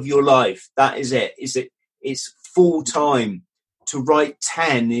year of your life. That is it. It's full time. To write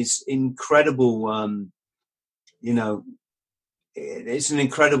 10 is incredible. It's an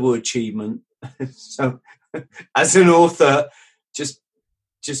incredible achievement. So as an author,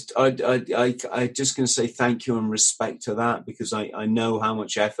 I just going to say thank you and respect to that, because I know how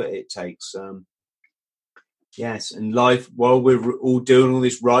much effort it takes. Yes, and life, while we're all doing all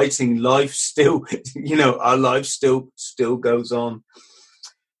this writing, life still, our life still goes on.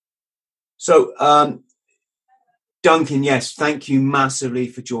 So, Duncan, yes, thank you massively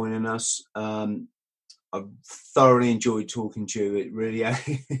for joining us. I've thoroughly enjoyed talking to you. It really,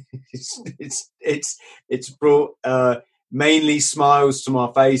 it's brought mainly smiles to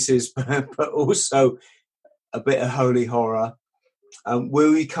my faces, but also a bit of holy horror.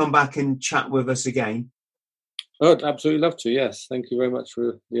 Will you come back and chat with us again? I'd absolutely love to, yes. Thank you very much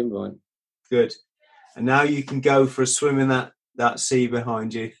for the invite. Good. And now you can go for a swim in that sea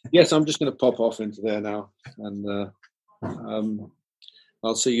behind you. Yes, I'm just going to pop off into there now. And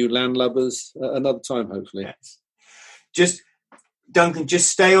I'll see you landlubbers another time, hopefully. Yes. Duncan,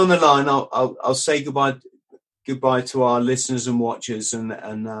 just stay on the line. I'll say goodbye to our listeners and watchers, and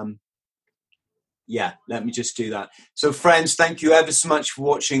let me just do that. So, friends, thank you ever so much for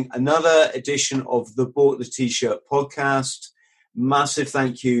watching another edition of the Bought the T-Shirt podcast. Massive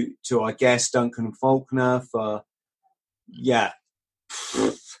thank you to our guest, Duncan Faulkner, for, I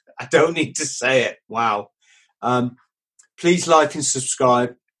don't need to say it. Wow. Please like and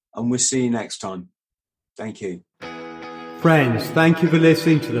subscribe, and we'll see you next time. Thank you. Friends, thank you for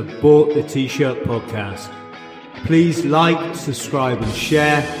listening to the Bought the T-Shirt podcast. Please like, subscribe, and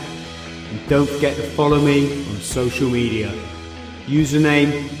share. And don't forget to follow me on social media.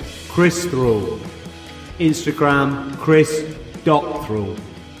 Username Chris Thrall. Instagram Chris.Thrall.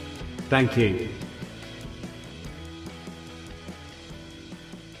 Thank you.